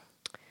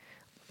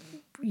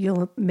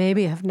you'll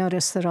maybe have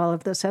noticed that all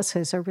of those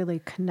essays are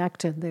really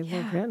connected. They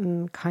were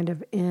written kind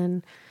of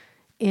in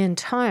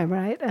time,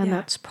 right? And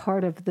that's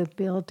part of the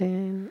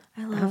building.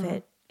 I love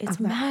it. It's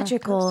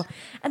magical.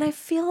 And I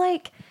feel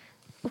like,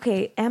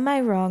 okay, am I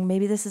wrong?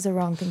 Maybe this is a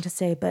wrong thing to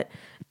say, but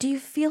do you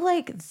feel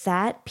like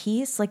that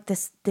piece, like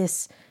this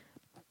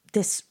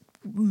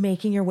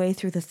making your way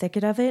through the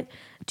thicket of it,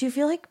 do you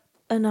feel like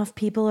enough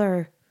people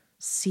are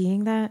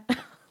seeing that?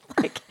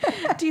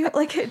 Do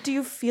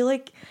you feel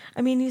like,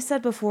 I mean, you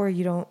said before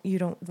you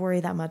don't worry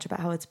that much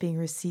about how it's being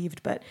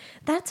received, but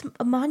that's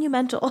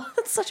monumental.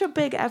 It's such a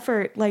big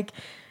effort. Like,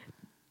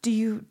 do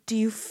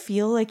you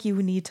feel like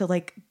you need to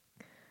like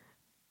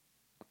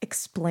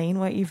explain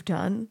what you've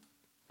done?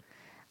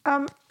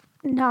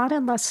 Not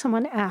unless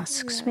someone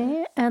asks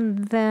me,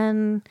 and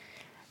then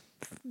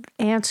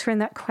answering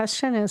that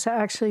question is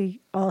actually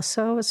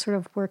also a sort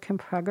of work in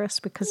progress,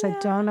 because I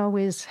don't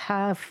always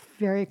have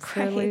very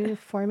clearly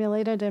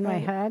formulated in my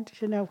head,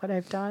 you know, what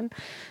I've done.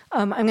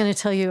 I'm going to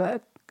tell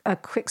you a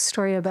quick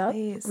story about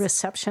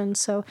reception.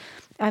 So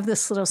I have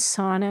this little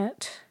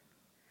sonnet,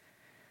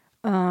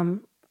 I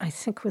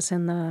think was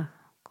in the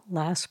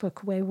last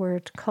book,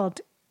 Wayward,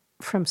 called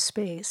From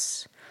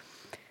Space,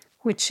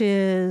 which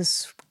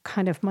is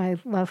kind of my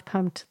love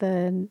poem to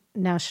the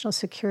National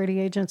Security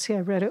Agency. I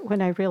wrote it when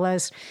I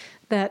realized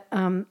that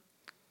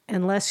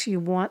unless you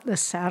want the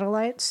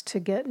satellites to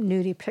get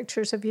nudie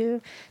pictures of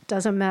you,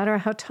 doesn't matter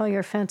how tall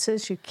your fence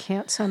is, you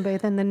can't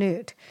sunbathe in the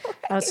nude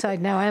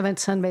outside. Now, I haven't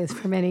sunbathed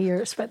for many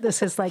years, but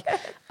this is like,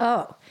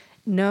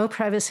 no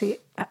privacy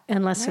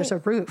unless there's a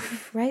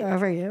roof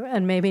over you,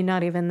 and maybe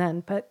not even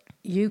then, but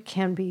you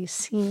can be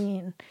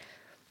seen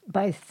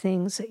by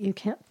things that you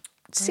can't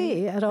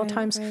see at all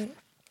times. Right.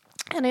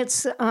 And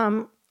it's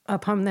a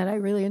poem that I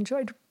really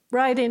enjoyed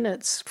writing.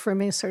 It's, for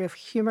me, sort of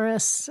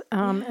humorous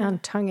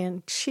and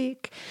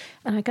tongue-in-cheek.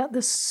 And I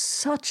got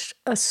such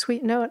a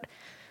sweet note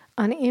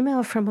on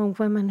email from a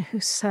woman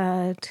who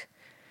said,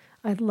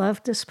 I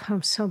love this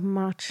poem so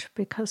much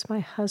because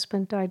my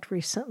husband died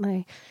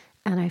recently,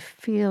 and I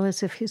feel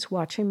as if he's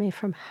watching me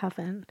from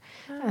heaven,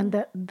 and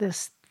that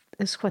this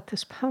is what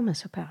this poem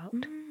is about.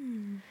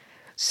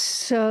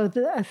 So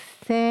a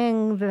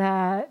thing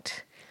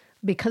that,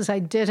 because I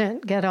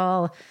didn't get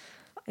all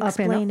up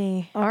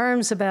in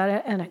arms about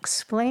it and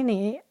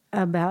explaining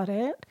about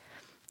it,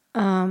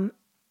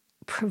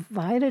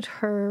 provided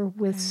her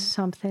with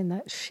something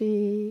that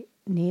she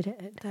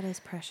needed. That is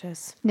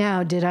precious.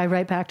 Now, did I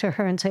write back to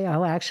her and say,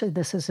 oh, actually,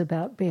 this is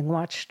about being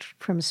watched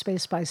from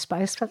space by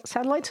spy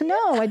satellites?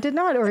 No, I did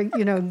not. Or,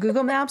 you know,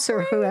 Google Maps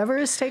or whoever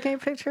is taking a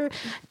picture.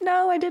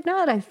 No, I did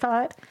not. I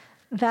thought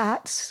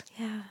that's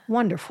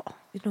wonderful.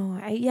 No,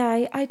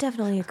 I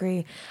definitely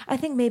agree. I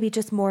think maybe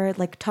just more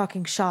like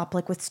talking shop,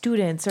 like with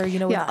students or, you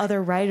know, with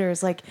other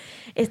writers, like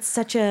it's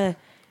like I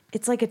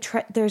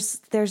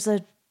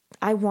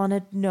want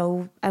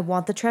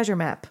the treasure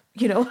map,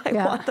 you know, I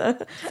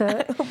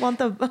want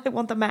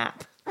the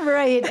map.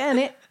 Right.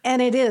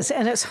 And it is,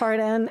 and it's hard.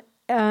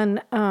 And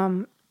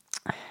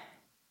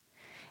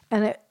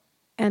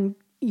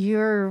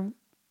you're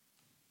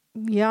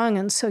young,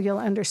 and so you'll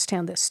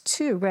understand this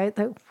too, right?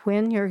 That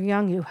when you're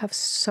young, you have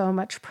so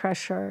much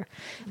pressure.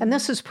 And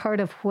this is part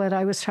of what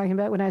I was talking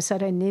about when I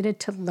said I needed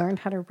to learn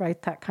how to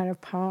write that kind of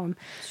poem,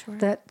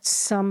 that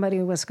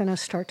somebody was going to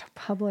start to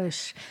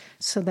publish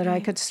so that I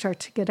could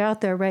start to get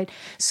out there, right?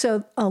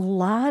 So a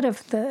lot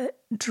of the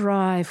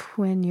drive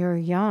when you're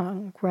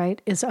young,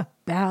 right, is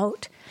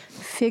about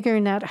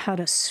figuring out how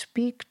to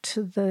speak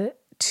to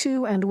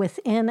and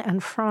within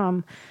and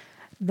from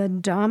the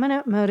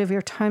dominant mode of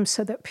your time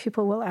so that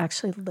people will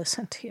actually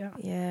listen to you.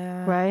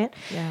 Yeah. Right?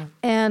 Yeah.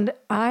 And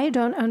I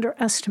don't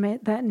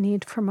underestimate that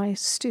need for my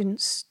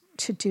students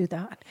to do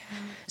that. Yeah.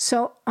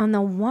 So on the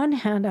one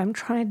hand, I'm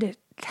trying to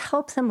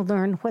help them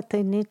learn what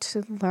they need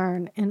to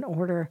learn in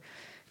order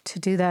to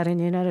do that. And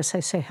you notice I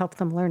say help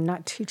them learn,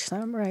 not teach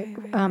them, right?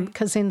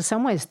 Because in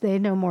some ways they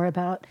know more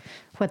about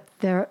what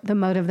the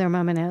mode of their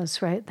moment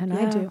is, right, than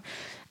I do.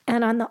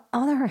 And on the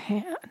other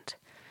hand,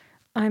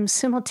 I'm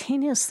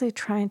simultaneously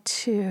trying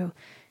to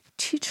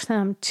teach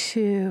them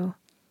to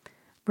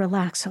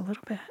relax a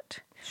little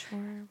bit. Sure.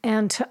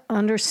 And to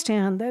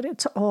understand that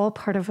it's all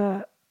part of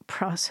a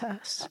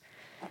process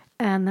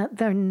and that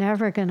they're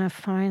never going to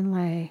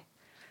finally,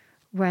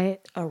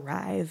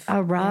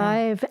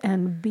 arrive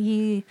and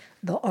be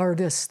the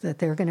artist that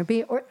they're going to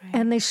be.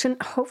 And they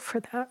shouldn't hope for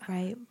that.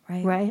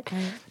 Right?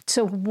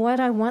 So what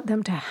I want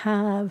them to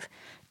have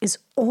is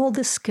all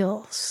the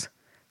skills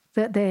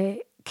that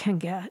they can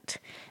get,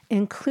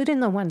 including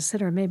the ones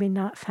that are maybe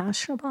not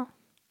fashionable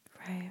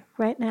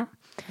right now.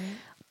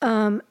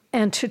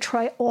 And to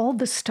try all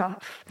the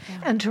stuff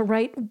and to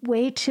write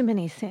way too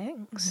many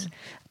things.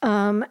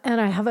 And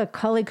I have a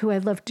colleague who I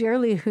love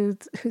dearly who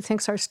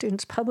thinks our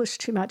students publish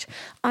too much.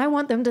 I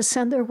want them to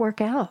send their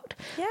work out.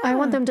 Yeah. I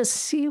want them to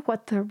see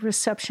what the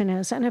reception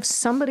is. And if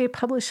somebody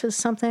publishes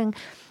something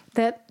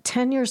that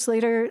 10 years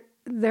later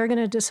they're going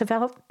to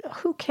disavow,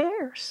 who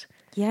cares?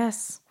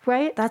 Yes.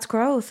 Right? That's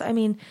growth. I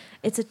mean,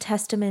 it's a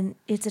testament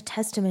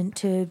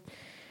to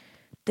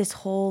this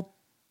whole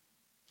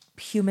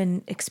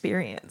human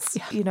experience,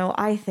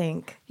 I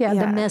think.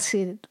 The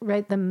messy,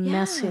 right? The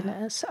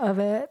messiness of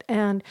it.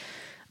 And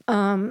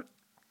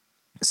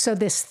so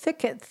this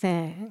thicket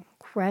thing,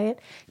 right?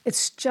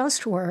 It's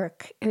just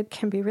work. It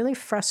can be really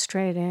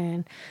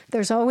frustrating.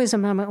 There's always a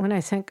moment when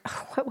I think,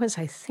 oh, what was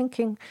I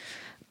thinking?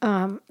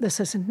 This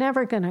is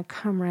never going to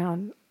come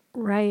around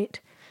right.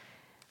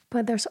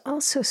 But there's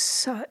also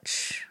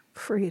such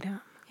freedom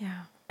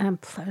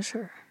and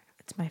pleasure.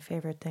 It's my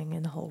favorite thing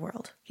in the whole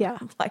world. Yeah.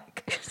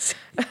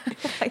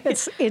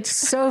 It's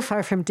so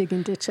far from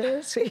digging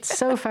ditches. It's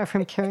so far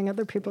from carrying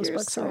other people's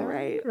books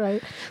around.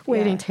 Right.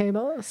 Waiting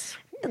tables.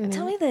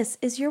 Tell me this,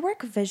 is your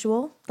work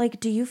visual? Like,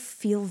 do you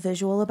feel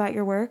visual about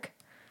your work?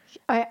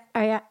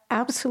 I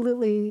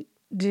absolutely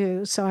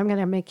do. So I'm going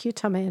to make you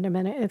tell me in a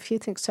minute if you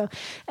think so.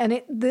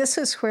 And this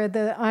is where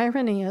the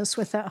irony is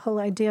with that whole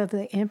idea of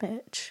the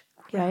image,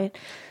 right?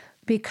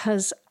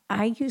 Because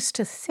I used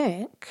to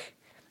think,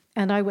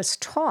 and I was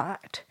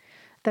taught,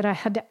 that I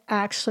had to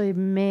actually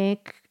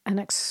make an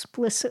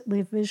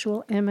explicitly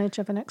visual image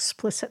of an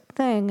explicit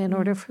thing in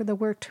order for the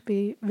work to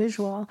be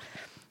visual.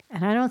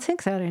 And I don't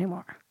think that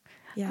anymore.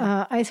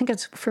 Yeah. I think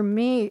it's, for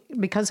me,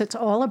 because it's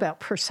all about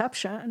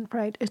perception,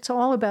 right? It's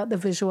all about the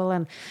visual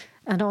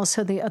and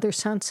also the other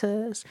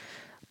senses.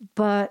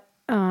 But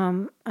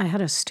I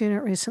had a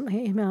student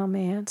recently email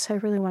me and say, I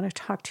really want to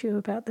talk to you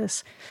about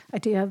this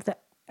idea of the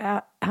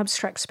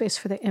abstract space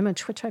for the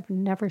image, which I've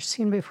never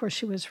seen before.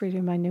 She was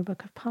reading my new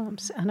book of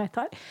poems. And I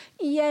thought,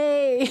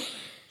 yay.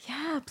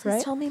 Yeah,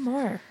 please tell me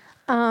more.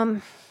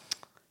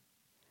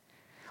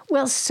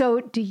 Well,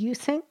 so do you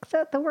think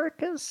that the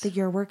work is... That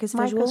your work is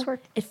visual?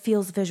 Work? It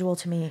feels visual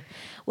to me.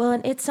 Well,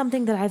 and it's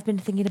something that I've been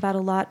thinking about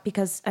a lot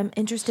because I'm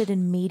interested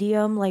in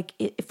medium, like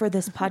for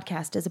this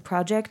podcast as a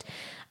project.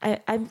 I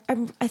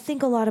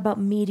think a lot about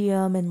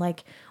medium and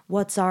like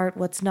what's art,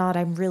 what's not.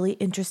 I'm really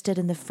interested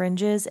in the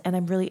fringes and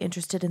I'm really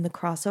interested in the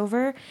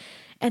crossover.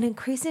 And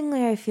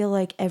increasingly, I feel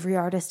like every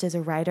artist is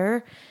a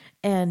writer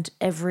and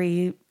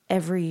every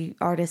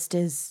artist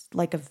is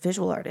like a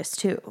visual artist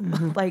too.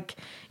 Like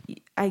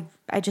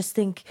I just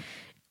think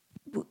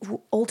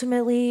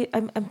ultimately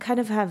I'm kind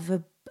of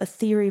have a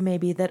theory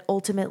maybe that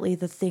ultimately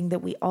the thing that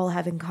we all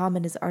have in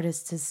common as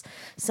artists is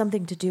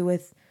something to do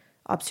with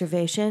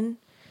observation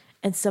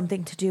and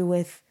something to do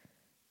with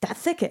that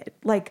thicket,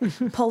 like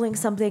pulling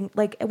something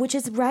like, which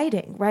is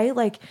writing, right?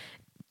 Like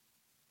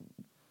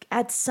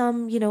at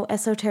some,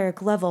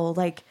 esoteric level,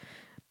 like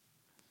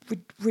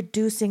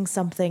reducing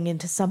something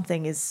into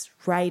something is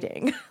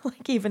writing,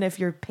 like even if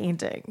you're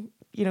painting,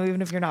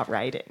 even if you're not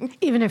writing.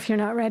 Even if you're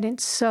not writing.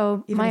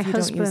 So even my if you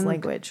husband, don't use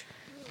language.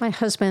 My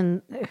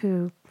husband,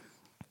 who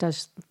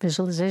does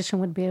visualization,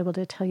 would be able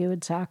to tell you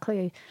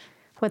exactly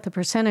what the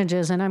percentage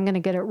is, and I'm going to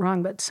get it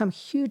wrong, but some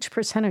huge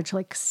percentage,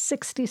 like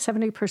 60,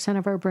 70%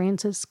 of our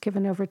brains is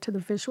given over to the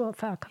visual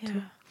faculty.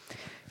 Yeah.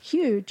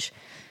 Huge.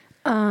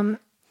 And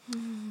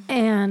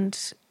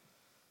it's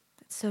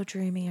so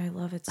dreamy. I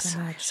love it so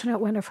much. Isn't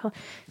it wonderful?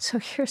 So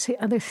here's the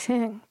other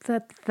thing,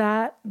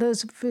 that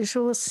those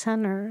visual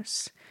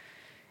centers,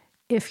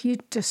 if you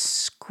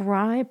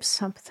describe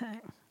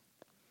something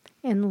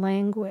in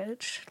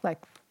language,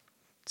 like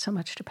so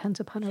much depends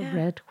upon a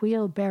red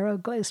wheelbarrow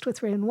glazed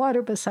with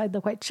rainwater beside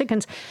the white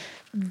chickens,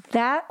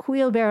 that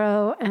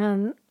wheelbarrow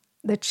and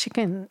the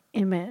chicken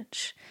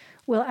image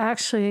will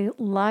actually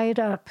light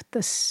up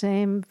the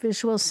same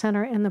visual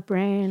center in the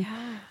brain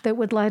that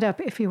would light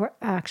up if you were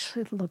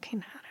actually looking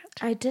at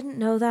it. I didn't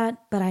know that,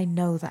 but I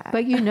know that.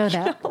 But you know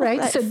that, right?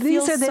 That so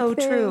these are the so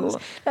things. True.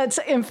 That's,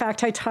 in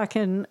fact, I talk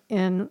in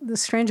The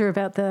Stranger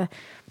about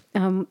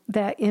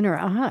that inner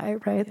eye,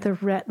 right? Yeah. The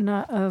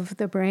retina of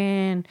the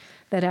brain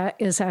that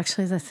is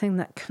actually the thing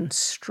that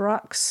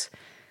constructs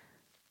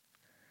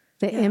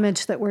the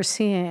image that we're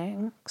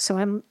seeing. So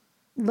I'm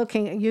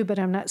looking at you, but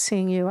I'm not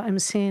seeing you. I'm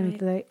seeing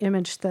the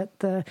image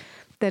that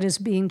is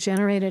being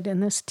generated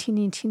in this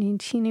teeny, teeny,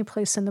 teeny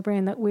place in the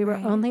brain that we were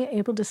only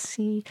able to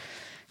see,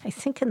 I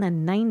think, in the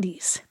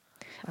 90s.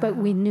 but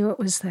we knew it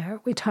was there.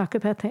 We talk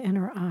about the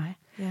inner eye.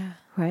 Yeah.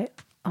 Right?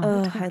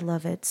 Oh, I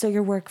love it. So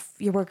your work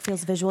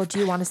feels visual. Do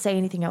you want to say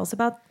anything else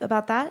about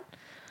that?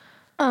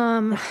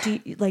 Do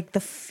you, like the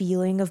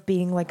feeling of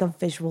being like a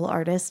visual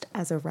artist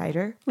as a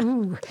writer?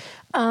 Ooh.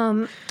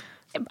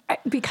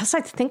 Because I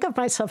think of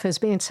myself as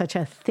being such a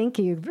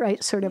thinky,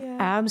 right, sort of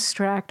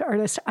abstract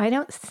artist, I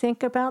don't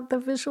think about the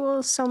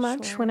visuals so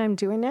much when I'm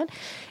doing it,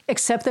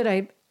 except that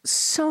I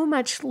so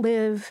much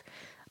live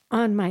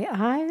on my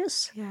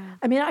eyes. Yeah.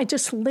 I mean, I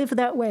just live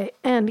that way.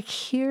 And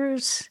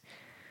here's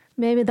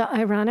maybe the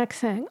ironic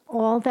thing.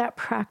 All that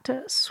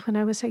practice when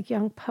I was a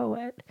young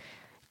poet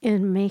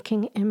in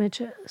making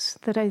images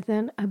that I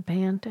then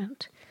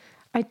abandoned,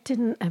 I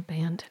didn't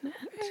abandon it.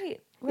 Right.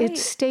 It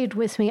stayed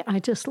with me. I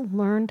just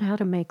learned how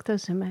to make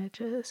those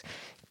images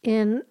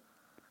in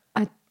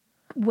a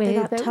way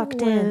that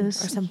tucked was, in or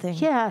something.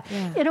 Yeah,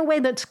 in a way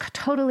that's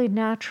totally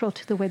natural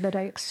to the way that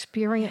I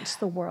experience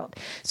the world.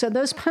 So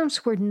those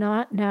poems were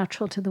not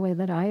natural to the way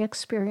that I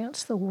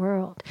experience the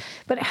world.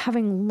 But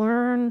having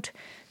learned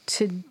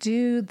to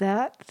do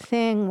that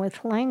thing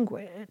with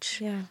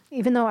language,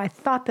 even though I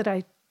thought that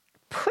I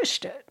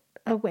pushed it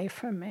away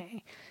from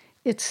me,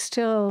 it's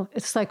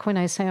like when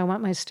I say I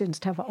want my students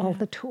to have all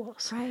the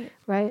tools,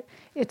 right?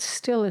 It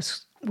still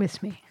is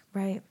with me.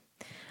 Right.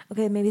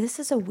 Okay, maybe this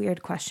is a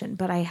weird question,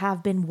 but I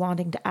have been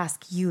wanting to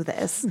ask you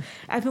this.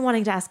 I've been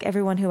wanting to ask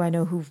everyone who I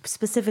know who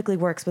specifically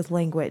works with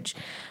language.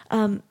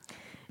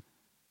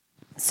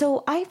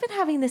 So I've been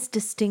having this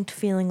distinct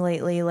feeling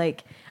lately,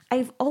 like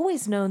I've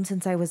always known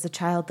since I was a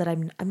child that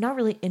I'm not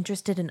really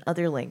interested in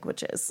other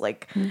languages.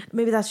 Like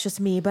maybe that's just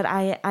me, but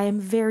I am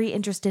very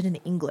interested in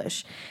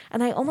English.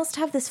 And I almost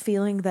have this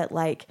feeling that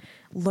like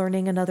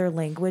learning another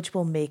language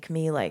will make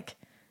me like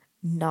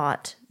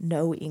not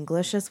know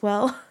English as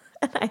well.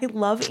 And I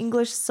love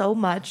English so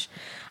much.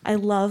 I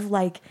love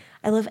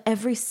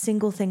every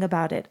single thing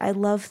about it. I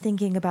love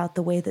thinking about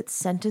the way that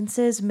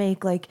sentences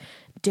make like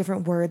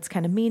different words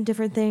kind of mean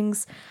different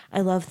things.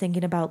 I love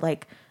thinking about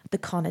like the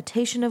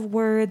connotation of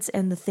words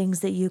and the things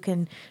that you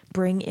can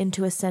bring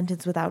into a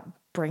sentence without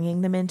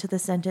bringing them into the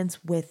sentence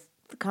with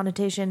the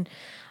connotation.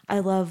 I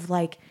love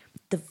like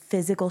the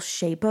physical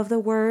shape of the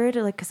word,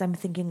 like, because I'm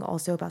thinking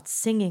also about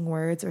singing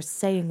words or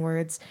saying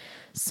words.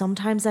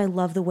 Sometimes I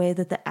love the way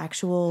that the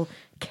actual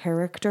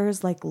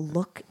characters like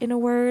look in a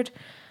word.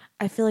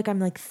 I feel like I'm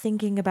like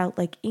thinking about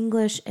like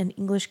English and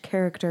English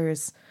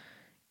characters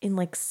in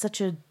like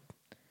such a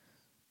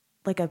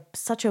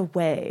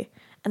way.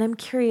 And I'm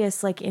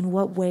curious, like, in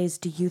what ways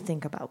do you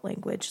think about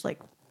language, like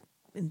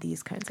in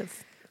these kinds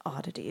of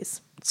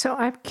oddities? So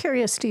I'm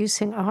curious, do you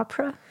sing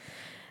opera?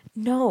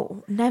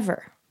 No,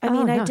 never. I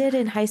mean, I did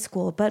in high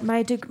school, but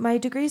my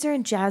degrees are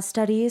in jazz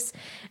studies,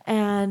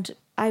 and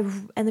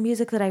the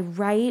music that I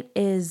write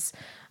is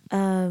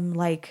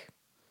like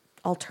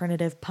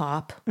alternative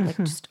pop, like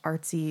just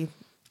artsy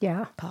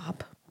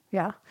pop.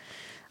 Yeah.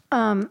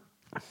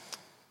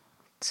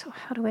 So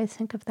how do I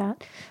think of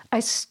that? I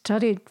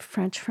studied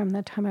French from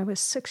the time I was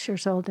 6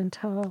 years old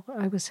until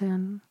I was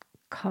in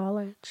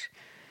college.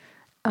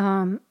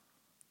 And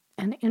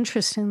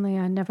interestingly,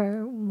 I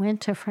never went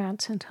to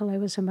France until I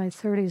was in my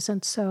 30s.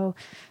 And so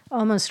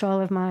almost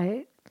all of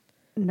my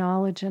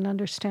knowledge and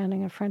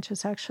understanding of French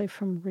is actually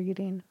from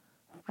reading.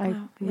 I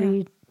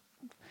read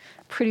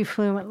pretty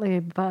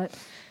fluently, but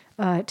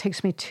it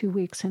takes me 2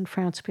 weeks in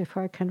France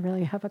before I can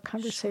really have a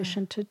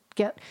conversation to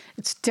get,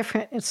 it's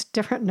different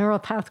neural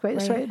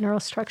pathways, right? Neural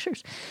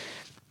structures.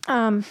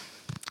 But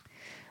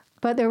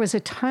there was a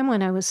time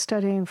when I was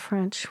studying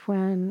French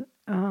when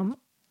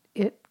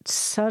it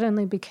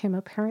suddenly became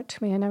apparent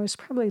to me, and I was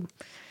probably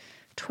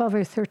 12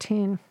 or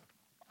 13,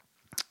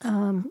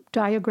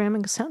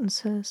 diagramming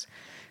sentences.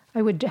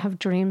 I would have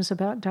dreams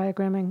about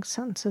diagramming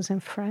sentences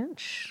in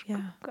French.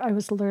 Yeah. I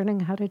was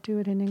learning how to do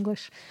it in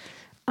English.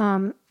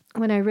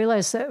 When I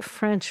realized that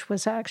French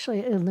was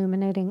actually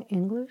illuminating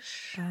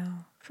English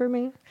for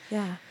me.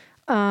 Yeah.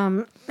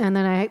 And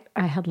then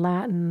I had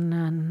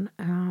Latin,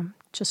 and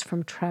just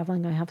from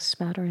traveling, I have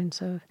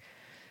smatterings of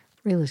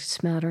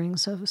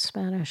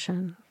Spanish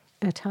and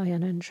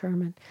Italian and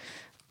German.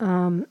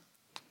 And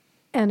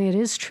it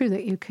is true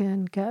that you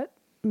can get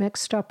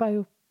mixed up.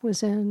 I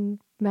was in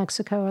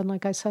Mexico, and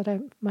like I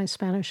said, my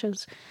Spanish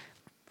is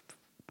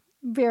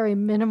very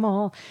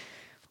minimal.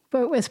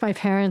 But with my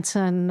parents,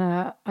 and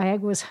I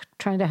was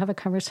trying to have a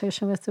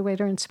conversation with the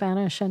waiter in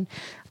Spanish, and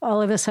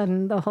all of a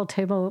sudden the whole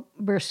table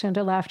burst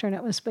into laughter, and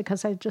it was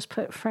because I just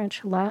put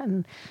French,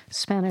 Latin,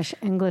 Spanish,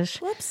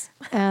 English,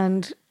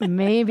 and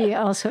maybe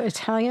also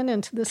Italian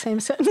into the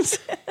same sentence.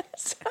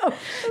 So,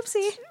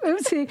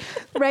 oopsie,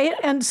 right?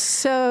 And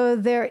so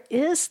there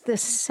is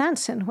this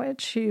sense in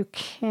which you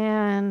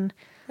can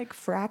like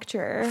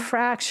fracture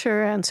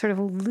and sort of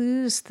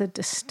lose the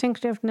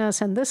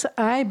distinctiveness. And this,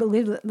 I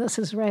believe that this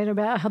is right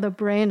about how the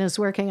brain is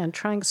working and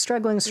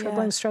struggling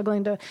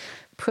to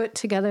put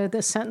together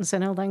this sentence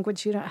in a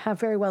language you don't have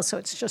very well. So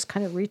it's just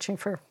kind of reaching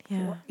for,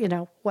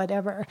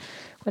 whatever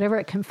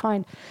it can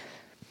find.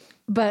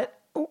 But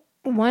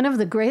one of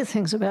the great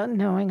things about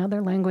knowing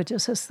other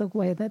languages is the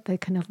way that they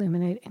can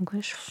illuminate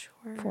English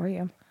for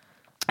you.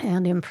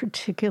 And in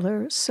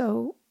particular,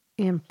 so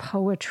in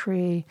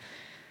poetry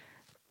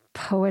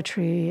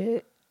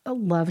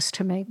loves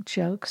to make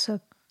jokes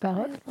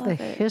about the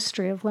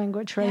history of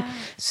language, right? Yeah.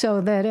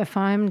 So that if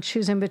I'm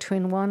choosing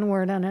between one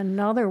word and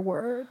another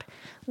word,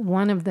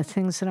 one of the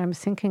things that I'm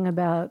thinking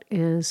about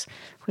is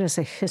what is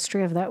the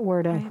history of that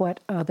word and what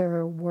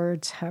other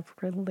words have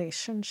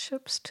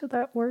relationships to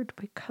that word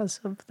because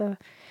of the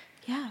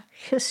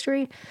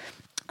history.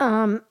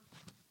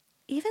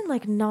 Even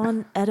like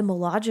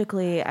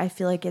non-etymologically, I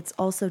feel like it's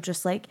also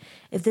just like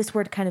if this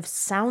word kind of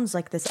sounds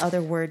like this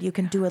other word, you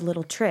can do a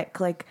little trick.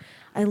 Like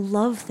I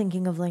love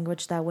thinking of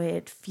language that way.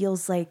 It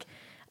feels like,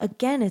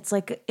 again, it's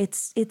like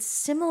it's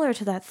similar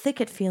to that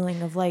thicket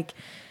feeling of like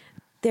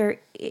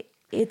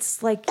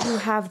it's like you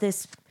have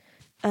this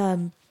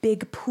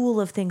big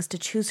pool of things to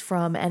choose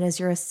from, and as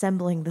you're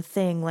assembling the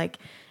thing, like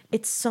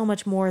it's so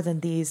much more than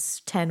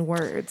these 10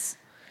 words.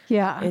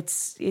 Yeah.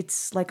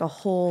 It's like a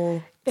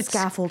whole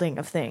scaffolding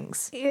of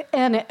things.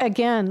 And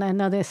again,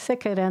 another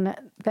thicket, and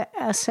the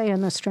essay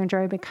in The Stranger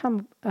I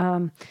Become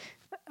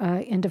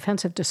in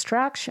defense of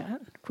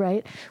distraction,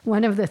 right?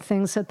 One of the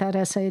things that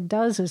essay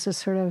does is a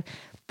sort of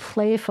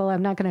playful,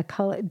 I'm not going to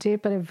call it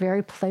deep, but a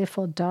very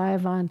playful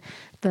dive on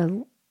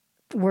the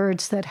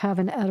words that have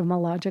an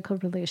etymological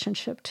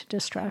relationship to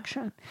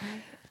distraction.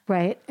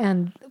 Right.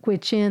 And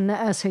which in the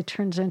essay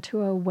turns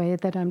into a way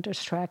that I'm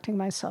distracting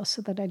myself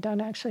so that I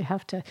don't actually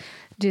have to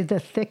do the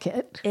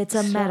thicket. It's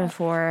a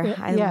metaphor.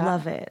 I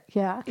love it.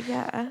 Yeah.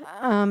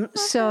 Yeah.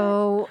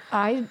 So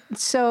I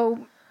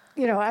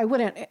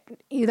wouldn't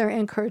either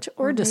encourage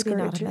or discourage.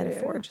 Maybe not a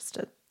metaphor, just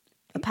a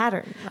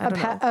pattern.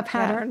 A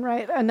pattern,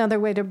 right? Another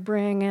way to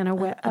bring in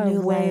a new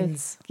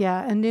lens.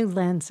 Yeah, a new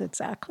lens,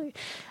 exactly.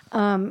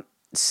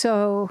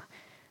 So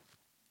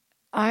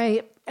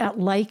I,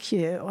 like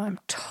you, I'm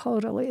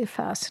totally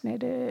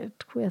fascinated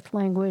with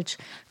language,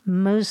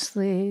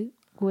 mostly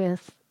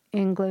with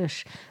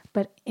English,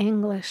 but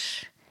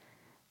English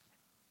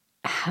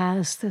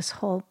has this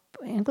whole,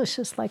 English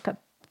is like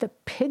the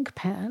pig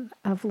pen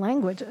of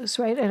languages,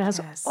 right? It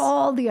has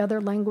all the other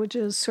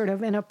languages sort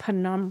of in a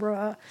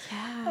penumbra,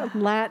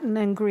 Latin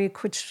and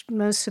Greek, which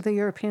most of the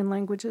European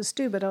languages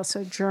do, but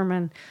also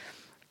German.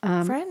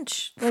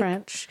 French.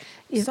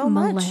 So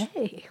Malay.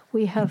 Much.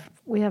 We have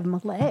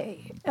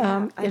Malay.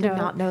 I did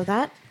not know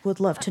that.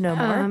 Would love to know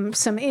more.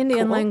 Some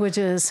Indian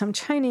languages, some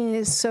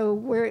Chinese. So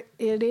where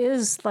it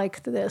is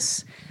like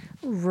this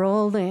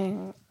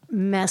rolling,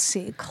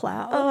 messy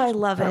cloud. Oh, I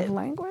love of it.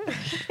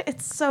 Language.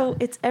 It's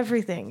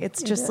everything.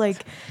 It's just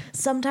like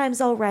sometimes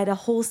I'll write a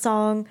whole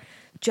song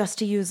just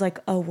to use like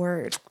a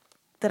word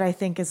that I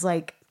think is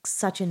like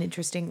such an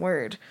interesting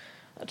word.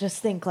 I'll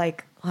just think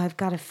like, I've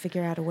got to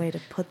figure out a way to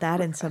put that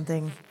in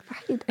something.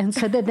 Right. And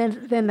so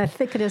then the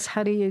thicket is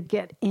how do you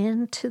get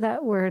into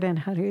that word and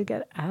how do you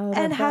get out of that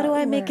word? And how do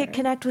I make it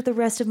connect with the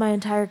rest of my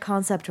entire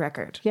concept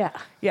record? Yeah.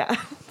 Yeah.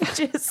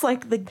 Just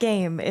like the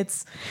game.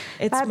 It's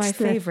That's my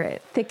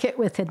favorite. Thicket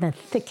within the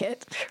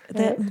thicket.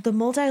 Right? The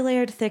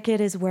multi-layered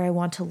thicket is where I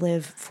want to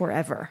live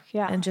forever.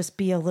 Yeah. And just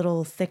be a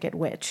little thicket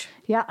witch.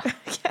 Yeah.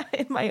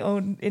 In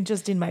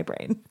my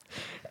brain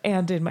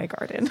and in my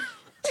garden.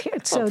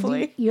 So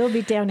you'll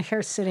be down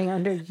here sitting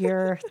under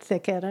your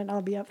thicket, and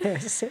I'll be up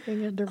there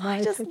sitting under my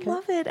thicket. I just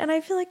love it. And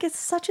I feel like it's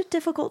such a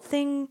difficult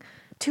thing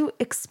to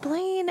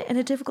explain and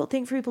a difficult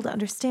thing for people to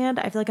understand.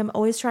 I feel like I'm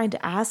always trying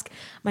to ask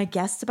my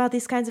guests about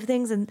these kinds of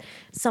things. And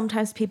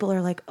sometimes people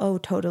are like, oh,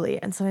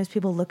 totally. And sometimes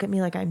people look at me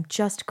like I'm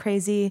just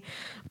crazy.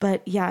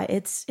 But yeah,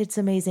 it's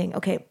amazing.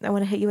 Okay, I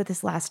want to hit you with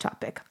this last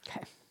topic.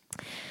 Okay.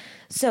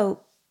 So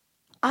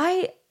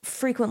I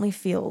frequently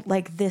feel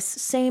like this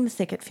same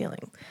thicket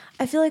feeling.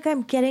 I feel like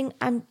I'm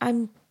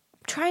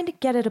trying to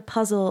get at a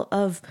puzzle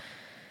of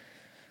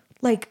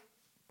like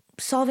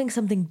solving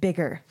something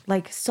bigger,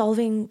 like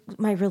solving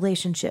my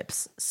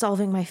relationships,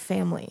 solving my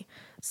family,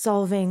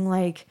 solving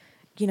like,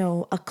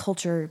 a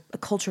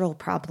cultural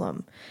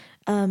problem.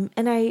 And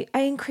I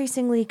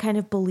increasingly kind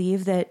of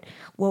believe that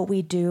what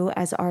we do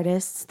as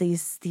artists,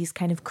 these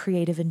kind of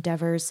creative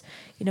endeavors,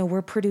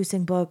 we're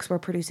producing books, we're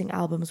producing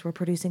albums, we're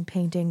producing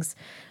paintings.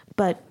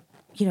 But,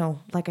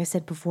 like I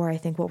said before, I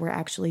think what we're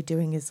actually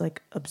doing is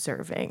like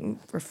observing,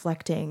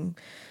 reflecting,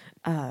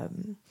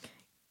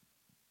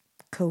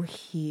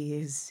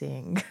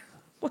 cohesing.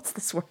 What's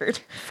this word?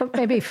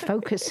 Maybe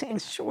focusing.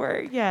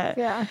 Sure. Yeah.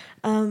 Yeah.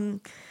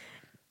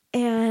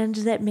 And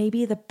that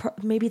maybe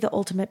the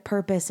ultimate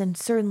purpose, and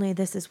certainly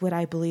this is what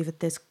I believe at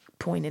this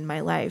point in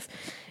my life,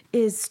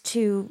 is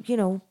to,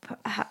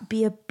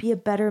 be a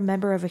better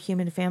member of a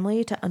human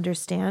family, to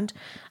understand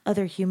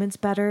other humans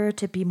better,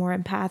 to be more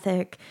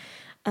empathic.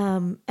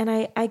 And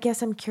I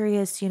guess I'm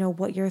curious,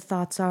 what your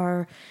thoughts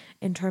are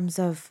in terms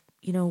of,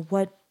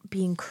 what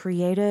being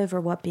creative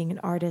or what being an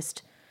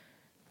artist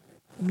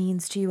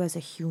means to you as a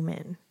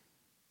human,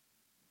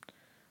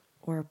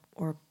 or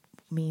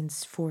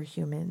means for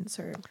humans,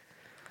 or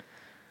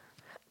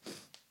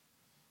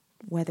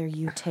whether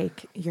you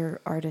take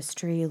your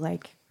artistry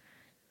like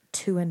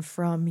to and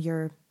from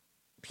your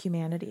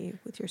humanity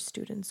with your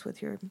students,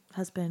 with your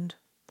husband,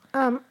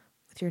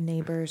 with your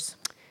neighbors?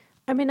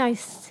 I mean, I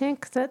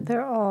think that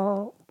they're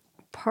all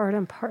part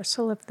and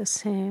parcel of the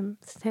same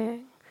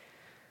thing.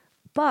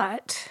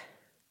 But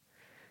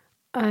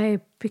I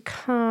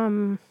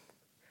become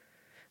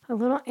a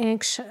little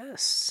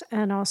anxious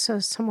and also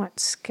somewhat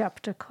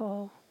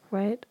skeptical,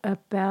 right,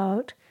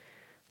 about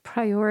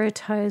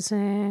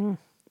prioritizing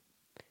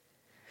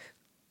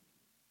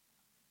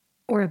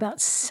or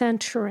about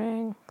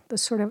centering the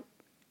sort of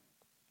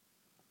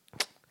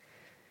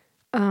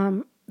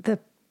the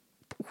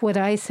what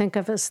I think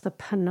of as the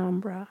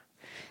penumbra.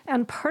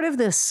 And part of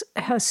this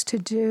has to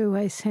do,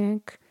 I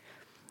think,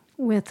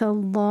 with a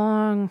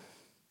long,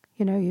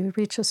 you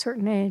reach a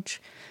certain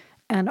age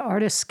and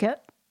artists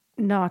get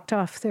knocked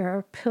off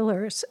their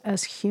pillars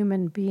as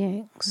human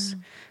beings,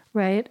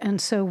 right?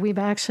 And so we've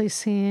actually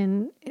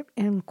seen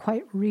in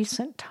quite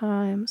recent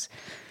times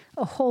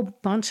a whole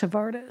bunch of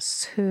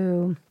artists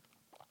who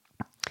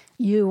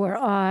you or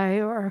I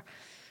or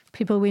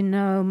people we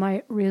know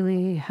might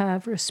really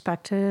have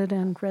respected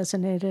and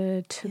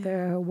resonated to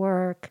their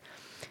work.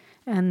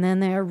 And then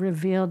they are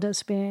revealed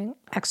as being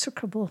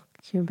execrable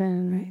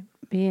human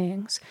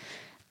beings.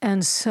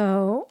 And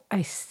so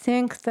I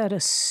think that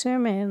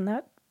assuming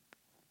that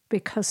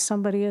because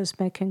somebody is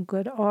making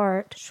good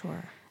art,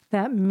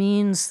 that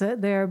means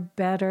that they're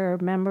better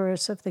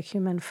members of the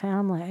human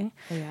family.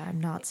 Yeah,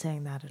 I'm not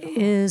saying that at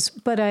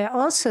all. But I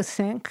also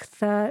think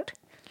that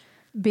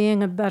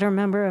being a better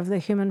member of the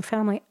human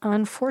family,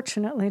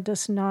 unfortunately,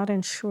 does not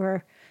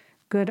ensure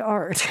good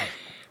art,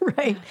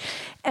 right?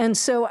 And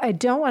so I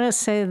don't want to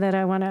say that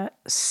I want to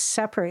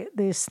separate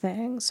these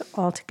things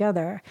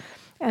altogether.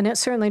 And it's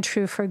certainly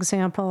true, for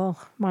example,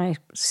 my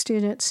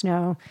students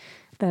know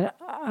that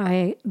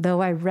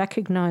though I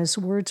recognize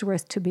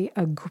Wordsworth to be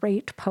a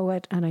great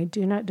poet, and I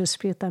do not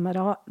dispute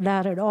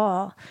that at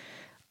all,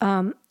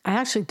 I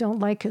actually don't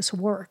like his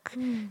work.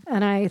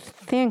 And I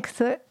think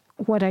that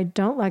what I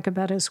don't like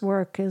about his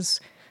work is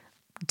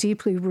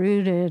deeply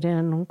rooted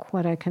in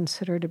what I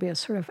consider to be a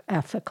sort of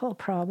ethical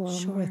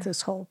problem with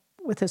this whole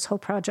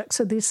project.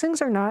 So these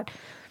things are not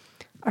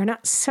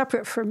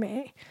separate for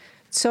me.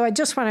 So I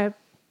just want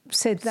to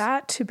say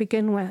that to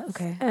begin with,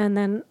 okay. And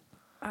then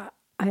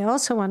I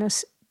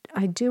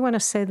do want to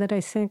say that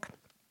I think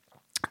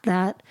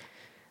that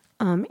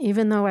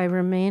even though I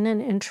remain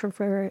an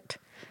introvert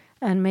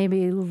and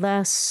maybe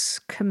less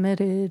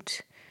committed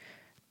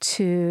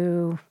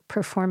to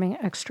performing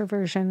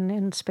extroversion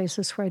in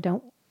spaces where I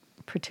don't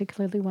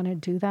particularly want to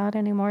do that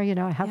anymore.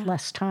 I have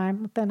less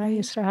time than I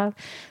used to have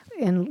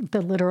in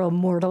the literal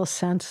mortal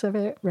sense of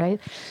it,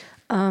 right?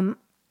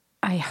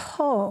 I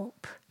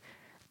hope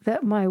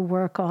that my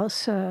work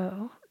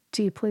also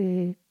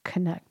deeply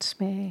connects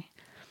me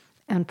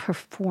and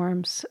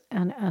performs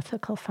an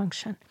ethical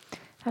function.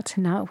 That's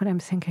not what I'm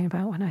thinking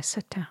about when I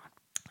sit down.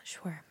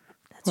 Sure.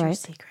 That's your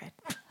secret.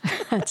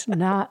 That's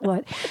not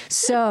what.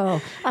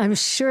 So I'm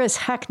sure as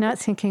heck not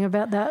thinking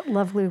about that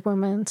lovely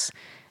woman's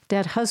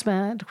dead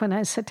husband when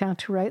I sit down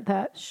to write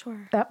that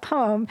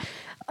poem.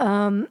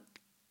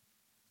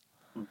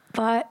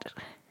 But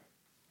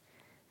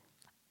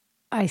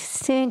I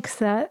think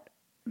that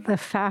the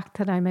fact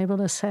that I'm able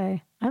to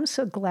say, I'm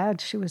so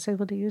glad she was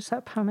able to use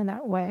that poem in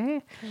that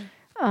way,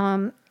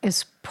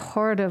 is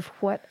part of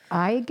what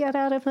I get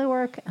out of the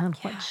work and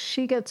what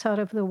she gets out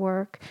of the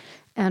work.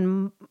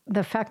 And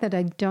the fact that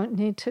I don't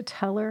need to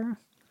tell her.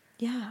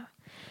 Yeah.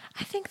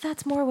 I think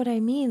that's more what I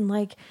mean.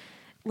 Like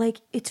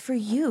it's for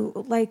you.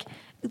 Like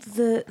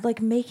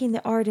making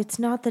the art, it's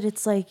not that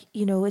it's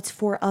it's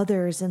for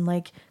others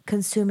and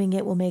consuming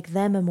it will make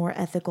them a more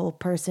ethical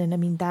person. I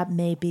mean, that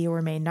may be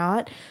or may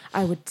not.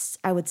 I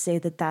would say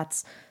that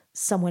that's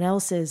someone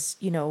else's,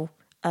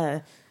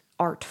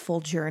 artful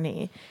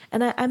journey.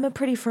 And I'm a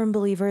pretty firm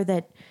believer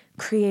that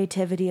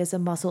creativity is a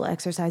muscle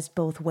exercised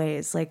both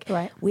ways.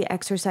 We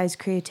exercise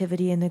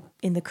creativity in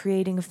the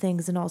creating of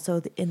things and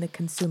also in the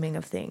consuming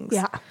of things.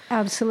 Yeah,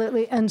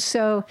 absolutely. And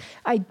so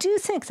I do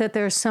think that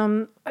there's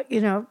some,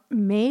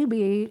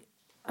 maybe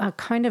a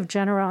kind of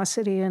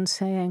generosity in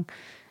saying,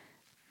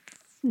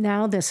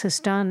 now this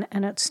is done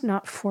and it's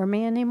not for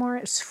me anymore.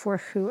 It's for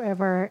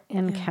whoever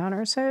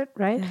encounters it,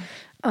 right?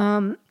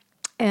 Yeah.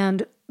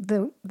 And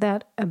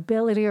that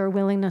ability or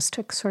willingness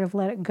to sort of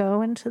let it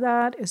go into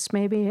that is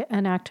maybe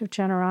an act of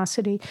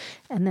generosity.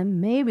 And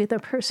then maybe the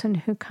person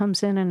who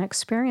comes in and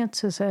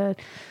experiences it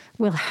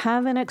will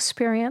have an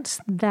experience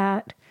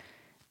that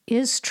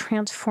is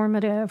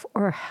transformative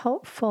or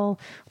helpful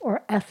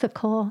or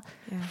ethical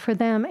for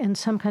them in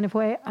some kind of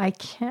way. I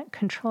can't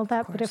control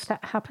that, but if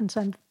that happens,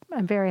 I'm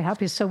very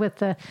happy. So with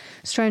The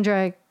Stranger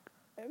I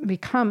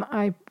Become,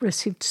 I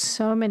received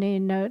so many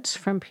notes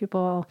from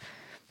people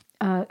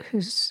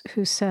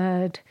who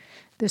said,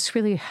 this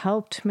really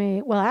helped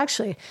me. Well,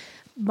 actually,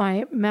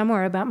 my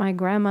memoir about my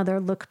grandmother,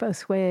 Look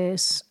Both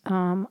Ways,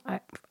 a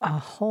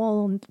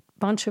whole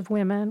bunch of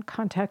women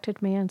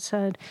contacted me and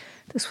said,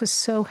 this was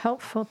so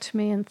helpful to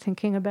me in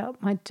thinking about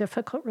my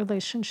difficult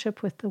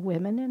relationship with the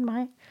women in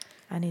my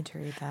I need to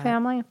read that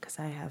family. Because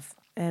I have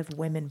of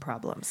women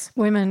problems.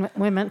 Women,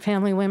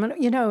 family, women.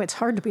 You know, it's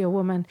hard to be a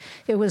woman.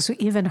 It was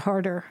even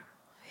harder.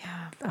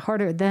 Yeah.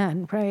 Harder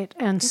then, right?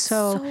 And It's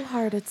so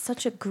hard. It's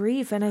such a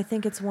grief. And I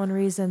think it's one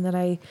reason that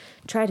I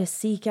try to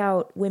seek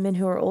out women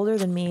who are older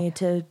than me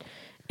to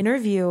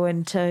interview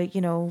and to,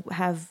 you know,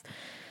 have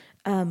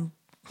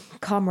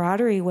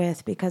camaraderie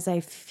with, because I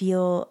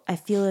feel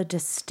a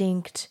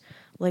distinct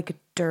like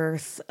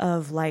dearth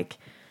of like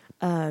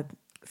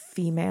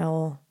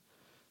female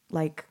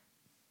like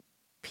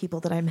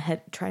people that I'm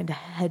trying to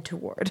head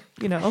toward,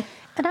 you know?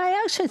 And I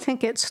actually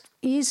think it's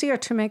easier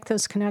to make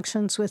those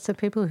connections with the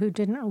people who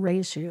didn't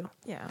raise you.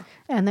 Yeah.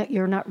 And that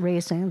you're not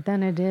raising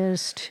than it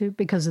is to,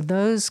 because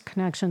those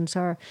connections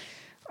are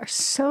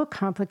so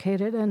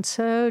complicated and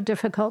so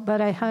difficult.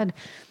 But I had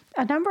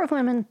a number of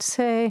women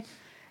say,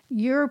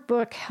 your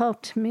book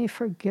helped me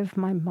forgive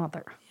my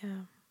mother.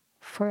 Yeah.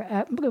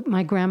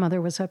 My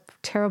grandmother was a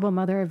terrible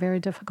mother, a very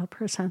difficult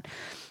person.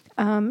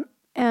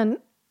 And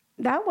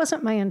that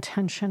wasn't my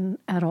intention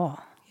at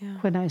all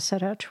when I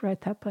set out to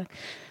write that book.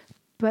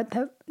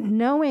 But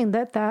knowing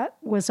that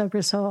was a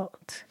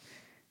result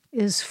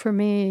is, for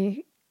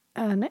me,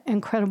 an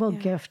incredible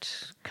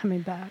gift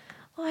coming back.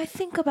 Well, I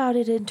think about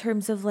it in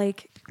terms of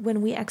like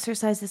when we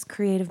exercise this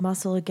creative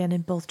muscle again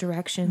in both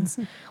directions,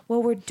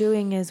 what we're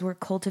doing is we're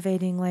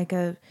cultivating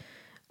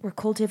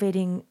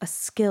a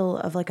skill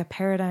of like a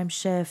paradigm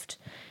shift.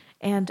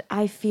 And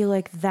I feel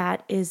like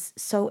that is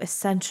so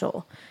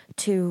essential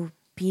to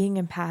being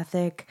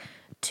empathic,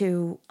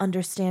 to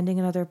understanding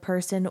another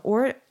person,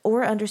 or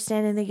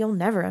understanding that you'll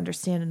never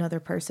understand another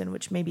person,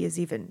 which maybe is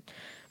even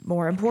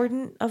more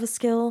important of a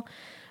skill.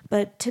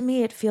 But to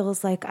me, it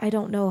feels like I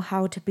don't know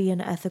how to be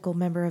an ethical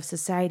member of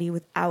society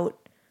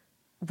without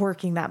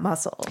working that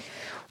muscle.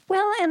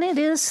 Well, and it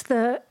is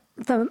the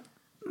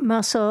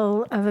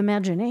muscle of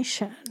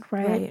imagination,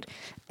 right?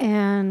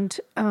 And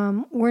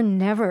we're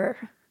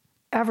never,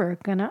 ever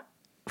going to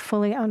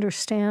fully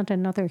understand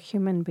another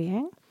human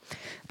being.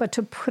 But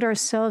to put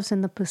ourselves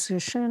in the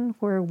position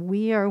where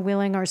we are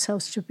willing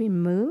ourselves to be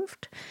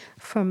moved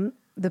from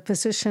the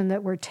position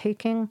that we're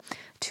taking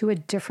to a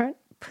different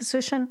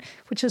position,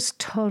 which is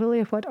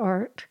totally what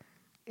art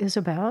is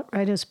about,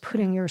 right? Is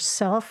putting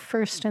yourself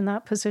first in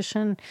that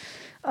position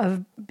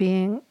of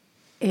being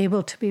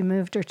able to be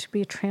moved or to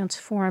be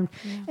transformed,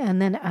 and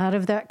then out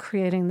of that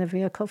creating the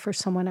vehicle for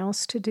someone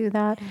else to do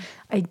that.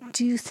 I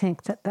do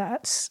think that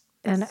that's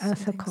an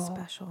ethical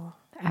special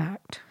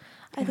act.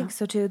 I think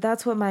so too.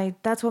 That's what my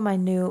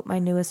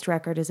newest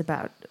record is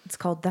about. It's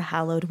called The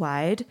Hallowed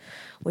Wide,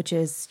 which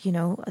is, you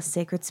know, a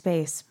sacred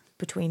space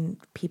between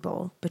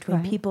people,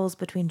 between peoples,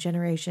 between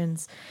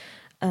generations,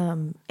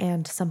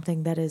 and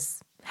something that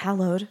is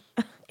hallowed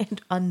and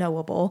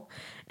unknowable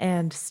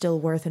and still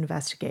worth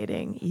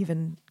investigating,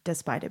 even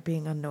despite it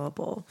being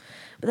unknowable.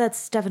 But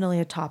that's definitely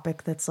a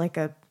topic that's like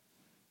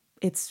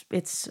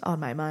it's on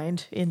my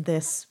mind in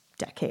this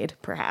decade,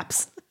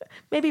 perhaps.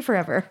 Maybe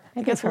forever.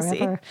 I guess we'll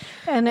see.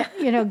 And,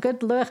 you know,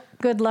 good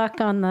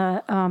luck on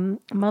the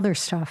mother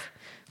stuff.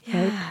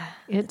 Yeah,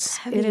 right?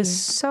 It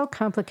is so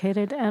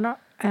complicated,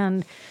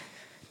 and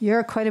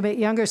you're quite a bit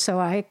younger, so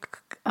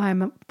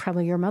I'm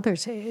probably your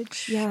mother's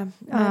age. Yeah,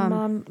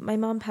 my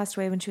mom passed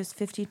away when she was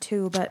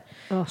 52, but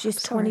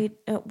she's 20.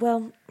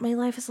 Well, my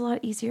life is a lot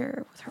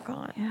easier with her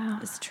gone. Yeah,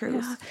 it's true.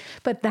 Yeah.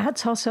 But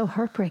that's also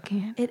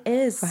heartbreaking. It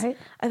is. Right?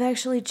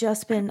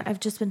 I've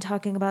just been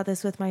talking about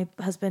this with my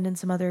husband and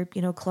some other,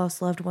 you know,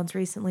 close loved ones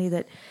recently,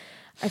 that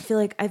I feel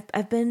like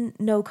I've been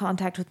no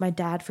contact with my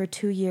dad for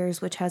 2 years,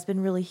 which has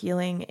been really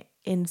healing.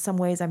 In some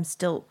ways, I'm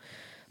still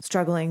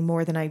struggling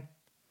more than I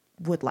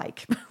would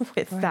like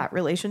with that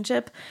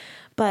relationship.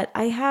 But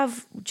I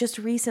have just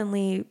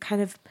recently kind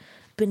of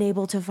been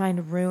able to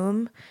find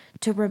room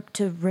to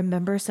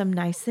remember some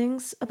nice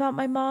things about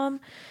my mom,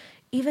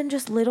 even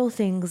just little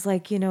things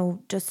like, you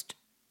know, just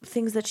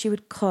things that she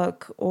would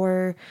cook,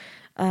 or,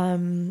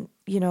 you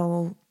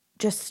know,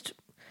 just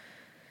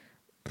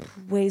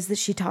ways that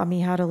she taught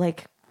me how to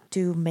like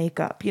do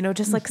makeup, you know,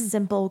 just like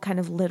simple kind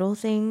of little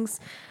things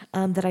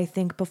that I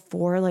think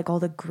before, like all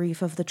the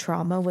grief of the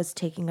trauma was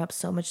taking up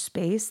so much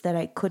space that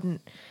I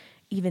couldn't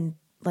even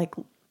like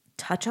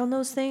touch on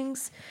those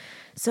things.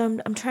 So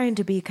I'm trying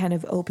to be kind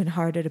of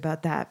open-hearted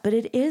about that. But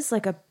it is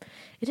like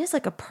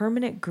a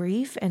permanent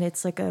grief, and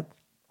it's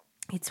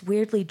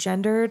weirdly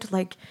gendered.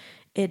 Like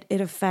it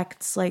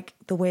affects like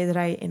the way that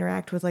I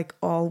interact with like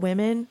all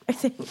women, I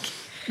think.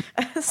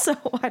 So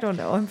I don't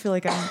know. I feel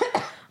like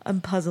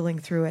I'm puzzling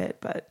through it,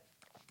 but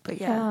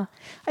yeah.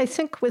 I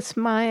think with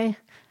my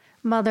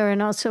mother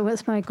and also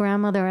with my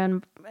grandmother,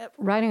 and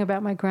writing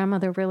about my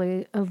grandmother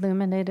really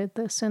illuminated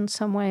this in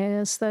some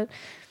ways, that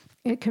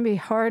it can be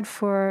hard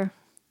for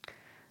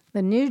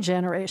the new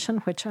generation,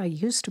 which I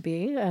used to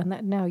be, and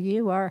that now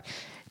you are.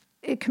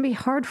 It can be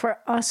hard for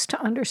us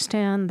to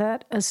understand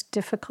that, as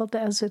difficult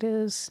as it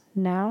is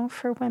now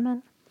for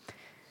women,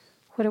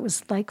 what it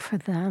was like for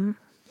them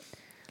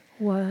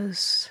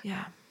was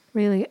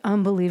really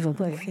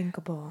unbelievably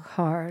unthinkable.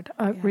 Hard,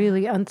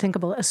 really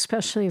unthinkable,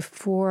 especially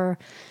for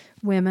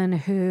women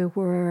who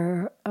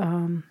were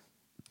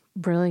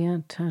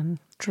brilliant and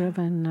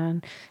driven,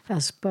 and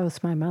as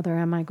both my mother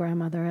and my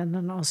grandmother, and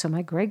then also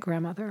my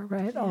great-grandmother,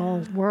 right,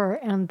 all were,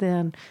 and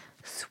then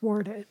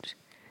thwarted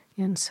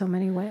in so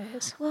many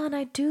ways. Well, and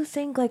I do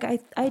think, like,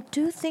 I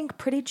do think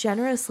pretty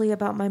generously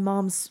about my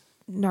mom's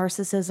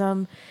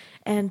narcissism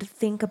and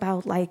think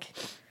about, like,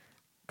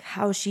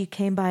 how she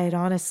came by it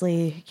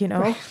honestly, you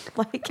know?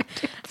 Like,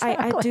 exactly.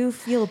 I do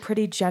feel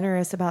pretty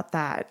generous about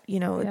that. You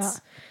know,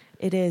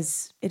 it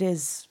is,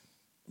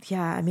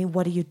 yeah, I mean,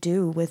 what do you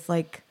do with,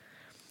 like,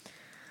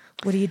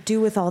 what do you do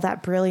with all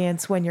that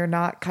brilliance when you're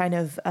not kind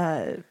of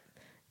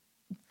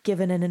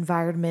given an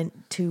environment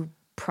to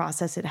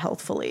process it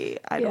healthfully?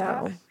 I don't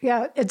know.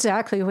 Yeah,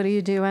 exactly. What do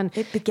you do? And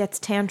it begets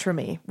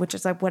tantrumy, which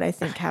is like what I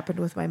think happened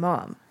with my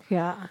mom.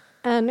 Yeah.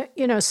 And,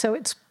 you know, so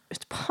it's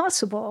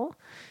possible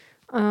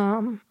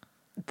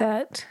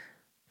that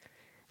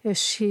if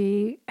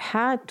she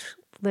had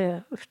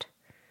lived,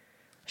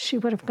 she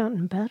would have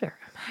gotten better.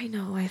 I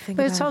know, I think.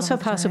 But it's also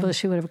possible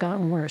she would have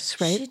gotten worse,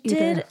 right? She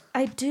did.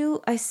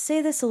 I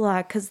say this a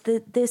lot because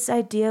this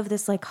idea of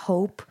this, like,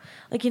 hope,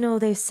 like, you know,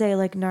 they say,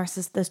 like,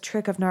 this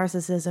trick of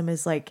narcissism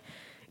is, like,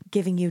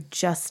 giving you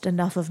just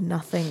enough of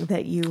nothing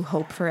that you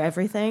hope for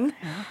everything.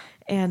 Yeah.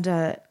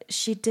 And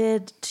she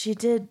did,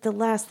 the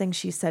last thing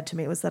she said to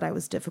me was that I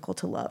was difficult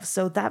to love.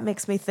 So that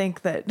makes me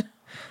think that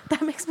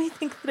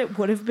it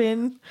would have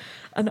been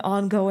an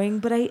ongoing,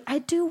 but I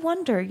do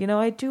wonder, you know,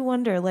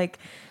 like,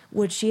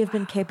 would she have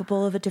been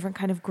capable of a different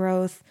kind of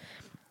growth?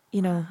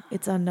 You know,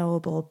 it's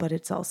unknowable, but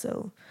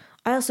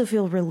I also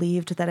feel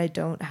relieved that I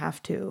don't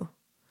have to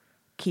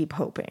keep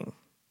hoping.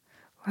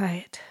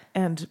 Right.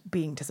 And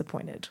being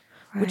disappointed,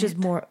 which is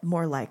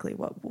more likely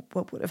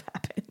what would have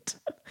happened.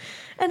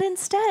 And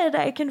instead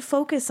I can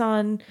focus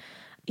on,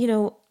 you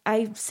know,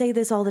 I say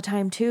this all the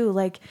time too,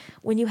 like,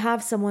 when you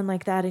have someone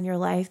like that in your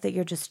life that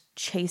you're just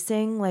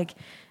chasing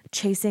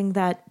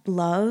that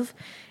love,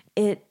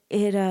 it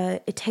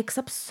takes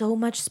up so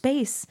much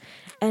space.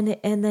 And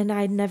then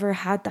I never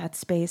had that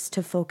space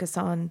to focus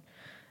on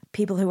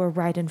people who were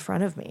right in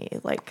front of me,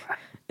 like,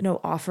 you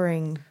know,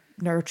 offering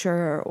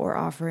nurture or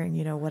offering,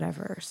 you know,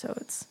 whatever. So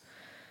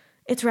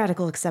it's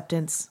radical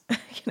acceptance,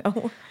 you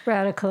know.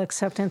 Radical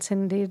acceptance,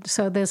 indeed.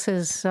 So this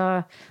is,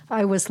 I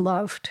was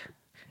loved.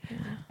 Yeah.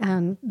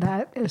 And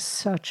that is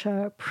such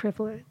a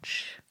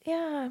privilege.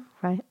 Yeah.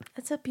 Right?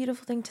 That's a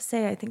beautiful thing to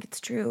say. I think it's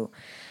true.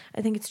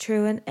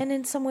 And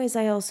in some ways,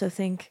 I also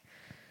think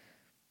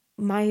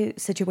my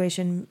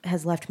situation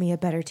has left me a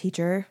better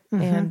teacher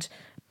and,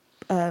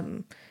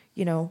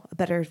 you know, a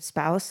better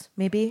spouse,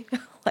 maybe.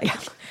 Like,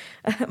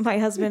 my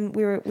husband,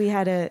 we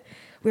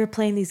were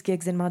playing these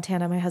gigs in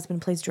Montana. My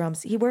husband plays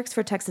drums. He works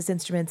for Texas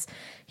Instruments.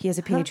 He has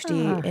a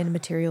PhD in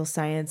materials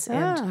science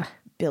and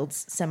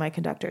builds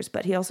semiconductors,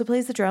 but he also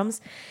plays the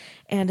drums,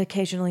 and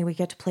occasionally we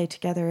get to play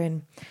together.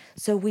 And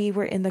so we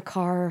were in the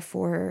car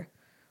for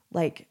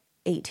like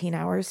 18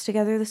 hours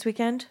together this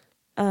weekend.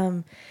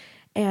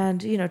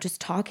 And, you know,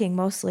 just talking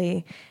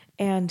mostly.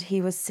 And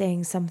he was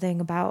saying something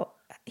about,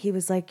 he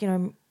was like, you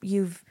know,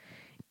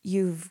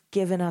 you've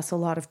given us a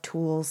lot of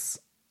tools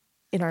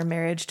in our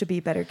marriage to be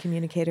better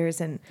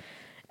communicators. And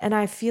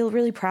I feel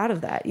really proud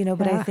of that, you know,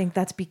 but I think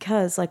that's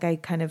because, like, I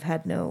kind of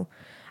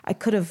I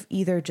could have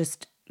either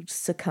just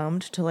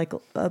succumbed to, like,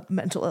 a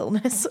mental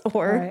illness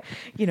or,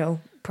 you know,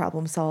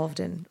 problem solved.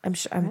 And I'm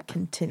sure I'm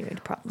continuing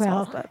to problem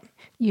solve. But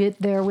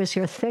there was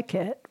your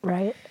thicket,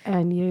 right?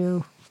 And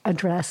you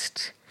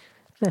addressed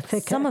the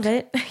thicket. Some of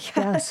it.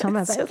 Yeah, some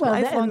of it. Well,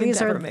 and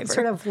these are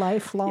sort of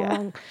lifelong.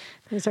 Yeah.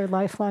 These are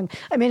lifelong.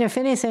 I mean, if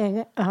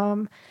anything,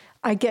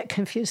 I get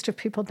confused if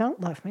people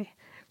don't love me.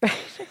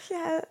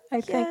 Yeah.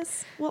 I think.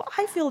 Well,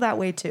 I feel that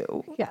way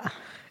too. Yeah.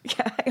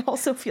 Yeah. I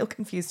also feel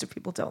confused if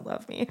people don't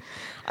love me.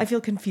 I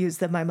feel confused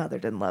that my mother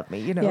didn't love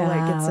me. You know,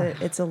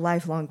 like it's a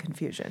lifelong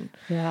confusion.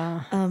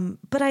 Yeah.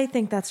 But I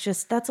think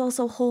that's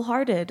also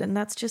wholehearted, and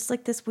that's just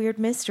like this weird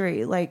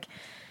mystery, like,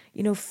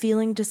 you know,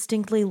 feeling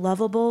distinctly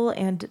lovable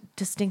and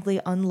distinctly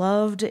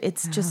unloved.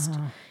 It's just,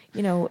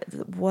 you know,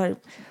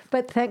 what.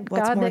 But thank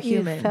God that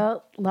you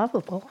felt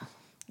lovable.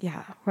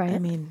 Yeah. Right. I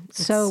mean,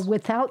 so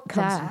without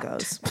comes that, and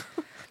goes.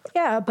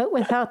 Yeah, but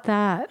without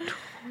that,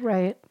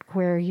 right,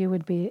 where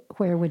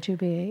would you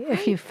be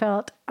if you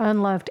felt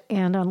unloved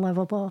and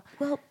unlovable?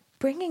 Well,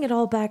 bringing it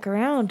all back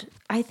around,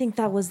 I think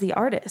that was the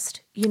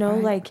artist, you know,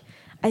 like,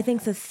 I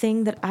think the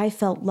thing that I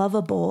felt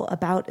lovable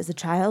about as a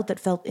child, that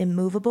felt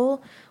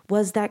immovable,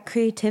 was that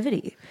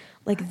creativity.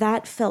 Like,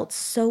 that felt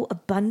so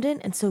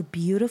abundant and so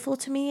beautiful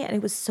to me. And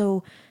it was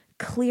so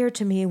clear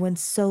to me when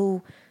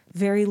so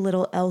very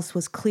little else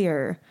was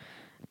clear,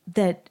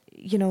 that,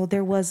 you know,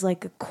 there was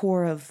like a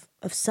core of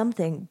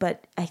something,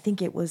 but I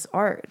think it was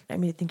art. I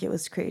mean, I think it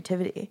was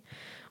creativity,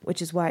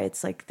 which is why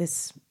it's like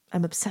this,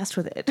 I'm obsessed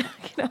with it,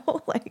 you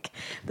know, like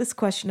this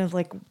question of,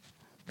 like,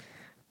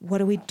 what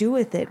do we do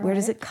with it? Where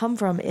does it come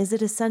from? Is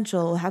it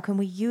essential? How can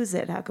we use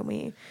it? How can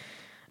we,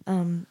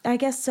 I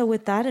guess, so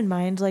with that in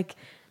mind, like,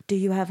 do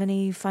you have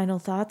any final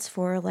thoughts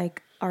for,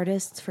 like,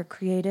 artists, for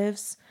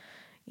creatives,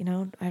 you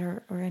know,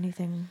 or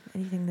anything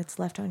that's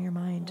left on your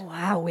mind?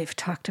 Wow, we've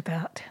talked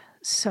about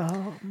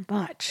so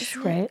much,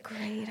 Isn't right? it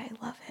great? I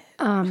love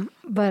it.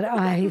 But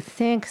I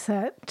think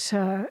that,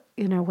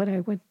 what I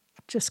would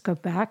just go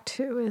back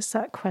to is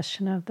that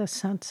question of the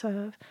sense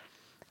of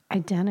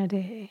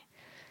identity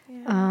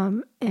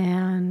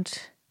and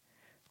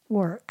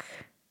work,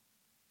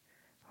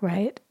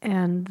 right?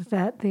 And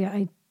that the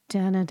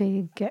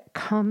identity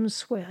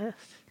comes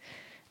with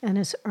and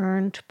is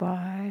earned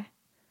by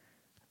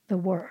the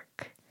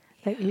work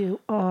that you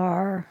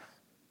are.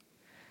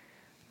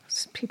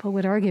 People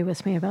would argue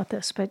with me about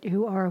this, but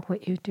you are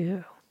what you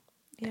do.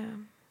 Yeah.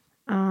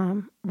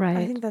 Right.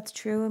 I think that's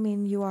true. I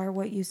mean, you are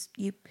what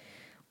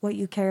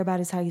you care about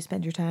is how you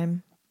spend your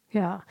time.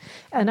 Yeah.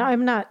 And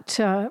I'm not,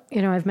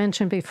 I've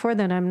mentioned before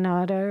that I'm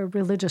not a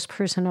religious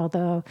person,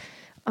 although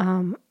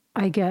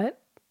I get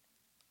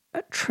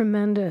a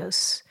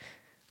tremendous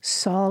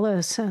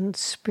solace and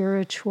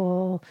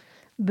spiritual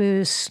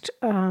boost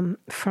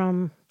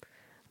from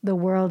the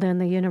world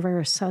and the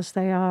universe as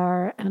they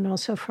are, and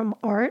also from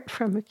art,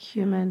 from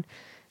human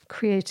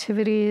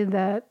creativity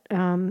that,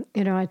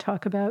 I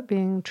talk about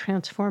being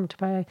transformed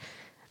by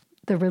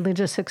the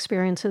religious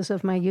experiences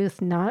of my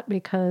youth, not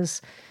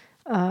because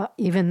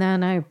even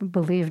then I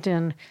believed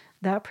in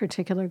that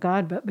particular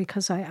God, but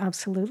because I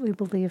absolutely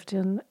believed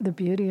in the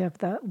beauty of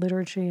that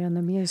liturgy and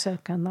the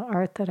music and the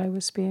art that I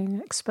was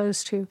being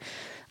exposed to.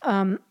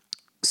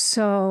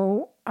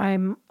 So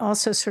I'm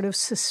also sort of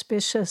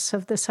suspicious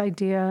of this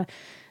idea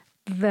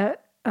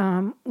that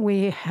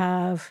we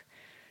have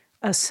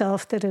a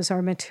self that is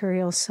our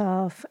material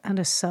self and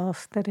a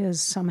self that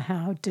is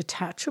somehow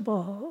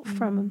detachable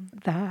from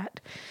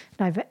that.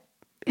 And I've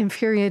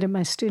infuriated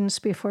my students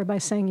before by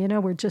saying,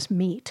 we're just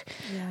meat.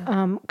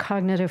 Yeah.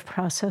 Cognitive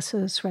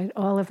processes, right?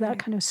 All of that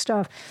kind of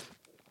stuff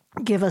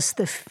give us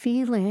the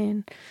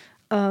feeling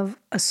of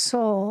a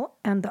soul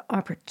and the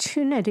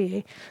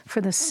opportunity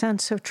for the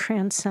sense of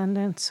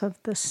transcendence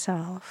of the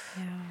self.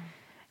 Yeah.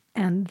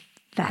 And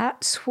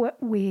that's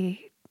what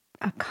we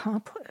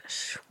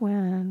accomplish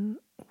when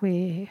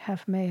we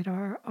have made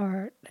our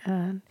art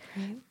and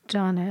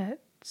done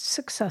it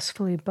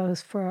successfully,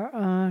 both for our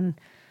own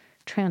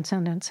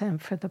transcendence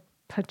and for the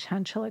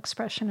potential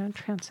expression and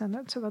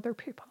transcendence of other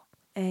people.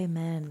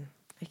 Amen.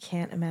 I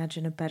can't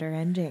imagine a better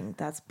ending.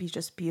 That's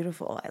just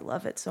beautiful. I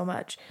love it so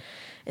much.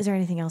 Is there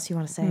anything else you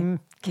want to say?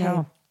 Okay.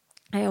 No.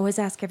 I always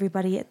ask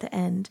everybody at the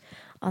end,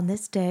 on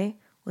this day,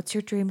 what's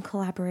your dream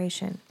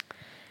collaboration?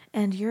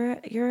 And you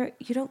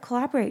don't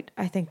collaborate,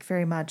 I think,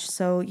 very much.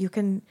 So you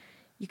can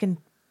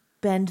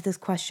bend this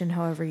question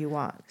however you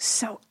want.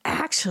 So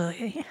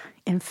actually,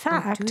 in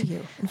fact,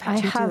 I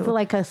have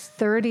like a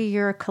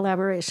 30-year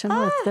collaboration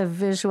with the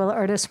visual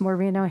artist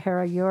Maureen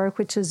O'Hara York,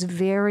 which is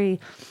very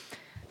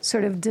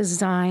sort of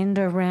designed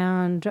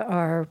around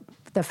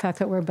the fact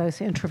that we're both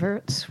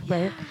introverts,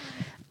 right?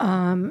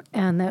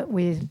 And that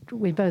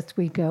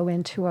we go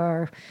into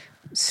our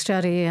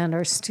study and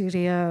our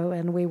studio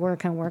and we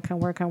work and work and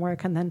work and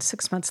work, and then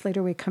 6 months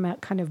later we come out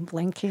kind of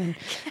blinking,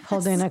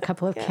 holding a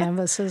couple of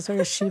canvases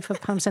or a sheaf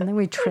of poems, and then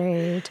we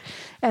trade,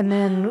 and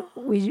then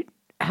we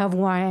have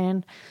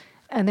wine,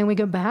 and then we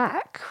go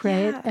back,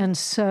 right? Yeah. And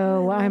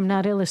so I'm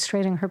not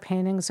illustrating her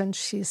paintings and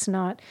she's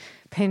not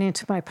painting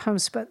to my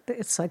poems, but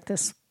it's like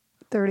this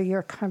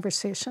 30-year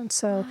conversation.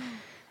 So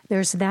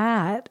there's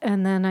that.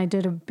 And then I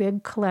did a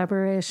big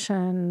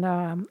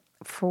collaboration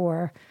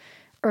for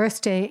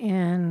Earth Day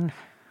in,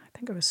 I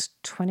think it was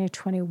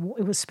 2020.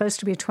 It was supposed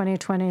to be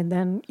 2020, and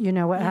then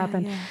what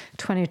happened.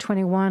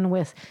 2021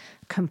 with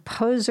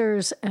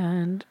composers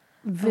and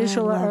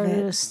visual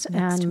artists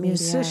and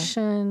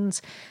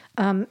musicians.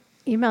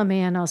 Email me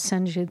and I'll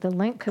send you the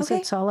link because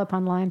it's all up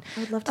online. I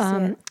would love to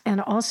see it.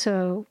 And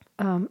also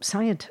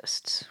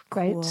scientists,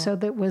 right? Cool. So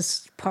that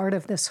was part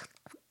of this.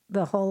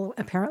 The whole,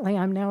 apparently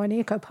I'm now an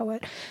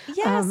eco-poet.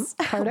 Yes.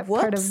 Part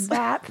of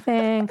that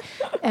thing.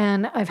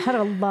 And I've had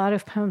a lot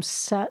of poems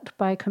set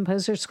by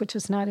composers, which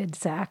is not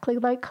exactly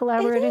like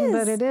collaborating,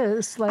 but it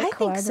is like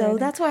collaborating. I think so.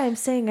 That's why I'm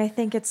saying I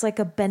think it's like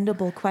a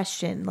bendable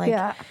question. Like,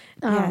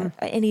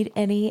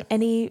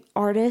 any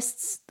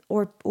artists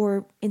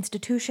or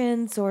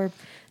institutions or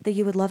that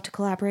you would love to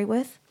collaborate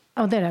with?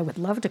 Oh, that I would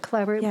love to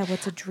collaborate. Yeah,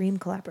 what's a dream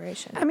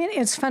collaboration? I mean,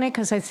 it's funny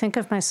because I think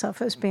of myself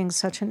as being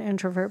such an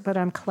introvert, but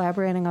I'm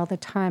collaborating all the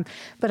time.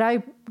 But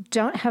I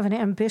don't have an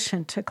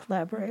ambition to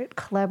collaborate.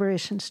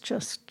 Collaborations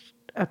just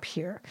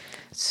appear.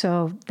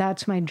 So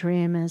that's my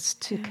dream, is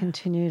to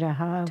continue to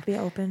have... To be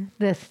open.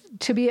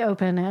 To be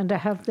open and to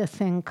have the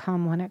thing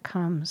come when it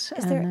comes.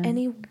 Is there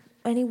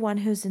anyone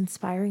who's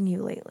inspiring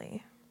you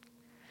lately?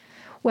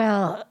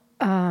 Well,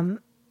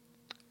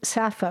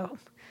 Sappho.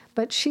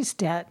 But she's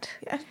dead.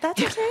 Yeah,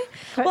 that's okay.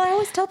 Well, I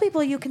always tell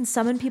people you can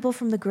summon people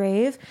from the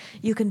grave.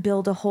 You can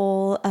build a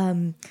whole.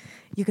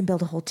 You can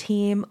build a whole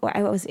team.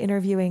 I was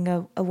interviewing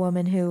a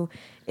woman who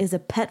is a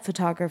pet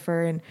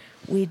photographer, and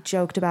we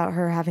joked about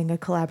her having a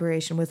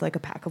collaboration with like a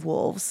pack of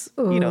wolves.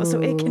 Ooh. So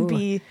it can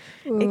be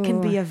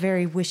a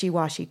very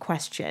wishy-washy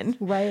question.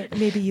 Right.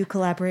 Maybe you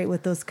collaborate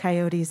with those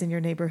coyotes in your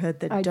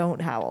neighborhood that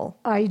don't howl.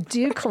 I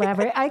do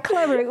collaborate. I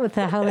collaborate with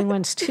the howling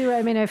ones too.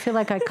 I mean, I feel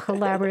like I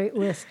collaborate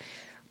with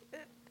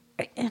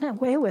in a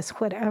way with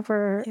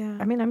whatever. Yeah.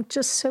 I mean, I'm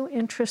just so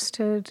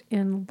interested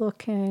in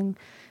looking,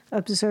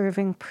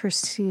 observing,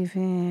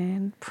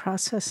 perceiving,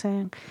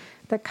 processing,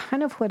 that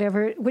kind of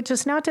whatever, which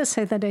is not to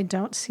say that I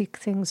don't seek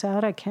things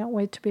out. I can't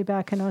wait to be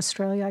back in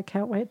Australia. I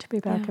can't wait to be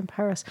back in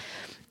Paris.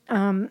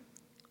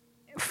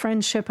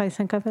 Friendship, I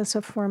think of as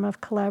a form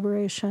of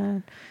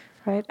collaboration,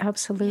 right?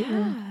 Absolutely.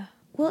 Yeah.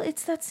 Well,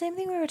 it's that same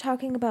thing we were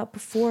talking about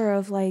before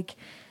of like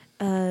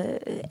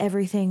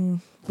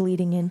everything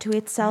bleeding into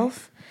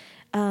itself.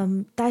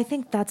 Right. I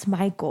think that's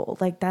my goal.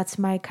 Like that's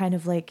my kind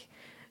of like,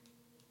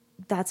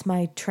 that's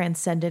my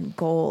transcendent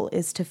goal,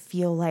 is to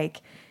feel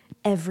like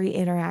every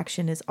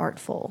interaction is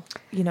artful,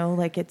 you know,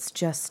 like it's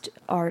just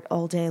art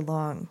all day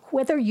long.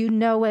 Whether you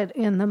know it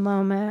in the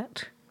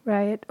moment,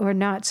 right, or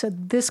not. So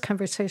this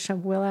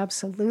conversation will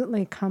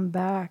absolutely come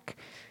back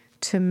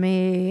to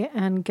me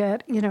and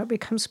get, you know, it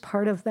becomes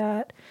part of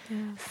that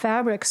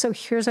fabric. So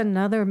here's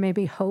another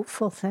maybe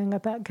hopeful thing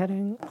about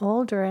getting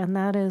older, and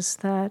that is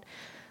that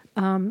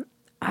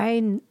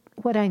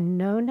what I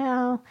know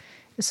now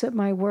is that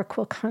my work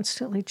will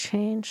constantly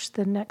change.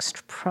 The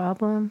next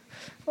problem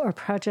or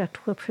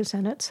project will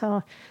present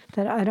itself,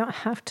 that I don't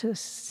have to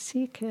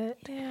seek it.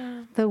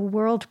 Yeah. The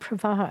world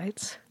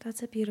provides.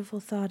 That's a beautiful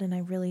thought, and I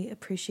really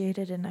appreciate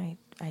it, and I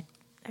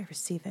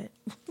receive it.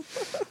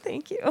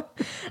 Thank you.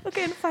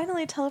 Okay, and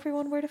finally, tell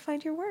everyone where to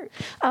find your work.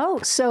 Oh,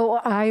 so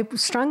I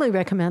strongly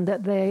recommend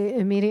that they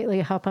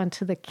immediately hop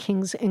onto the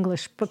King's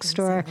English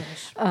Bookstore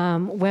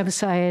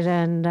website,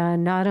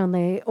 and not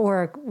only,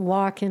 or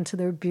walk into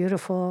their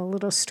beautiful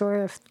little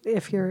store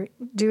if you're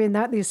doing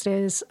that these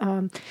days.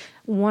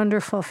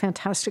 Wonderful,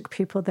 fantastic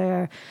people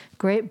there,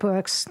 great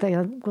books. They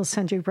will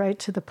send you right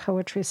to the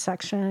poetry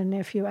section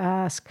if you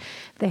ask.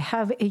 They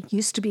have, it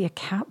used to be a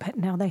cat, but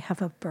now they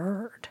have a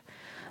bird.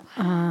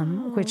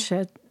 Which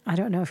I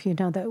don't know if you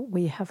know that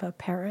we have a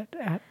parrot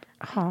at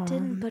home. I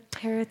didn't, but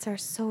parrots are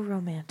so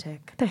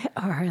romantic. They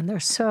are, and they're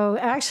so,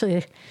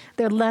 actually,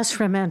 they're less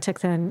romantic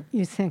than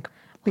you think,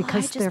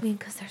 because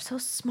because they're so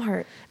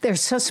smart. They're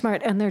so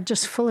smart, and they're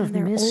just full of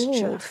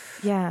mischief.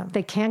 Old. Yeah.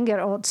 They can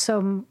get old.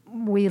 So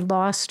we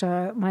lost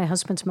my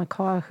husband's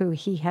macaw, who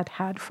he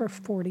had for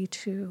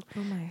 42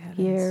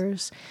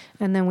 years.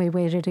 And then we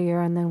waited a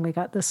year, and then we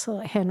got this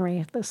little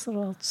Henry, this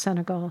little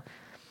Senegal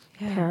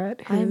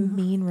parrot. I'm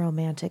mean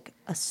romantic,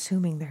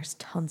 assuming there's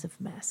tons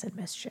of mess and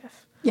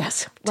mischief.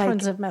 Yes,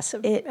 tons of mess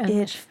and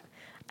mischief.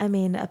 I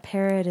mean, a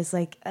parrot is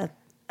like a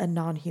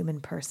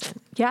non-human person.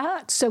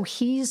 Yeah, so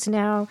he's in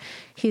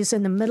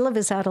the middle of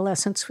his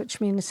adolescence,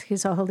 which means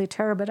he's a holy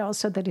terror, but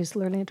also that he's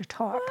learning to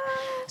talk.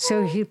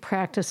 So he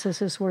practices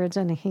his words,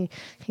 and he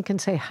can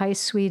say, "Hi,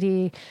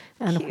 sweetie,"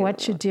 and "Cute.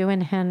 What you doing,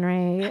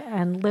 Henry,"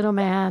 and "Little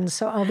man."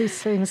 So all these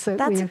things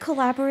that's a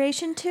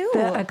collaboration too.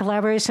 A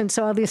collaboration.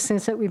 So all these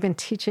things that we've been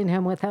teaching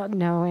him without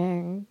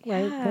knowing,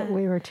 right, that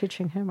we were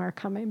teaching him are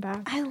coming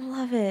back. I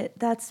love it.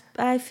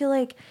 I feel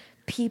like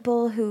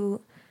people who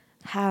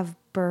have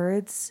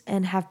birds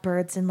and have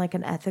birds in like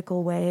an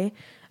ethical way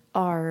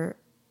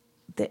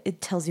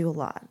it tells you a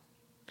lot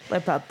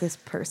about this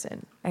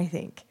person. I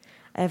think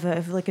I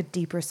have like a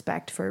deep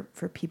respect for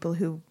people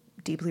who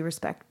deeply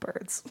respect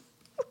birds.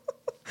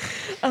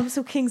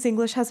 So King's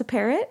English has a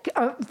parrot?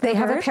 They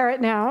have a parrot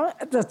now.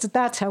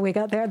 That's how we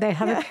got there. They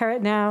have a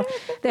parrot now.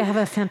 They have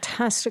a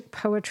fantastic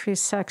poetry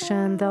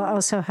section. They'll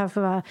also have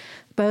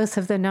both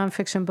of the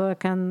nonfiction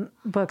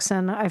books.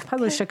 And I've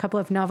published a couple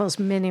of novels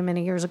many,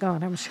 many years ago,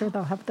 and I'm sure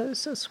they'll have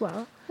those as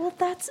well. Well,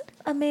 that's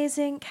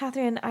amazing,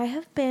 Catherine. I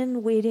have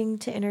been waiting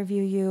to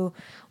interview you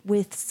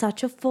with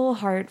such a full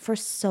heart for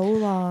so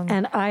long.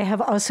 And I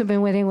have also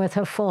been waiting with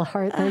a full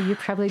heart, though you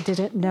probably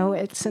didn't know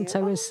it since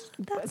I was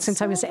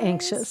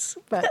anxious.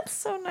 But that's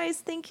so nice.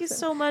 Thank you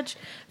so much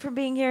for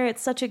being here.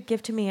 It's such a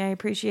gift to me. I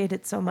appreciate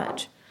it so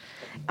much.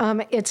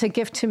 It's a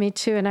gift to me,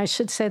 too. And I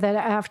should say that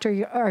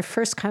after our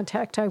first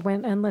contact, I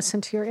went and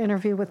listened to your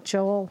interview with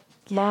Joel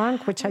Long,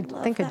 which I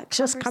think had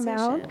just come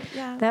out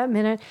that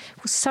minute.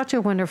 It was such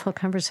a wonderful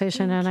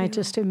conversation, and I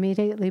just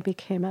immediately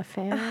became a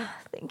fan.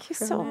 Thank you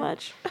so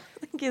much.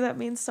 Thank you. That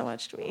means so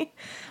much to me.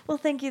 Well,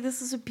 thank you. This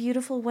is a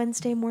beautiful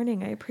Wednesday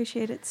morning. I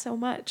appreciate it so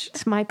much.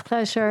 It's my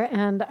pleasure,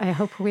 and I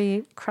hope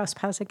we cross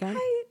paths again.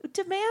 I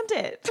demand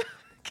it.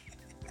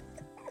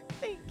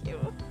 Thank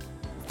you.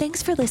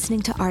 Thanks for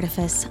listening to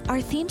Artifice. Our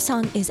theme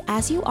song is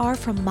As You Are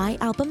from my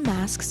album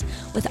Masks,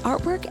 with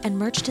artwork and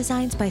merch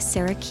designs by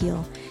Sarah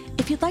Keel.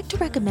 If you'd like to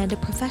recommend a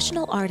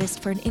professional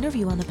artist for an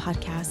interview on the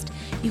podcast,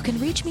 you can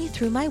reach me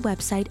through my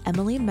website,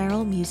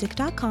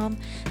 emilymerrillmusic.com.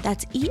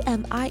 That's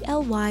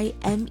EMILYMERRELL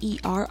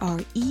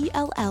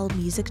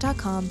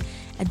music.com.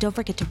 And don't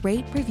forget to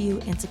rate,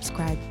 review, and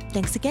subscribe.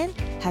 Thanks again.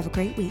 Have a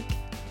great week.